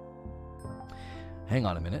 Hang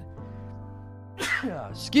on a minute.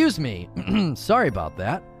 Excuse me. Sorry about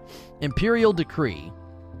that. Imperial Decree.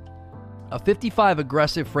 A 55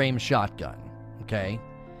 aggressive frame shotgun. Okay?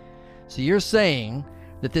 So you're saying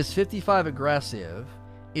that this 55 aggressive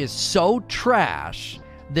is so trash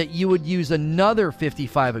that you would use another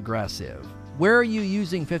 55 aggressive. Where are you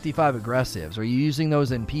using 55 aggressives? Are you using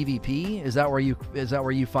those in PvP? Is that where you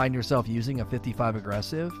find yourself using a 55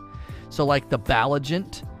 aggressive? So like the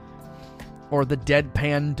Balagant or the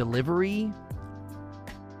Deadpan Delivery?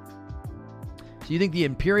 So you think the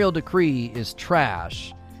Imperial Decree is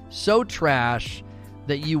trash, so trash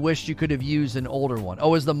that you wished you could have used an older one.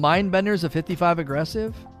 Oh, is the Mindbenders a 55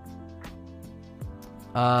 aggressive?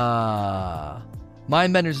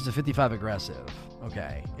 Mindbenders is a 55 aggressive.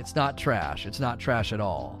 Okay. It's not trash. It's not trash at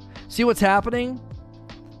all. See what's happening?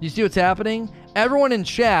 You see what's happening? Everyone in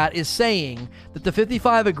chat is saying that the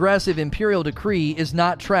 55 aggressive Imperial Decree is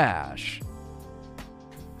not trash.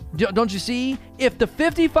 Don't you see? If the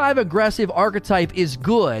 55 aggressive archetype is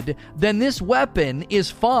good, then this weapon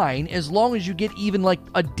is fine as long as you get even like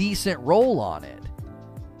a decent roll on it.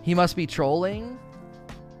 He must be trolling?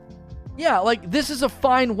 Yeah, like this is a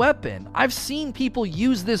fine weapon. I've seen people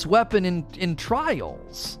use this weapon in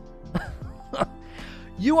trials.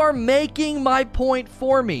 You are making my point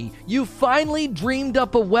for me. You finally dreamed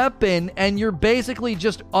up a weapon and you're basically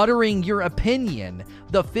just uttering your opinion.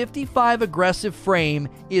 The 55 aggressive frame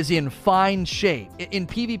is in fine shape. In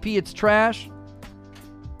PvP, it's trash.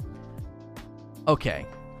 Okay.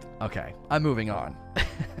 I'm moving on.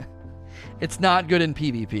 It's not good in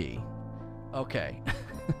PvP. Okay.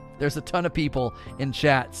 There's a ton of people in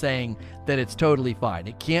chat saying that it's totally fine.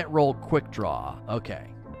 It can't roll quick draw. Okay.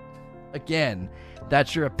 Again,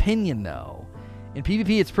 that's your opinion, though. In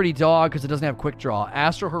PvP, it's pretty dog because it doesn't have quick draw.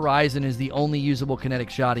 Astral Horizon is the only usable kinetic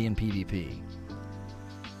shotty in PvP.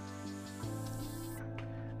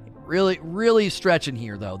 Really, really stretching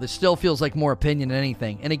here, though. This still feels like more opinion than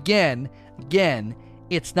anything. And again,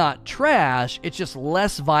 it's not trash. It's just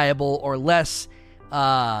less viable or less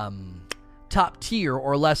top tier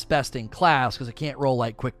or less best in class because it can't roll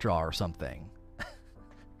like quick draw or something.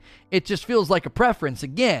 It just feels like a preference.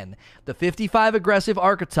 Again, the 55 aggressive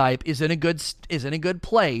archetype is in a good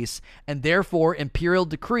place, and therefore Imperial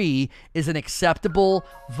Decree is an acceptable,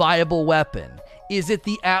 viable weapon. Is it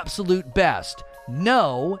the absolute best?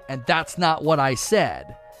 No, and that's not what I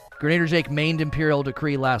said. Grenader Jake mained Imperial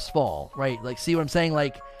Decree last fall, right? Like, see what I'm saying?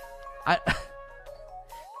 Like,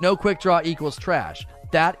 no quick draw equals trash.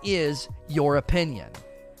 That is your opinion.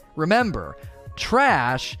 Remember,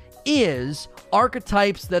 trash is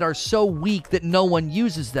archetypes that are so weak that no one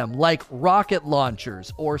uses them, like rocket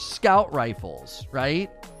launchers or scout rifles,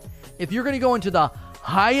 right? If you're going to go into the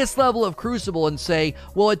highest level of Crucible and say,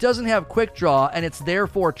 well, it doesn't have quick draw and it's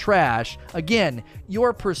therefore trash, again,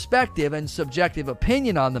 your perspective and subjective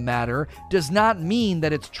opinion on the matter does not mean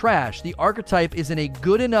that it's trash. The archetype is in a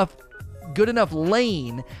good enough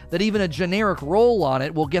lane that even a generic roll on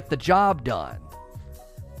it will get the job done.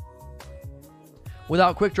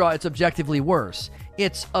 Without quick draw, it's objectively worse.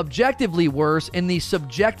 It's objectively worse in the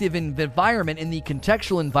subjective environment, in the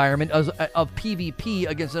contextual environment of PvP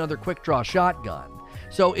against another quick draw shotgun.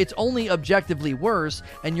 So it's only objectively worse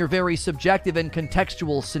in your very subjective and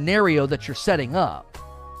contextual scenario that you're setting up.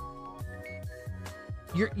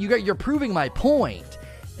 You're proving my point.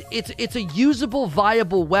 It's a usable,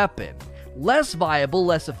 viable weapon. Less viable,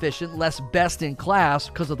 less efficient, less best in class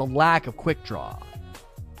because of the lack of quick draw.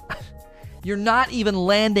 You're not even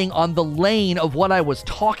landing on the lane of what I was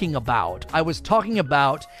talking about. I was talking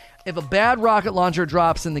about if a bad rocket launcher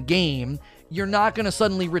drops in the game, you're not going to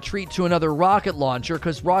suddenly retreat to another rocket launcher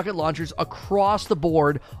because rocket launchers across the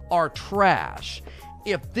board are trash.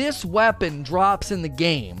 If this weapon drops in the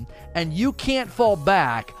game and you can't fall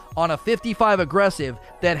back on a 55 aggressive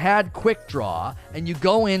that had quick draw and you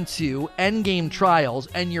go into endgame trials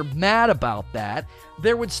and you're mad about that,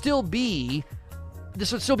 this would still be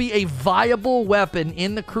a viable weapon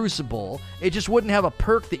in the Crucible. It just wouldn't have a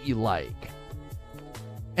perk that you like.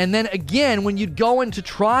 And then again, when you'd go into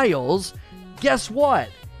trials, guess what?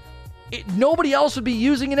 Nobody else would be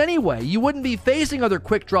using it anyway. You wouldn't be facing other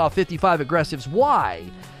quick draw 55 aggressives. Why?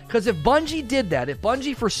 Because if Bungie did that, if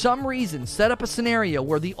Bungie for some reason set up a scenario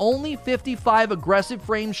where the only 55 aggressive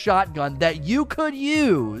frame shotgun that you could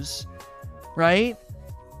use, right,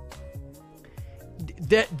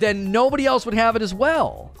 then nobody else would have it as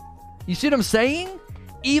well. You see what I'm saying?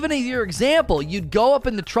 Even in your example, you'd go up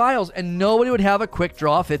in the trials and nobody would have a quick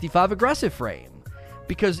draw 55 aggressive frame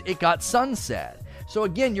because it got sunset. So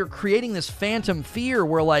again, you're creating this phantom fear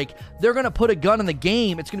where like they're going to put a gun in the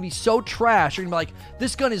game. It's going to be so trash. You're going to be like,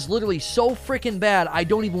 this gun is literally so freaking bad. I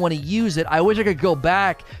don't even want to use it. I wish I could go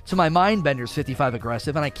back to my Mindbender's 55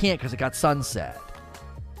 aggressive and I can't because it got sunset.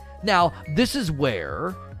 Now, this is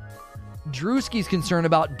where Drewski's concern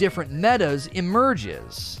about different metas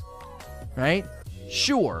emerges, right?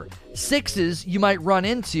 Sure, sixes you might run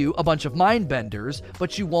into a bunch of Mindbenders,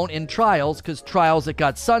 but you won't in trials because trials it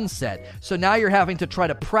got sunset. So now you're having to try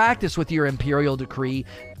to practice with your Imperial Decree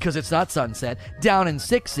because it's not sunset down in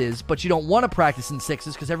sixes, but you don't want to practice in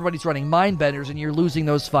sixes because everybody's running Mindbenders and you're losing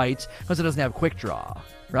those fights because it doesn't have quick draw,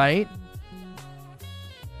 right?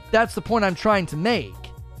 That's the point I'm trying to make.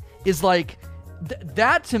 Is like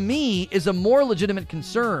that to me is a more legitimate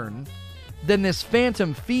concern than this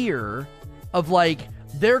phantom fear of like,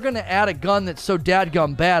 they're going to add a gun that's so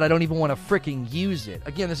dadgum bad I don't even want to freaking use it.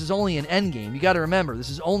 Again, this is only an endgame. You got to remember, this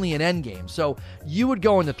is only an endgame. So you would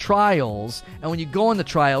go into trials, and when you go into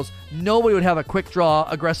trials, nobody would have a quick draw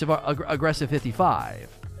aggressive 55.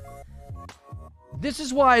 This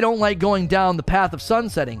is why I don't like going down the path of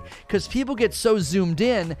sunsetting, because people get so zoomed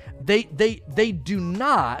in, they do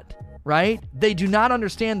not, right? They do not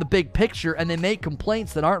understand the big picture, and they make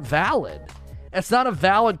complaints that aren't valid. It's not a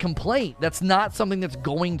valid complaint. That's not something that's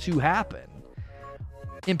going to happen.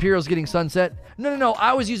 Imperial's getting sunset. No.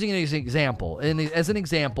 I was using it as an example. And as an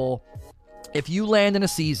example, if you land in a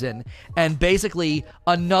season and basically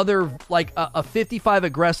another, like a 55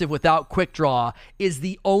 aggressive without quick draw is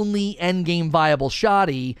the only endgame viable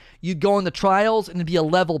shoddy, you'd go in the trials and it'd be a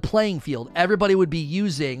level playing field. Everybody would be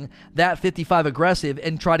using that 55 aggressive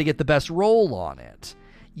and try to get the best roll on it.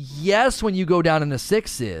 Yes, when you go down into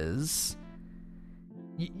sixes,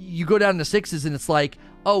 you go down into sixes and it's like,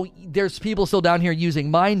 oh, there's people still down here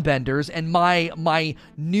using Mindbenders, and my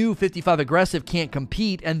new 55 aggressive can't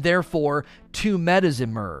compete, and therefore two metas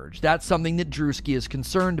emerge. That's something that Drewski is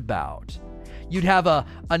concerned about. You'd have a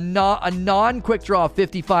non-quick draw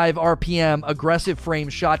 55 RPM aggressive frame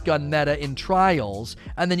shotgun meta in trials,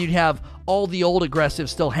 and then you'd have all the old aggressives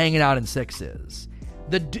still hanging out in sixes.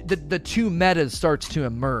 The two metas starts to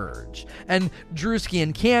emerge. And Drewski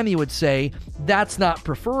and Cammy would say that's not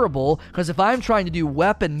preferable, because if I'm trying to do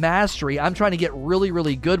weapon mastery, I'm trying to get really,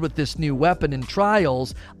 really good with this new weapon in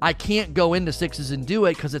trials, I can't go into sixes and do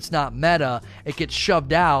it because it's not meta. It gets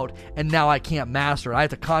shoved out, and now I can't master it. I have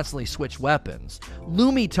to constantly switch weapons.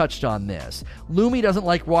 Lumi touched on this. Lumi doesn't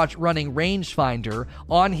like running Rangefinder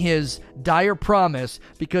on his Dire Promise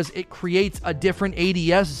because it creates a different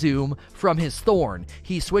ADS zoom from his Thorn.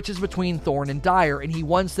 He switches between Thorn and Dire, and he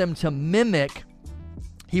wants them to mimic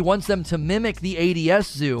the ADS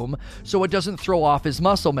zoom so it doesn't throw off his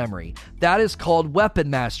muscle memory. That is called weapon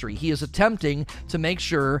mastery. He is attempting to make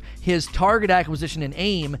sure his target acquisition and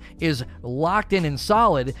aim is locked in and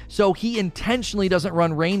solid, so he intentionally doesn't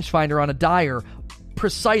run Rangefinder on a Dire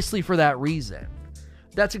precisely for that reason.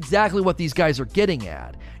 That's exactly what these guys are getting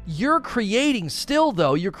at. You're creating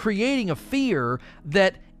a fear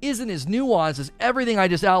that isn't as nuanced as everything I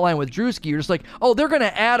just outlined with Drewski. You're just like, oh, they're going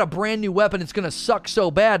to add a brand new weapon. It's going to suck so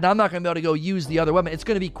bad, and I'm not going to be able to go use the other weapon. It's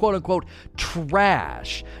going to be quote-unquote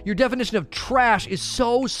trash. Your definition of trash is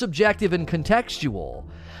so subjective and contextual.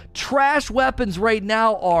 Trash weapons right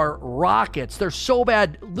now are rockets. They're so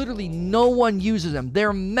bad, literally no one uses them.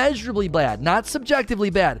 They're measurably bad, not subjectively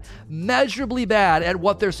bad, measurably bad at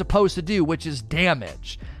what they're supposed to do, which is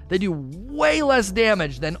damage. They do way less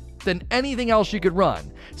damage than anything else you could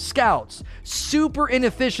run. Scouts, super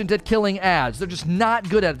inefficient at killing ads. They're just not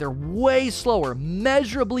good at it. They're way slower,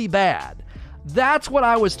 measurably bad. That's what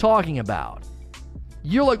I was talking about.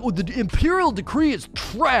 You're like, oh, the Imperial Decree is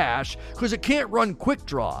trash because it can't run quick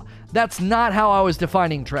draw. That's not how I was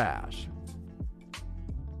defining trash.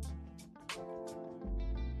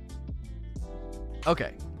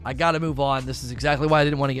 Okay, I gotta move on. This is exactly why I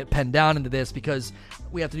didn't want to get pinned down into this, because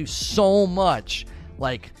we have to do so much,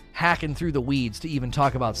 like, hacking through the weeds to even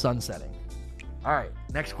talk about sunsetting. All right,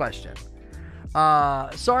 next question.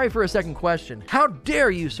 Sorry for a second question. How dare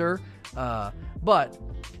you, sir? But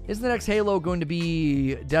isn't the next Halo going to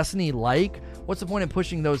be Destiny-like? What's the point in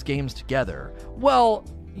pushing those games together? Well,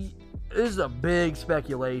 this is a big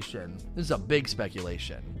speculation.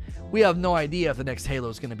 We have no idea if the next Halo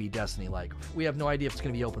is going to be Destiny-like. We have no idea if it's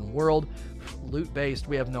going to be open world, loot-based.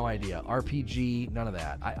 We have no idea. RPG, none of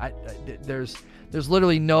that. There's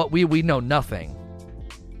literally no. We know nothing.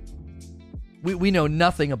 We know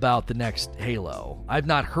nothing about the next Halo. I've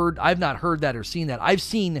not heard that or seen that. I've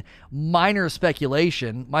seen minor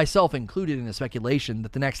speculation, myself included in the speculation,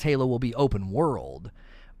 that the next Halo will be open world,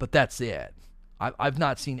 but that's it. I've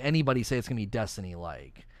not seen anybody say it's going to be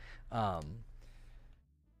Destiny-like.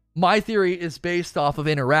 My theory is based off of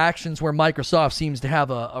interactions where Microsoft seems to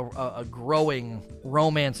have a growing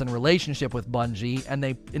romance and relationship with Bungie, and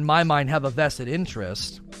they, in my mind, have a vested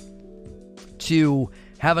interest to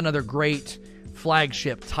have another great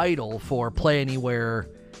flagship title for play anywhere,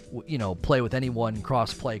 play with anyone,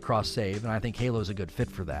 cross-play, cross-save, and I think Halo's a good fit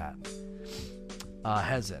for that.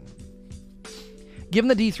 Hezin. Given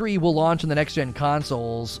the D3 will launch on the next-gen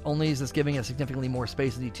consoles, only is this giving us significantly more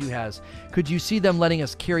space than D2 has. Could you see them letting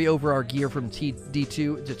us carry over our gear from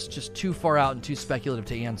D2? It's just too far out and too speculative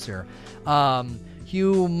to answer.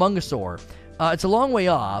 Humungosaur. It's a long way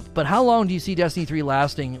off, but how long do you see Destiny 3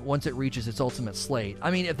 lasting once it reaches its ultimate slate?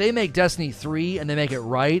 I mean, if they make Destiny 3 and they make it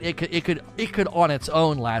right, it could on its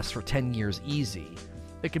own last for 10 years easy.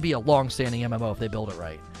 It could be a long-standing MMO if they build it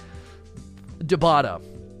right. Debata.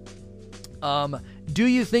 Do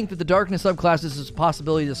you think that the Darkness subclasses is a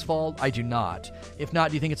possibility this fall? I do not. If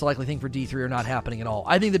not, do you think it's a likely thing for D3 or not happening at all?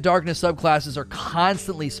 I think the Darkness subclasses are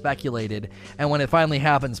constantly speculated, and when it finally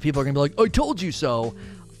happens, people are going to be like, I told you so.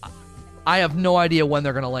 I have no idea when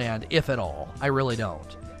they're going to land, if at all. I really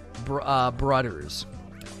don't. Brothers.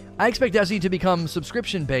 I expect Destiny to become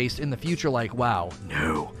subscription-based in the future like WoW.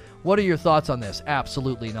 No. What are your thoughts on this?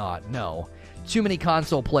 Absolutely not. No. too many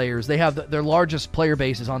console players. They have their largest player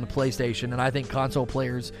base is on the PlayStation, and I think console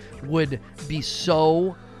players would be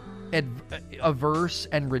so averse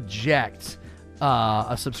and reject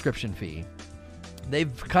a subscription fee.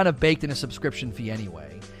 They've kind of baked in a subscription fee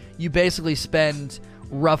anyway. You basically spend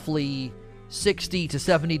roughly $60 to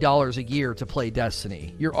 $70 a year to play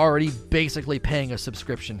Destiny. You're already basically paying a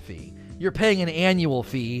subscription fee. You're paying an annual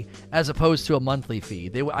fee as opposed to a monthly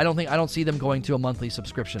fee. I don't see them going to a monthly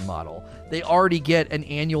subscription model. They already get an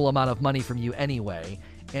annual amount of money from you anyway,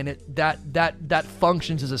 and that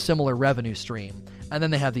functions as a similar revenue stream. And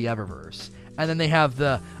then they have the Eververse, and then they have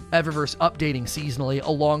the Eververse updating seasonally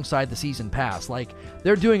alongside the season pass. Like,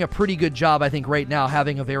 they're doing a pretty good job, I think, right now,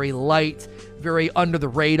 having a very light, very under the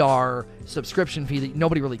radar subscription fee that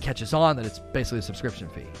nobody really catches on that it's basically a subscription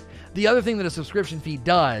fee. The other thing that a subscription fee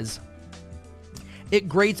does, it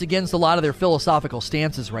grates against a lot of their philosophical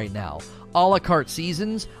stances right now. A la carte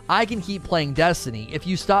seasons, I can keep playing Destiny. If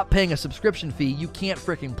you stop paying a subscription fee, you can't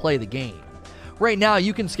freaking play the game. Right now,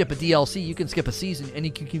 you can skip a DLC, you can skip a season, and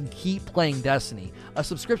you can keep playing Destiny. A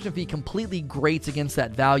subscription fee completely grates against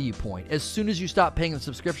that value point. As soon as you stop paying the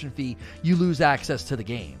subscription fee, you lose access to the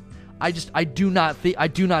game. I do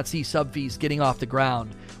not see sub fees getting off the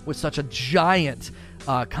ground with such a giant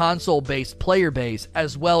console-based player base,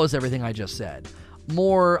 as well as everything I just said.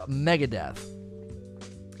 More Megadeth.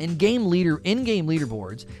 In-game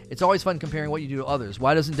leaderboards, it's always fun comparing what you do to others.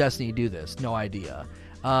 Why doesn't Destiny do this? No idea.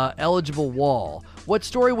 Eligible wall. What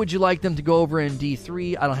story would you like them to go over in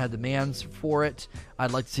D3? I don't have demands for it.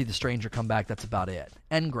 I'd like to see the Stranger come back. That's about it.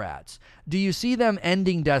 Ngrats. Do you see them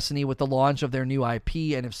ending Destiny with the launch of their new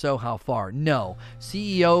IP, and if so, how far? No.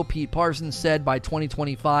 CEO Pete Parsons said by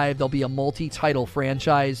 2025 there'll be a multi-title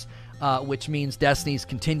franchise, which means Destiny's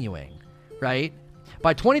continuing, right?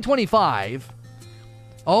 By 2025,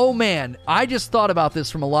 oh man, I just thought about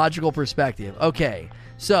this from a logical perspective. Okay,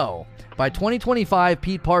 so by 2025,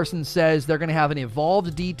 Pete Parsons says they're going to have an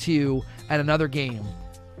evolved D2 and another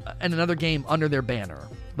game under their banner.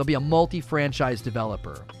 They'll be a multi-franchise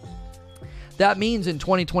developer. That means in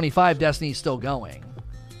 2025, Destiny's still going.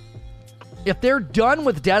 If they're done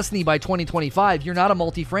with Destiny by 2025, you're not a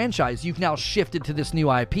multi-franchise. You've now shifted to this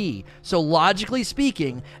new IP. So logically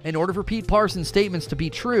speaking, in order for Pete Parsons' statements to be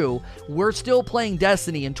true, we're still playing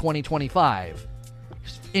Destiny in 2025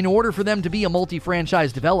 in order for them to be a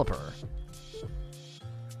multi-franchise developer.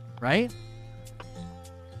 Right?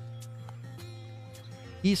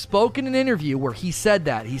 He spoke in an interview where he said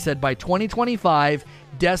that. He said by 2025,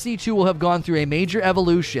 Destiny 2 will have gone through a major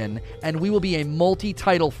evolution, and we will be a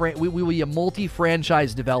multi-title, we will be a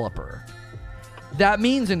multi-franchise developer. That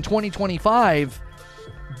means in 2025,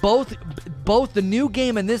 both the new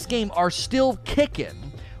game and this game are still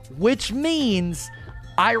kicking, which means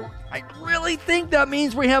I really think that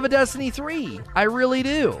means we have a Destiny 3. I really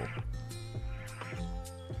do.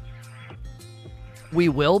 We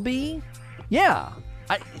will be? Yeah.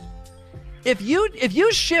 If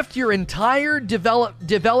you shift your entire if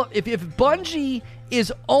Bungie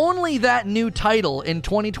is only that new title in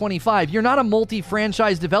 2025, you're not a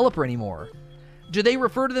multi-franchise developer anymore. Do they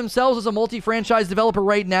refer to themselves as a multi-franchise developer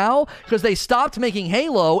right now? Because they stopped making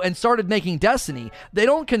Halo and started making Destiny. They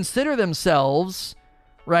don't consider themselves,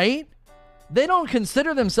 right? They don't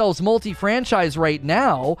consider themselves multi-franchise right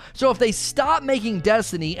now. So if they stop making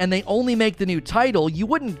Destiny and they only make the new title, you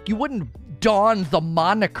wouldn't don the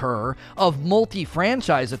moniker of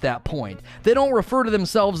multi-franchise at that point. They don't refer to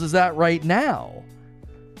themselves as that right now.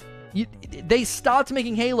 They stopped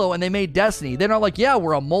making Halo and they made Destiny. They're not like, yeah,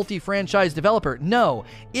 we're a multi-franchise developer. No.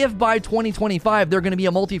 If by 2025 they're going to be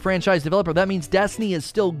a multi-franchise developer, that means Destiny is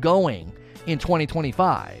still going in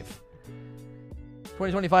 2025.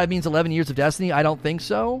 2025 means 11 years of Destiny? I don't think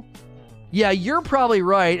so. Yeah, you're probably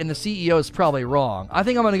right, and the CEO is probably wrong. I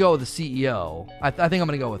think I'm going to go with the CEO. I think I'm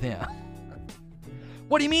going to go with him.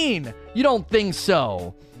 What do you mean? You don't think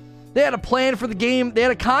so? They had a plan for the game. They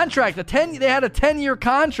had a contract. They had a 10-year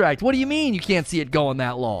contract. What do you mean you can't see it going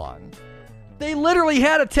that long? They literally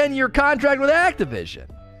had a 10-year contract with Activision.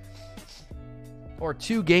 Or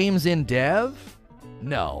 2 games in dev?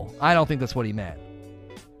 No, I don't think that's what he meant.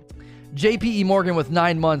 JPE Morgan with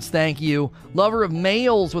 9 months, thank you. Lover of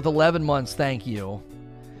Males with 11 months, thank you.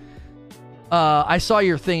 I saw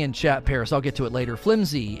your thing in chat, Paris. I'll get to it later.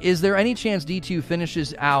 Flimsy, is there any chance D2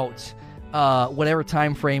 finishes out whatever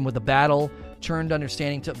time frame with the battle, turned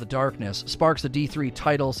understanding to the darkness, sparks the D3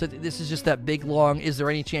 title? So this is just that big long, is there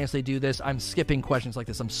any chance they do this? I'm skipping questions like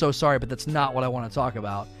this. I'm so sorry, but that's not what I want to talk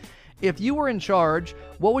about. If you were in charge,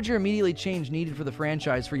 what would your immediately change needed for the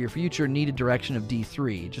franchise for your future needed direction of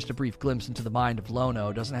D3? Just a brief glimpse into the mind of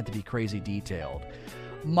Lono. Doesn't have to be crazy detailed.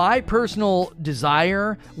 My personal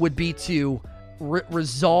desire would be to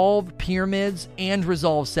resolve Pyramids and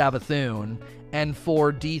resolve Savathûn, and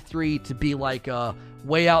for D3 to be like a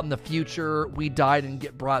way out in the future, we died and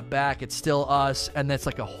get brought back, it's still us, and that's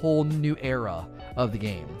like a whole new era of the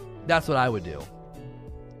game. That's what I would do.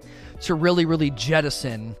 To really, really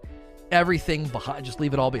jettison everything behind, just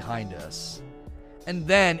leave it all behind us. And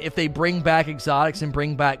then if they bring back exotics and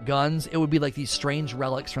bring back guns, it would be like these strange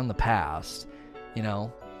relics from the past, you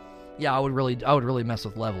know? Yeah, I would really mess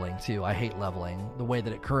with leveling too. I hate leveling the way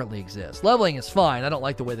that it currently exists. Leveling is fine. I don't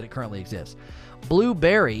like the way that it currently exists.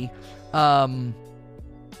 Blueberry, man,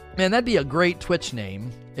 that'd be a great Twitch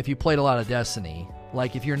name if you played a lot of Destiny.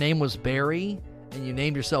 Like if your name was Barry and you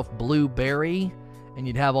named yourself Blueberry, and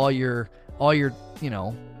you'd have all your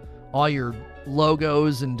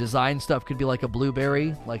logos and design stuff could be like a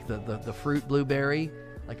blueberry, like the fruit blueberry,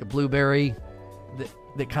 like a blueberry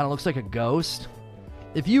that kind of looks like a ghost.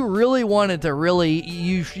 If you really wanted to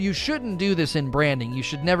you shouldn't do this in branding. You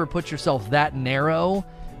should never put yourself that narrow,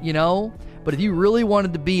 you know? But if you really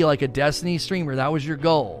wanted to be like a Destiny streamer, that was your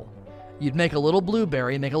goal, you'd make a little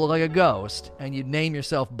blueberry, make it look like a ghost, and you'd name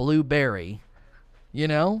yourself Blueberry, you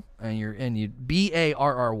know? And you'd Barry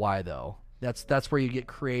though. That's where you get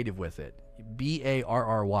creative with it. Barry,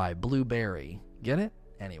 Blueberry. Get it?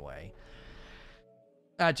 Anyway.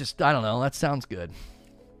 I don't know. That sounds good.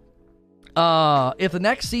 If the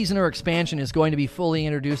next season or expansion is going to be fully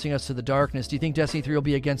introducing us to the darkness, do you think Destiny 3 will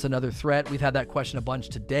be against another threat? We've had that question a bunch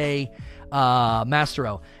today.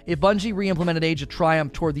 Mastero, if Bungie re-implemented Age of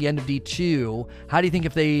Triumph toward the end of D2, how do you think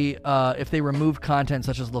if they remove content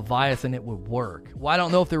such as Leviathan, it would work? Well, I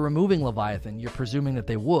don't know if they're removing Leviathan. You're presuming that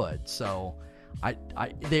they would. So,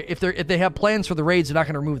 if they have plans for the raids, they're not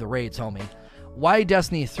going to remove the raids, homie. Why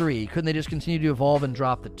Destiny 3? Couldn't they just continue to evolve and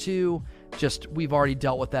drop the 2? We've already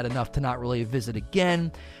dealt with that enough to not really visit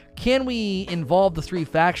again. Can we involve the 3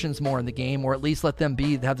 factions more in the game, or at least let them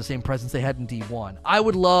have the same presence they had in D1? I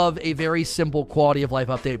would love a very simple quality of life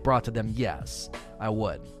update brought to them. Yes, I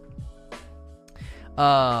would.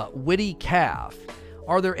 Witty Calf.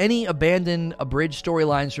 Are there any abandoned abridged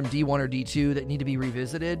storylines from D1 or D2 that need to be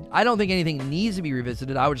revisited? I don't think anything needs to be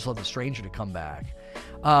revisited. I would just love the Stranger to come back.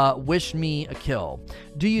 Wish me a kill.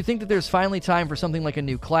 Do you think that there's finally time for something like a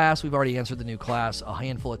new class? We've already answered the new class a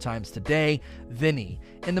handful of times today. Vinny.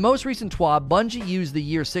 In the most recent TWAB, Bungie used the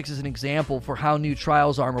year 6 as an example for how new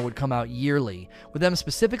Trials armor would come out yearly. With them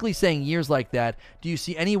specifically saying years like that, do you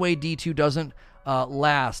see any way D2 doesn't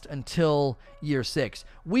last until year 6?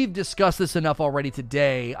 We've discussed this enough already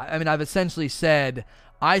today. I mean, I've essentially said,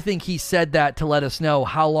 I think he said that to let us know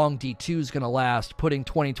how long D2 is going to last, putting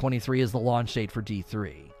 2023 as the launch date for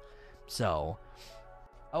D3. So,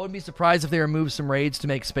 I wouldn't be surprised if they remove some raids to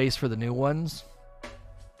make space for the new ones.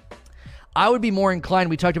 I would be more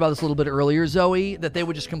inclined, we talked about this a little bit earlier, Zoe, that they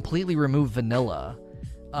would just completely remove vanilla.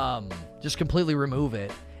 Just completely remove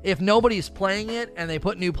it. If nobody's playing it and they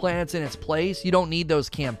put new planets in its place, you don't need those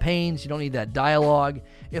campaigns, you don't need that dialogue.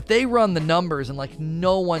 If they run the numbers and like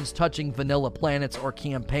no one's touching vanilla planets or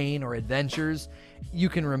campaign or adventures, you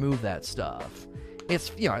can remove that stuff.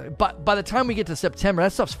 It's, you know, but by the time we get to September,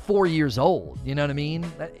 that stuff's 4 years old, you know what I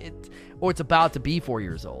mean? Or it's about to be 4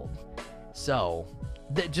 years old. So,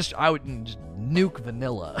 I would just nuke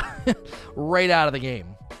vanilla right out of the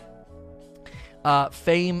game.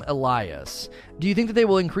 Fame Elias. Do you think that they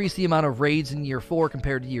will increase the amount of raids in year 4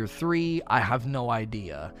 compared to year 3? I have no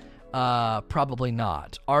idea. Probably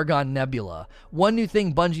not. Argon Nebula. One new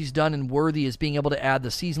thing Bungie's done and worthy is being able to add the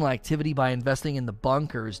seasonal activity by investing in the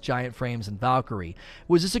bunkers, Giant Frames, and Valkyrie.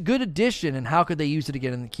 Was this a good addition, and how could they use it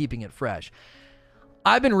again in keeping it fresh?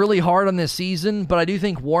 I've been really hard on this season, but I do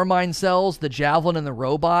think Warmind cells, the Javelin, and the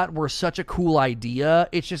Robot were such a cool idea.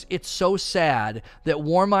 It's so sad that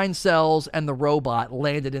Warmind cells and the Robot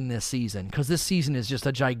landed in this season, because this season is just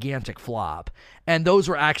a gigantic flop. And those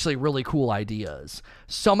were actually really cool ideas.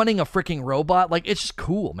 Summoning a freaking robot, like, it's just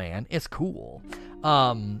cool, man. It's cool.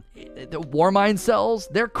 The Warmind cells,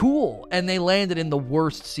 they're cool, and they landed in the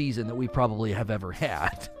worst season that we probably have ever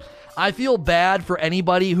had. I feel bad for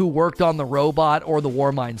anybody who worked on the Robot or the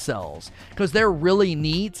Warmind cells, because they're really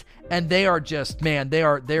neat, and they are just, man,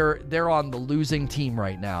 they're on the losing team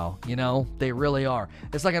right now, you know? They really are.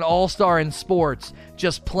 It's like an all-star in sports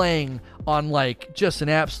just playing on, like, just an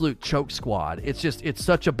absolute choke squad. It's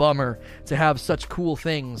such a bummer to have such cool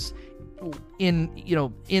things in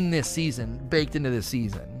this season, baked into this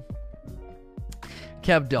season.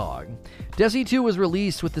 Kev Dog. Destiny 2 was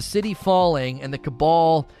released with the city falling and the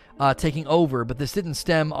Cabal taking over, but this didn't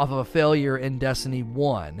stem off of a failure in Destiny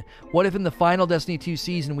 1. What if in the final Destiny 2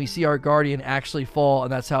 season we see our Guardian actually fall,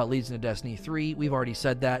 and that's how it leads into Destiny 3? We've already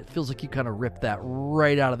said that. It feels like you kind of ripped that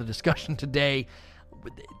right out of the discussion today.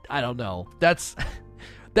 I don't know. That's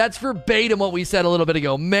verbatim what we said a little bit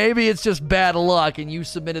ago. Maybe it's just bad luck, and you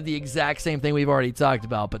submitted the exact same thing we've already talked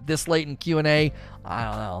about. But this late in Q&A, I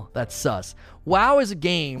don't know. That's sus. WoW is a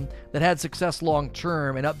game that had success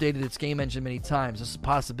long-term and updated its game engine many times. This is a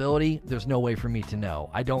possibility. There's no way for me to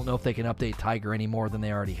know. I don't know if they can update Tiger any more than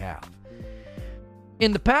they already have.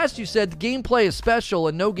 In the past, you said the gameplay is special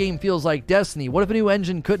and no game feels like Destiny. What if a new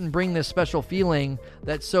engine couldn't bring this special feeling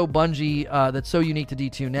that's so Bungie, that's so unique to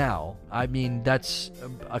D2 now? I mean, that's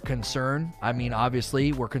a concern. I mean,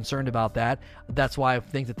 obviously, we're concerned about that. That's why I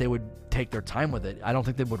think that they would take their time with it. I don't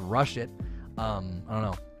think they would rush it. I don't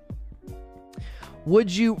know.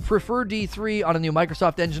 Would you prefer D3 on a new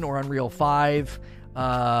Microsoft engine or Unreal 5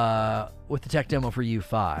 with the tech demo for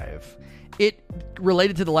U5? It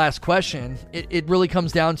related to the last question, it really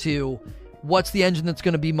comes down to what's the engine that's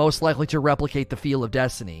going to be most likely to replicate the feel of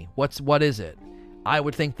Destiny? What is it? I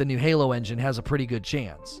would think the new Halo engine has a pretty good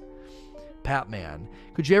chance. Patman,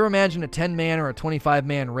 could you ever imagine a 10-man or a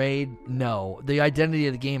 25-man raid? No. The identity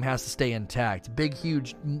of the game has to stay intact. Big,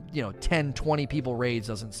 huge, 10, 20 people raids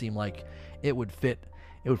doesn't seem like it would fit.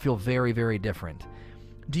 It would feel very, very different.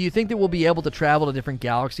 Do you think that we'll be able to travel to different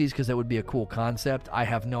galaxies? Because that would be a cool concept. I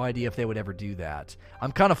have no idea if they would ever do that.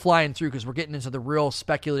 I'm kind of flying through because we're getting into the real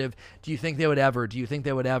speculative, do you think they would ever? Do you think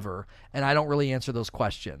they would ever? And I don't really answer those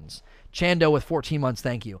questions. Chando with 14 months,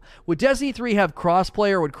 thank you. Would Destiny 3 have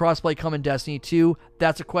crossplay, or would crossplay come in Destiny 2?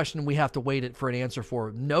 That's a question we have to wait for an answer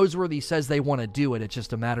for. Noseworthy says they want to do it. It's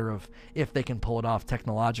just a matter of if they can pull it off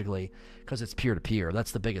technologically, because it's peer-to-peer.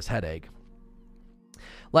 That's the biggest headache.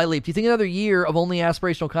 Lightleap, do you think another year of only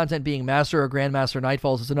aspirational content being Master or Grandmaster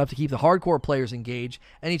Nightfalls is enough to keep the hardcore players engaged?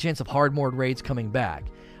 Any chance of hard mode raids coming back?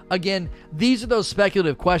 Again, these are those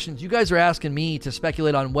speculative questions. You guys are asking me to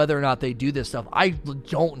speculate on whether or not they do this stuff. I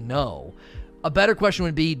don't know. A better question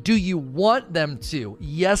would be, do you want them to?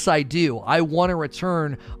 Yes, I do. I want a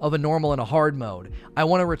return of a normal and a hard mode. I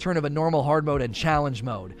want a return of a normal, hard mode, and challenge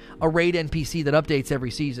mode. A raid NPC that updates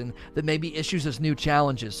every season, that maybe issues us new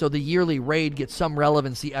challenges, so the yearly raid gets some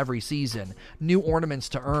relevancy every season. New ornaments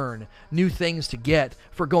to earn, new things to get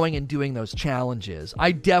for going and doing those challenges.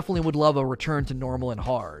 I definitely would love a return to normal and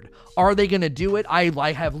hard. Are they going to do it?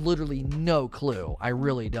 I have literally no clue. I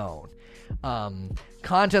really don't.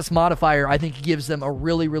 Contest modifier, I think, gives them a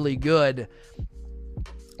really, really good,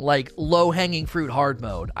 like, low-hanging fruit hard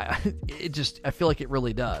mode. I feel like it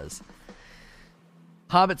really does.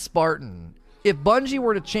 Hobbit Spartan, if Bungie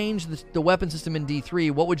were to change the weapon system in D3,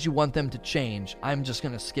 what would you want them to change? I'm just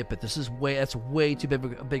going to skip it. That's way too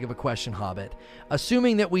big of a question, Hobbit.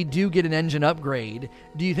 Assuming that we do get an engine upgrade,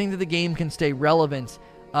 do you think that the game can stay relevant?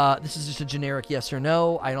 This is just a generic yes or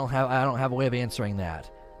no. I don't have a way of answering that.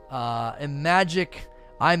 And Magic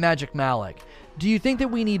Malik, do you think that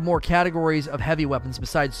we need more categories of heavy weapons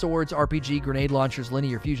besides swords, RPG, grenade launchers,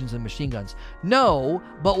 linear fusions, and machine guns? No,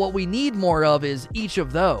 but what we need more of is each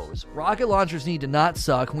of those. Rocket launchers need to not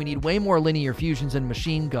suck. We need way more linear fusions and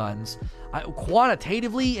machine guns.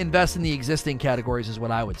 Quantitatively invest in the existing categories is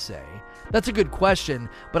what I would say. That's a good question,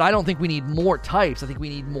 but I don't think we need more types. I think we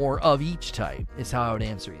need more of each type is how I would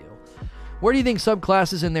answer you. Where do you think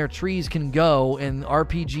subclasses and their trees can go in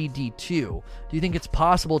RPG D2? Do you think it's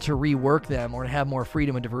possible to rework them or to have more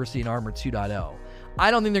freedom and diversity in Armor 2.0? I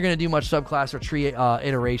don't think they're going to do much subclass or tree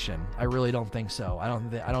iteration. I really don't think so. I don't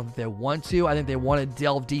think they want to. I think they want to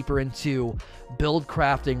delve deeper into build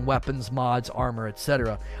crafting, weapons, mods, armor,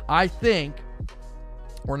 etc. I think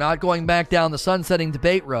we're not going back down the sunsetting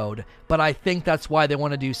debate road, but I think that's why they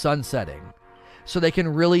want to do sunsetting. So they can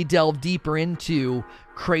really delve deeper into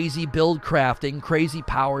crazy build crafting, crazy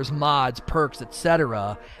powers, mods, perks,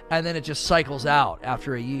 etc. And then it just cycles out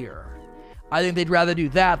after a year. I think they'd rather do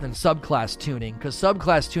that than subclass tuning, because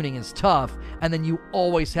subclass tuning is tough, and then you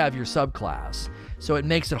always have your subclass. So it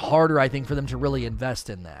makes it harder, I think, for them to really invest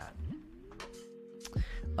in that.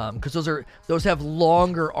 Because those have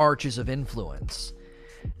longer arches of influence.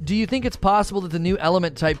 Do you think it's possible that the new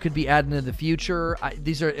element type could be added in the future?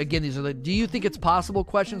 These are the do you think it's possible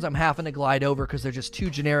questions I'm having to glide over because they're just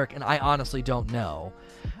too generic and I honestly don't know.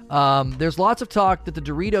 There's lots of talk that the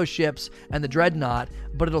Dorito ships and the Dreadnought,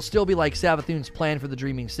 but it'll still be like Savathun's plan for the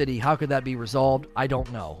Dreaming City. How could that be resolved? I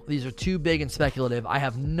don't know. These are too big and speculative. I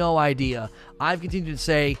have no idea. I've continued to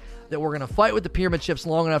say that we're going to fight with the pyramid ships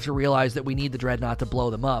long enough to realize that we need the Dreadnought to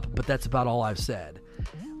blow them up, but that's about all I've said.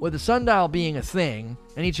 With the Sundial being a thing,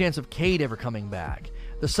 any chance of Cade ever coming back?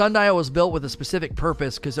 The sundial was built with a specific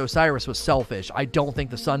purpose because Osiris was selfish. I don't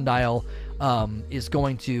think the sundial is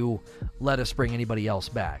going to let us bring anybody else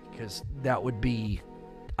back, because that would be,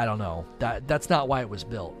 I don't know. That's not why it was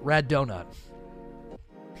built. Rad Donut.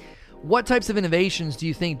 What types of innovations do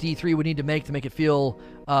you think D3 would need to make it feel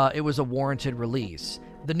it was a warranted release?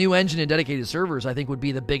 The new engine and dedicated servers, I think, would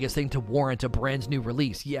be the biggest thing to warrant a brand new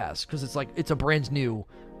release. Yes, because it's a brand new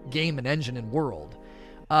game and engine and world.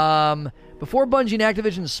 Before Bungie and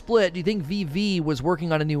Activision split, do you think VV was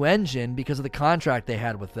working on a new engine because of the contract they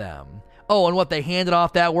had with them? Oh, and what, they handed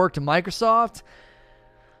off that work to Microsoft?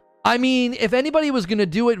 I mean, if anybody was going to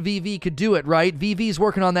do it, VV could do it, right? VV's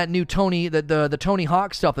working on that new Tony, the Tony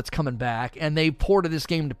Hawk stuff that's coming back, and they ported this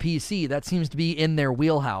game to PC. That seems to be in their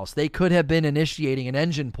wheelhouse. They could have been initiating an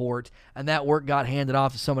engine port, and that work got handed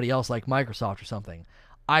off to somebody else like Microsoft or something.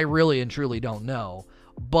 I really and truly don't know.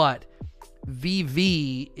 But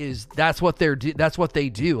VV that's what they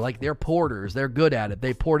do. Like, they're porters. They're good at it.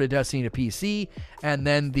 They ported Destiny to PC, and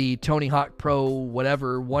then the Tony Hawk Pro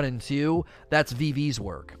whatever 1 and 2, that's VV's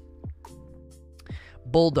work.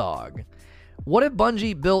 Bulldog. What if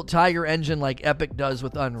Bungie built Tiger Engine like Epic does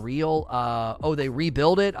with Unreal? They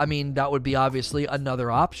rebuild it? I mean, that would be obviously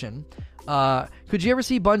another option. Could you ever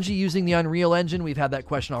see Bungie using the Unreal Engine? We've had that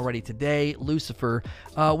question already today. Lucifer.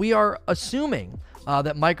 We are assuming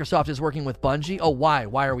that Microsoft is working with Bungie. Oh, why?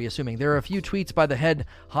 Why are we assuming? There are a few tweets by the head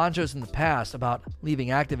honchos in the past about leaving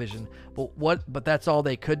Activision, but that's all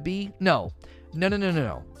they could be? No.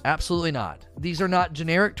 Absolutely not. These are not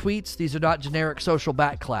generic tweets. These are not generic social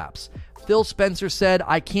backclaps. Phil Spencer said,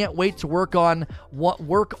 I can't wait to work on one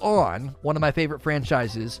of my favorite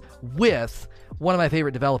franchises with one of my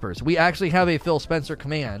favorite developers. We actually have a Phil Spencer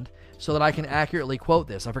command so that I can accurately quote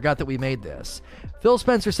this. I forgot that we made this. Phil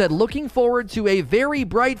Spencer said, looking forward to a very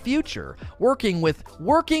bright future, working with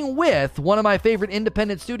one of my favorite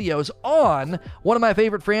independent studios on one of my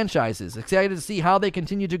favorite franchises. Excited to see how they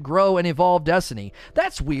continue to grow and evolve Destiny.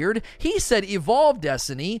 That's weird. He said evolve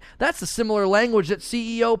Destiny. That's a similar language that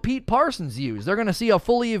CEO Pete Parsons used. They're going to see a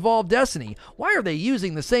fully evolved Destiny. Why are they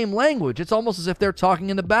using the same language? It's almost as if they're talking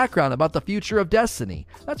in the background about the future of Destiny.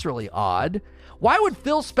 That's really odd. Why would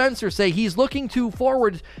Phil Spencer say he's looking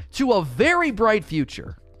forward to a very bright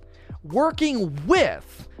future, working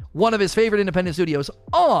with one of his favorite independent studios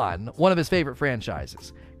on one of his favorite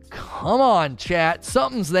franchises? Come on, chat.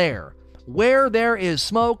 Something's there. Where there is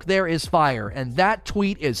smoke, there is fire. And that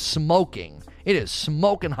tweet is smoking. It is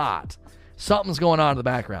smoking hot. Something's going on in the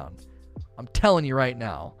background. I'm telling you right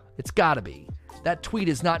now. It's got to be. That tweet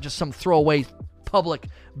is not just some throwaway public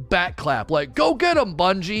backclap like, go get him,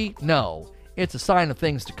 Bungie. No. It's a sign of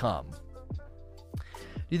things to come. Do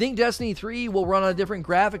you think Destiny 3 will run on a different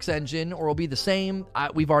graphics engine or will be the same?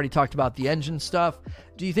 We've already talked about the engine stuff.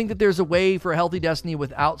 Do you think that there's a way for a healthy Destiny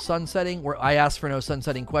without sunsetting? Where I asked for no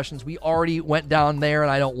sunsetting questions. We already went down there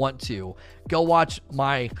and I don't want to. Go watch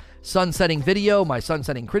my sunsetting video, my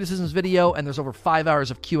sunsetting criticisms video, and there's over 5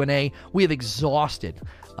 hours of Q&A. We have exhausted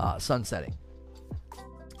sunsetting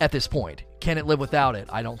at this point. Can it live without it?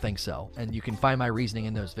 I don't think so. And you can find my reasoning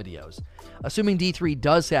in those videos. Assuming D3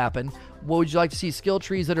 does happen, what would you like to see? Skill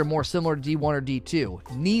trees that are more similar to D1 or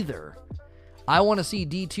D2? Neither. I want to see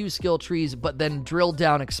D2 skill trees, but then drilled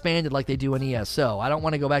down, expanded like they do in ESO. I don't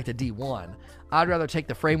want to go back to D1. I'd rather take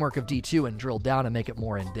the framework of D2 and drill down and make it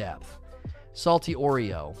more in-depth. Salty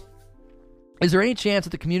Oreo. Is there any chance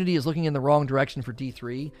that the community is looking in the wrong direction for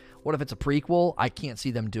D3? What if it's a prequel? I can't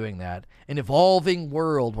see them doing that. An evolving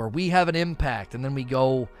world where we have an impact and then we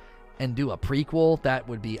go and do a prequel? That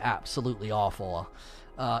would be absolutely awful.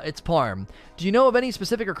 It's Parm. Do you know of any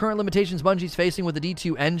specific or current limitations Bungie's facing with the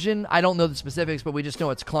D2 engine? I don't know the specifics, but we just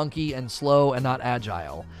know it's clunky and slow and not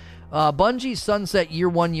agile. Bungie sunset Year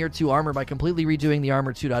 1, Year 2 armor by completely redoing the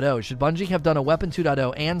armor 2.0. Should Bungie have done a Weapon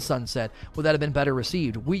 2.0 and sunset? Would that have been better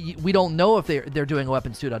received? We don't know if they're doing a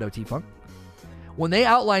Weapons 2.0, T-Funk. When they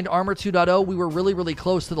outlined Armor 2.0, we were really, really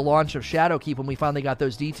close to the launch of Shadowkeep when we finally got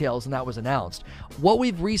those details and that was announced. What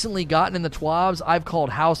we've recently gotten in the TWABs, I've called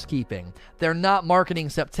housekeeping. They're not marketing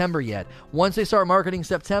September yet. Once they start marketing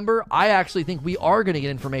September, I actually think we are going to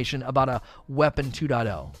get information about a Weapon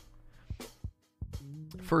 2.0.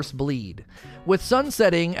 First Bleed. With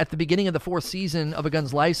sunsetting at the beginning of the 4th season of a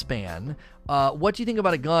gun's lifespan, what do you think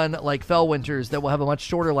about a gun like Fellwinter's that will have a much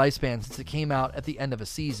shorter lifespan since it came out at the end of a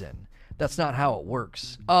season? That's not how it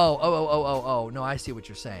works. Oh, no, I see what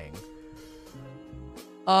you're saying.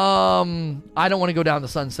 I don't want to go down the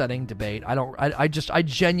sunsetting debate. I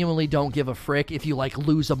genuinely don't give a frick if you like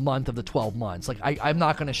lose a month of the 12 months. Like I'm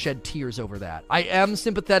not going to shed tears over that. I am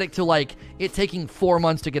sympathetic to like it taking 4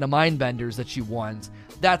 months to get a Mindbenders that you want.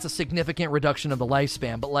 That's a significant reduction of the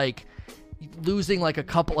lifespan, but like losing like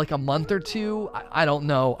a month or two, I don't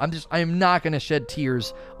know. I'm not going to shed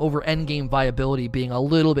tears over endgame viability being a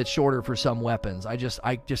little bit shorter for some weapons. I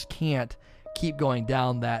just can't keep going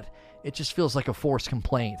down that. It just feels like a forced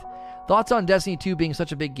complaint. Thoughts on Destiny 2 being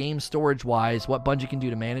such a big game storage-wise? What Bungie can do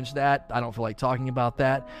to manage that? I don't feel like talking about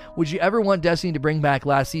that. Would you ever want Destiny to bring back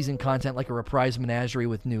last season content like a reprise menagerie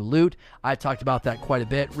with new loot? I talked about that quite a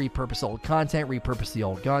bit. Repurpose old content, repurpose the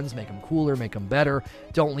old guns, make them cooler, make them better.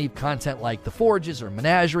 Don't leave content like the Forges or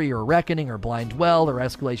Menagerie or Reckoning or Blind Well or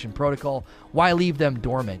Escalation Protocol. Why leave them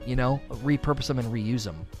dormant, you know? Repurpose them and reuse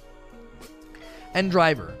them. And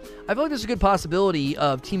Driver. I feel like there's a good possibility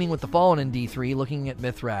of teaming with the Fallen in D3, looking at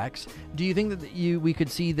Mithrax. Do you think that we could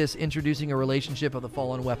see this introducing a relationship of the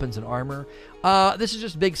Fallen weapons and armor? This is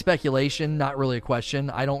just big speculation, not really a question.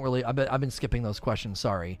 I've been skipping those questions,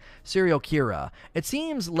 sorry. Serial Kira. It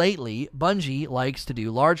seems lately Bungie likes to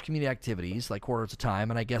do large community activities, like Quarter at a Time,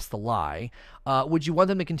 and I guess The Lie. Would you want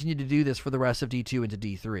them to continue to do this for the rest of D2 into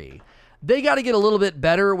D3? They got to get a little bit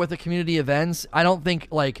better with the community events. I don't think,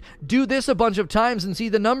 like, do this a bunch of times and see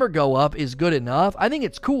the number go up is good enough. I think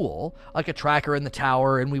it's cool, like a tracker in the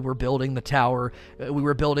tower, and we were building the tower. We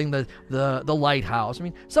were building the lighthouse. I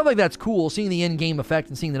mean, stuff like that's cool. Seeing the in-game effect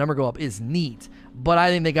and seeing the number go up is neat. But I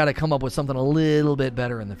think they got to come up with something a little bit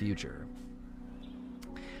better in the future.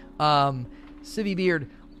 Civvy Beard.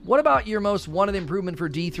 What about your most wanted improvement for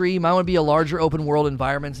D3? Mine would be a larger open world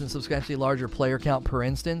environments and substantially larger player count per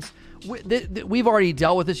instance. We've already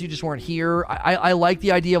dealt with this. You just weren't here. I like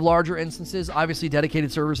the idea of larger instances. Obviously,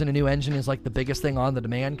 dedicated servers in a new engine is like the biggest thing on the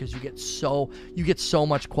demand because you get so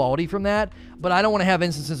much quality from that. But I don't want to have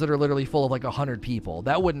instances that are literally full of like 100 people.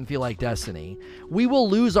 That wouldn't feel like Destiny. We will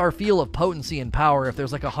lose our feel of potency and power if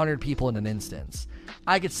there's like 100 people in an instance.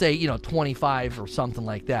 I could say, 25 or something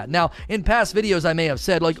like that. Now, in past videos, I may have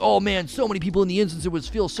said, like, oh man, so many people in the instance, it would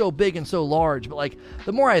feel so big and so large. But, like,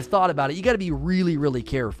 the more I thought about it, you got to be really, really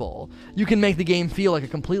careful. You can make the game feel like a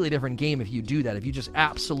completely different game if you do that, if you just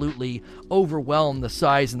absolutely overwhelm the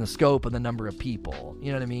size and the scope and the number of people.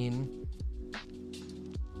 You know what I mean?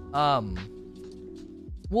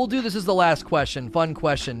 We'll do this as the last question. Fun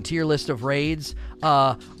question. Tier list of raids.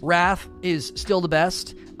 Wrath is still the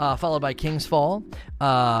best. Followed by King's Fall.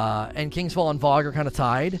 And King's Fall and Vogue are kind of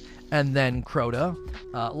tied. And then Crota.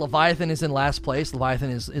 Leviathan is in last place. Leviathan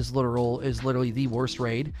is literally the worst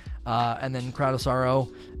raid. And then Crowd of Sorrow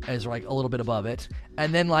is like a little bit above it.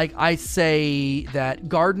 And then like I say that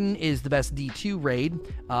Garden is the best D2 raid.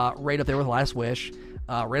 Right up there with Last Wish.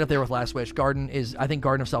 Right up there with Last Wish. I think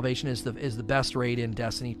Garden of Salvation is the best raid in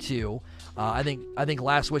Destiny 2. I think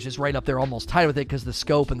Last Wish is right up there, almost tied with it, because the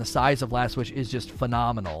scope and the size of Last Wish is just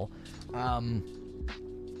phenomenal. And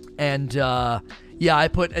then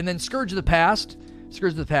Scourge of the Past,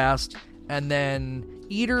 and then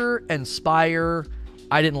Eater and Spire.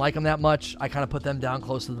 I didn't like them that much. I kind of put them down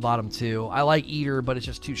close to the bottom too. I like Eater, but it's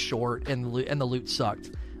just too short, and the loot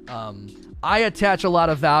sucked. I attach a lot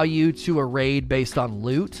of value to a raid based on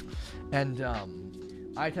loot, and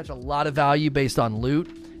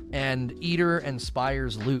and Eater and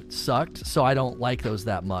Spire's loot sucked, so I don't like those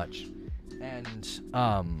that much. And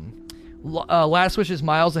Last Wish is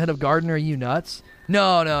miles ahead of Garden. Are you nuts?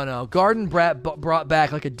 No. Garden brought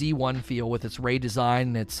back like a D1 feel with its raid design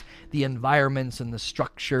and its the environments and the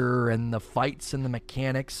structure and the fights and the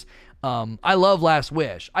mechanics. I love Last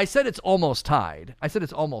Wish. I said it's almost tied.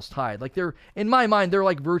 Like in my mind, they're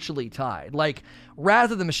like virtually tied. Like Wrath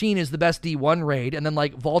of the Machine is the best D1 raid, and then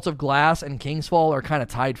like Vault of Glass and King's Fall are kind of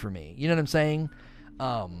tied for me. You know what I'm saying?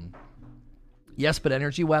 Yes, but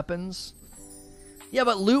energy weapons. Yeah,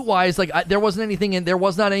 but loot-wise, like there was not anything in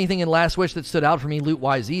Last Wish that stood out for me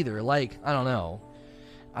loot-wise either. Like I don't know,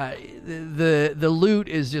 the loot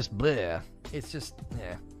is just bleh. It's just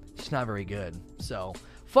not very good. So.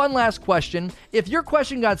 Fun last question. If your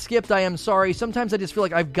question got skipped, I am sorry. Sometimes I just feel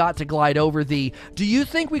like I've got to glide over do you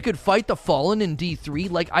think we could fight the Fallen in D3?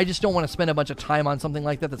 Like, I just don't want to spend a bunch of time on something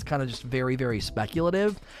like that that's kind of just very, very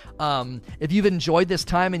speculative. If you've enjoyed this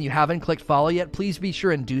time and you haven't clicked follow yet, please be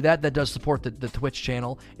sure and do that. That does support the Twitch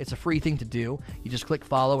channel. It's a free thing to do. You just click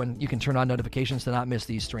follow and you can turn on notifications to not miss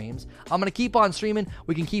these streams. I'm going to keep on streaming.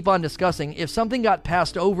 We can keep on discussing. If something got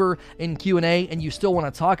passed over in Q&A and you still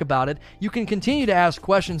want to talk about it, you can continue to ask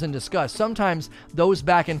questions and discuss. Sometimes those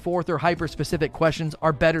back and forth or hyper-specific questions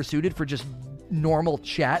are better suited for just normal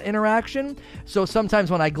chat interaction. So sometimes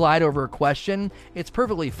when I glide over a question, it's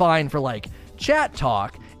perfectly fine for like chat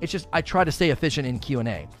talk. It's just I try to stay efficient in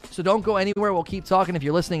Q&A. So don't go anywhere. We'll keep talking. If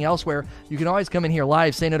you're listening elsewhere, you can always come in here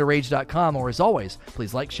live, saynotorage.com, or as always,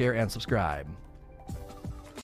 please like, share, and subscribe.